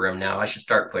 8-foot rim now. I should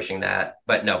start pushing that.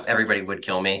 But no, everybody would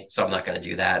kill me, so I'm not going to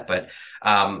do that. But,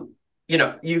 you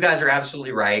know, you guys are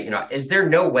absolutely right. You know, is there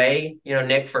no way, you know,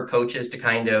 Nick, for coaches to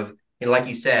kind of, you know, like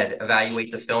you said,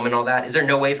 evaluate the film and all that? Is there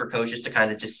no way for coaches to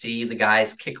kind of just see the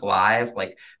guys kick live,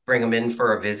 like bring them in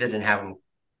for a visit and have them?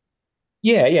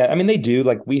 Yeah. I mean, they do.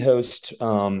 Like, we host, you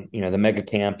know, the mega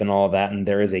camp and all of that, and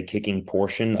there is a kicking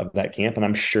portion of that camp. And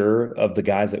I'm sure of the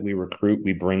guys that we recruit,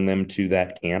 we bring them to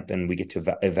that camp and we get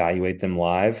to evaluate them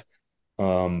live.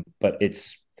 But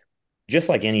it's just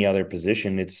like any other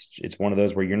position. It's one of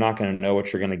those where you're not going to know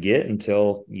what you're going to get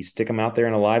until you stick them out there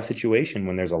in a live situation,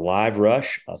 when there's a live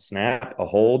rush, a snap, a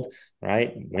hold,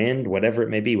 right? Wind, whatever it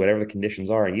may be, whatever the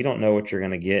conditions are. You don't know what you're going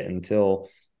to get until,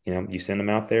 you know, you send them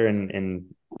out there and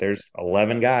there's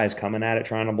 11 guys coming at it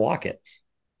trying to block it.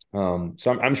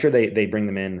 So I'm sure they bring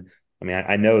them in. I mean,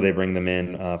 I know they bring them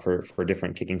in for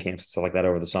different kicking camps and stuff like that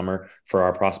over the summer for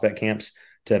our prospect camps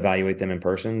to evaluate them in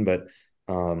person. But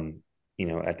you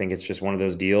know, I think it's just one of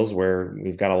those deals where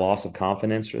we've got a loss of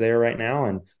confidence there right now,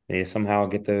 and they somehow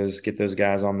get those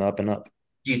guys on the up and up.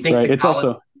 Do you think right? It's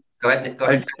also go ahead.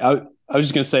 I was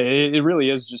just going to say, it really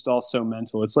is just all so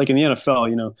mental. It's like in the NFL,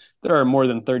 you know, there are more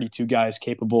than 32 guys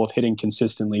capable of hitting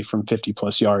consistently from 50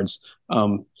 plus yards.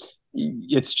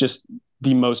 It's just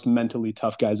the most mentally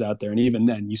tough guys out there. And even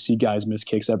then you see guys miss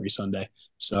kicks every Sunday.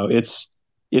 So it's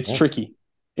tricky.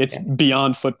 It's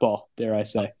beyond football, dare I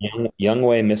say.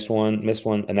 Youngway missed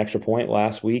an extra point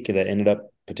last week that ended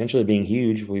up potentially being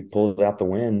huge. We pulled out the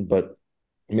win, but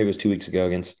maybe it was 2 weeks ago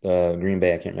against Green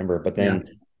Bay. I can't remember. But then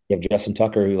you have Justin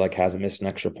Tucker, who like hasn't missed an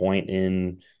extra point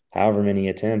in however many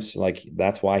attempts. Like,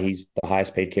 that's why he's the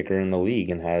highest paid kicker in the league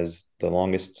and has the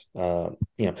longest, you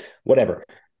know, whatever.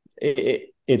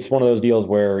 It's one of those deals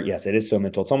where, yes, it is so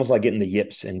mental. It's almost like getting the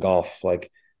yips in golf.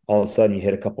 Like, all of a sudden you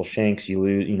hit a couple shanks, you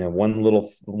lose, you know, one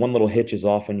little hitch is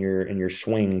off in your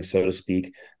swing, so to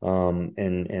speak. And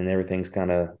everything's kind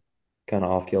of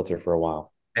off kilter for a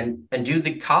while. And do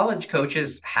the college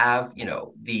coaches have,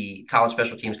 the college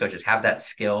special teams coaches have that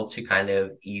skill to kind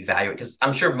of evaluate? Because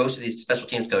I'm sure most of these special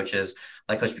teams coaches,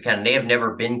 like Coach Buchanan, they have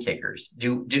never been kickers.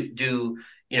 Do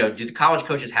the college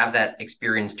coaches have that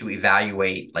experience to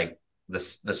evaluate like the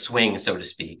swing, so to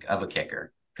speak, of a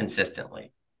kicker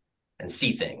consistently and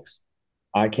see things?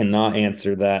 I cannot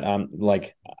answer that.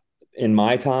 Like in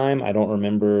my time, I don't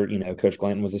remember, Coach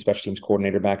Glanton was a special teams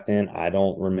coordinator back then. I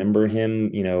don't remember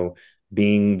him,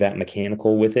 being that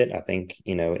mechanical with it. I think,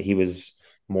 he was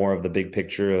more of the big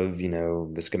picture of, the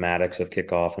schematics of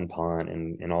kickoff and punt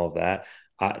and all of that.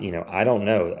 I don't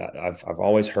know. I've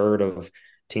always heard of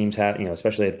teams have,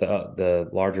 especially at the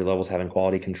larger levels, having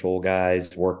quality control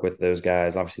guys work with those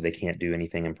guys. Obviously they can't do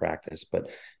anything in practice, but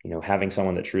having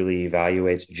someone that truly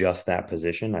evaluates just that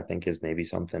position, I think is maybe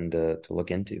something to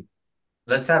look into.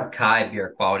 Let's have Kai be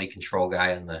our quality control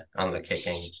guy on the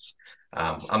kicking.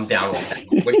 I'm down with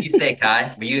that. What do you say,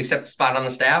 Kai? Will you accept a spot on the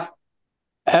staff?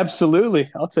 Absolutely.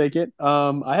 I'll take it.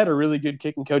 I had a really good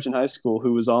kicking coach in high school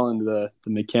who was all into the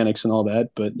mechanics and all that,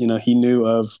 but he knew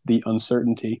of the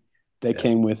uncertainty that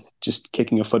came with just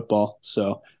kicking a football.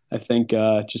 So I think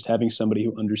just having somebody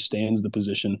who understands the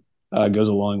position goes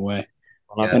a long way.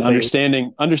 And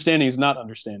understanding is not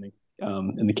understanding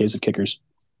in the case of kickers.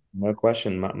 No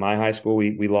question. My high school,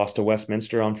 we lost to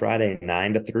Westminster on Friday,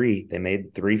 9-3. They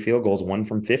made 3 field goals, 1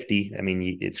 from 50. I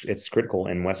mean, it's critical.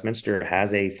 And Westminster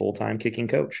has a full-time kicking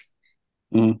coach.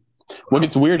 Mm-hmm. What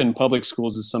gets weird in public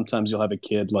schools is sometimes you'll have a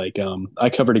kid like I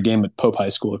covered a game at Pope High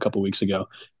School a couple weeks ago,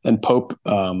 and Pope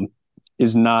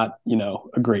is not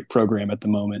a great program at the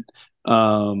moment.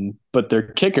 But their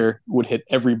kicker would hit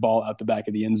every ball out the back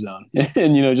of the end zone.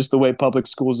 And, just the way public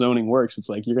school zoning works, it's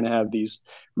like you're going to have these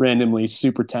randomly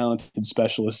super talented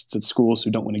specialists at schools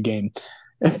who don't win a game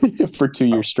for 2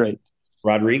 years straight.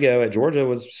 Rodrigo at Georgia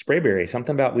was Sprayberry.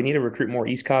 Something about we need to recruit more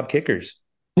East Cobb kickers.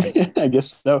 I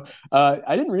guess so.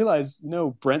 I didn't realize,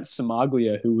 Brent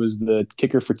Samaglia, who was the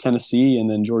kicker for Tennessee and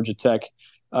then Georgia Tech,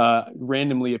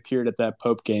 randomly appeared at that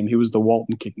Pope game. He was the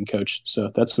Walton kicking coach. So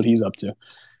that's what he's up to.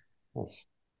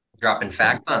 Dropping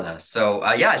facts on us. So,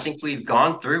 I think we've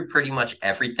gone through pretty much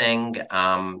everything.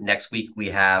 Next week, we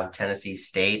have Tennessee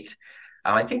State.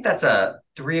 I think that's a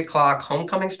 3:00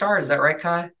 homecoming start. Is that right,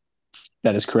 Kai?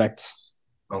 That is correct.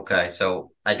 Okay,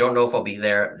 so I don't know if I'll be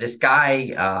there. This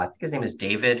guy, I think his name is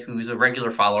David, who's a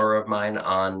regular follower of mine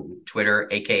on Twitter,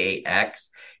 aka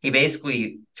X. He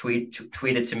basically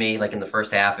tweeted to me like in the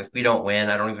first half, if we don't win,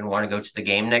 I don't even want to go to the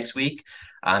game next week.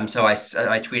 So I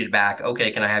tweeted back,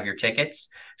 okay, can I have your tickets?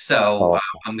 So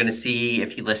I'm going to see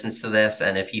if he listens to this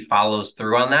and if he follows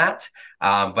through on that.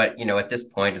 But, at this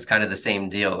point, it's kind of the same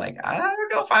deal. Like, I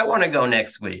don't know if I want to go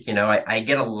next week. I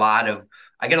get a lot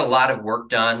of work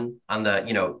done on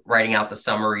the, writing out the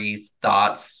summaries,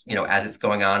 thoughts, as it's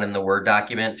going on in the Word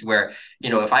document, to where,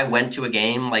 if I went to a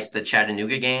game like the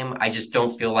Chattanooga game, I just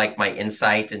don't feel like my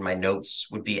insight and my notes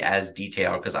would be as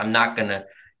detailed, because I'm not going to,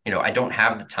 I don't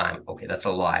have the time. Okay, that's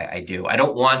a lie. I do. I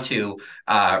don't want to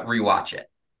rewatch it.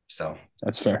 So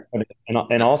that's fair.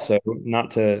 And also,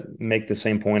 not to make the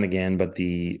same point again, but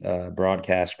the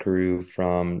broadcast crew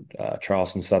from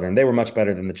Charleston Southern, they were much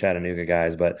better than the Chattanooga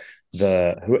guys. But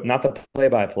not the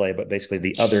play-by-play, but basically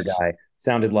the other guy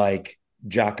sounded like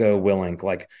Jocko Willink,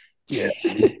 like, yeah,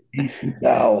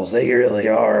 Owls, they really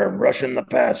are rushing the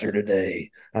passer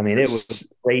today. I mean, it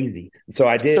was crazy. So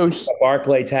I did. So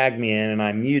Barclay tagged me in, and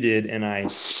I muted, and I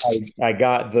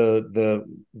got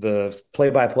the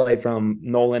play-by-play from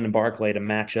Nolan and Barclay to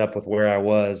match up with where I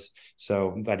was,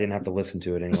 so I didn't have to listen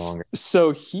to it any longer.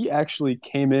 So he actually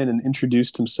came in and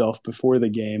introduced himself before the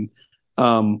game.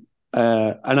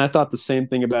 And I thought the same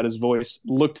thing about his voice.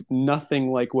 Looked nothing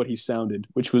like what he sounded,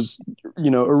 which was,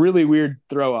 a really weird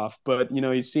throw off. But,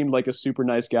 he seemed like a super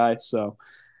nice guy. So,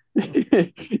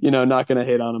 not going to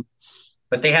hate on him.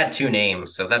 But they had 2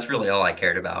 names, so that's really all I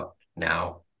cared about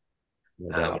now.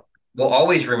 We'll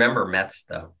always remember Mets,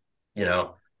 though.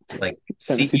 Like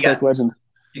Tennessee Tech legend.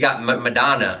 You got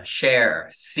Madonna, Cher,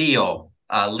 Seal,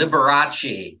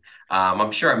 Liberace.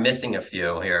 I'm sure I'm missing a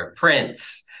few here.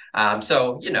 Prince.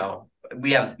 So,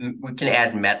 we can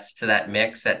add Mets to that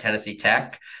mix at Tennessee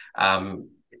Tech.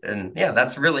 And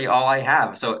that's really all I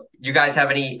have. So you guys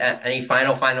have any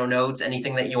final notes,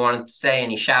 anything that you wanted to say,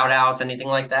 any shout outs, anything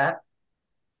like that?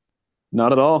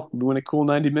 Not at all. We went a cool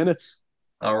 90 minutes.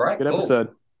 All right. Good episode.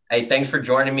 Hey, thanks for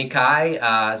joining me, Kai.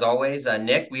 As always,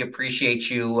 Nick, we appreciate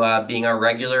you being our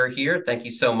regular here. Thank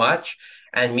you so much.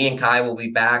 And me and Kai will be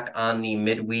back on the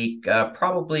midweek,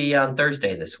 probably on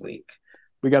Thursday this week.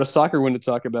 We got a soccer win to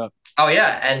talk about. Oh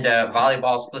yeah, and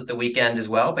volleyball split the weekend as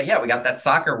well. But yeah, we got that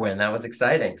soccer win. That was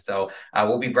exciting. So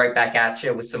we'll be right back at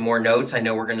you with some more notes. I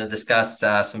know we're going to discuss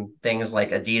some things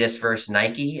like Adidas versus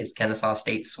Nike. Is Kennesaw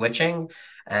State switching?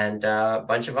 And a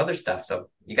bunch of other stuff. So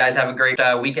you guys have a great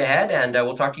week ahead, and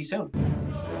we'll talk to you soon.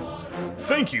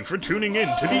 Thank you for tuning in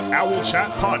to the Owl Chat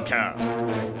podcast.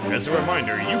 As a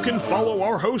reminder, you can follow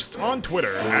our hosts on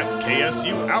Twitter at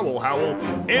KSU Owl Howl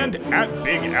and at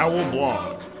Big Owl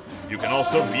Blog. You can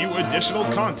also view additional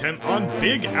content on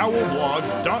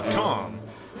bigowlblog.com.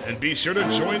 And be sure to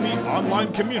join the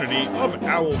online community of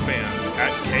owl fans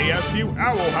at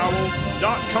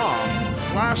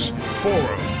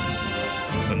ksuowlhowl.com/forum.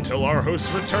 Until our hosts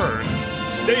return,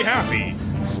 stay happy,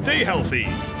 stay healthy,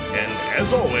 and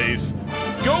as always,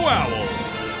 go Owls!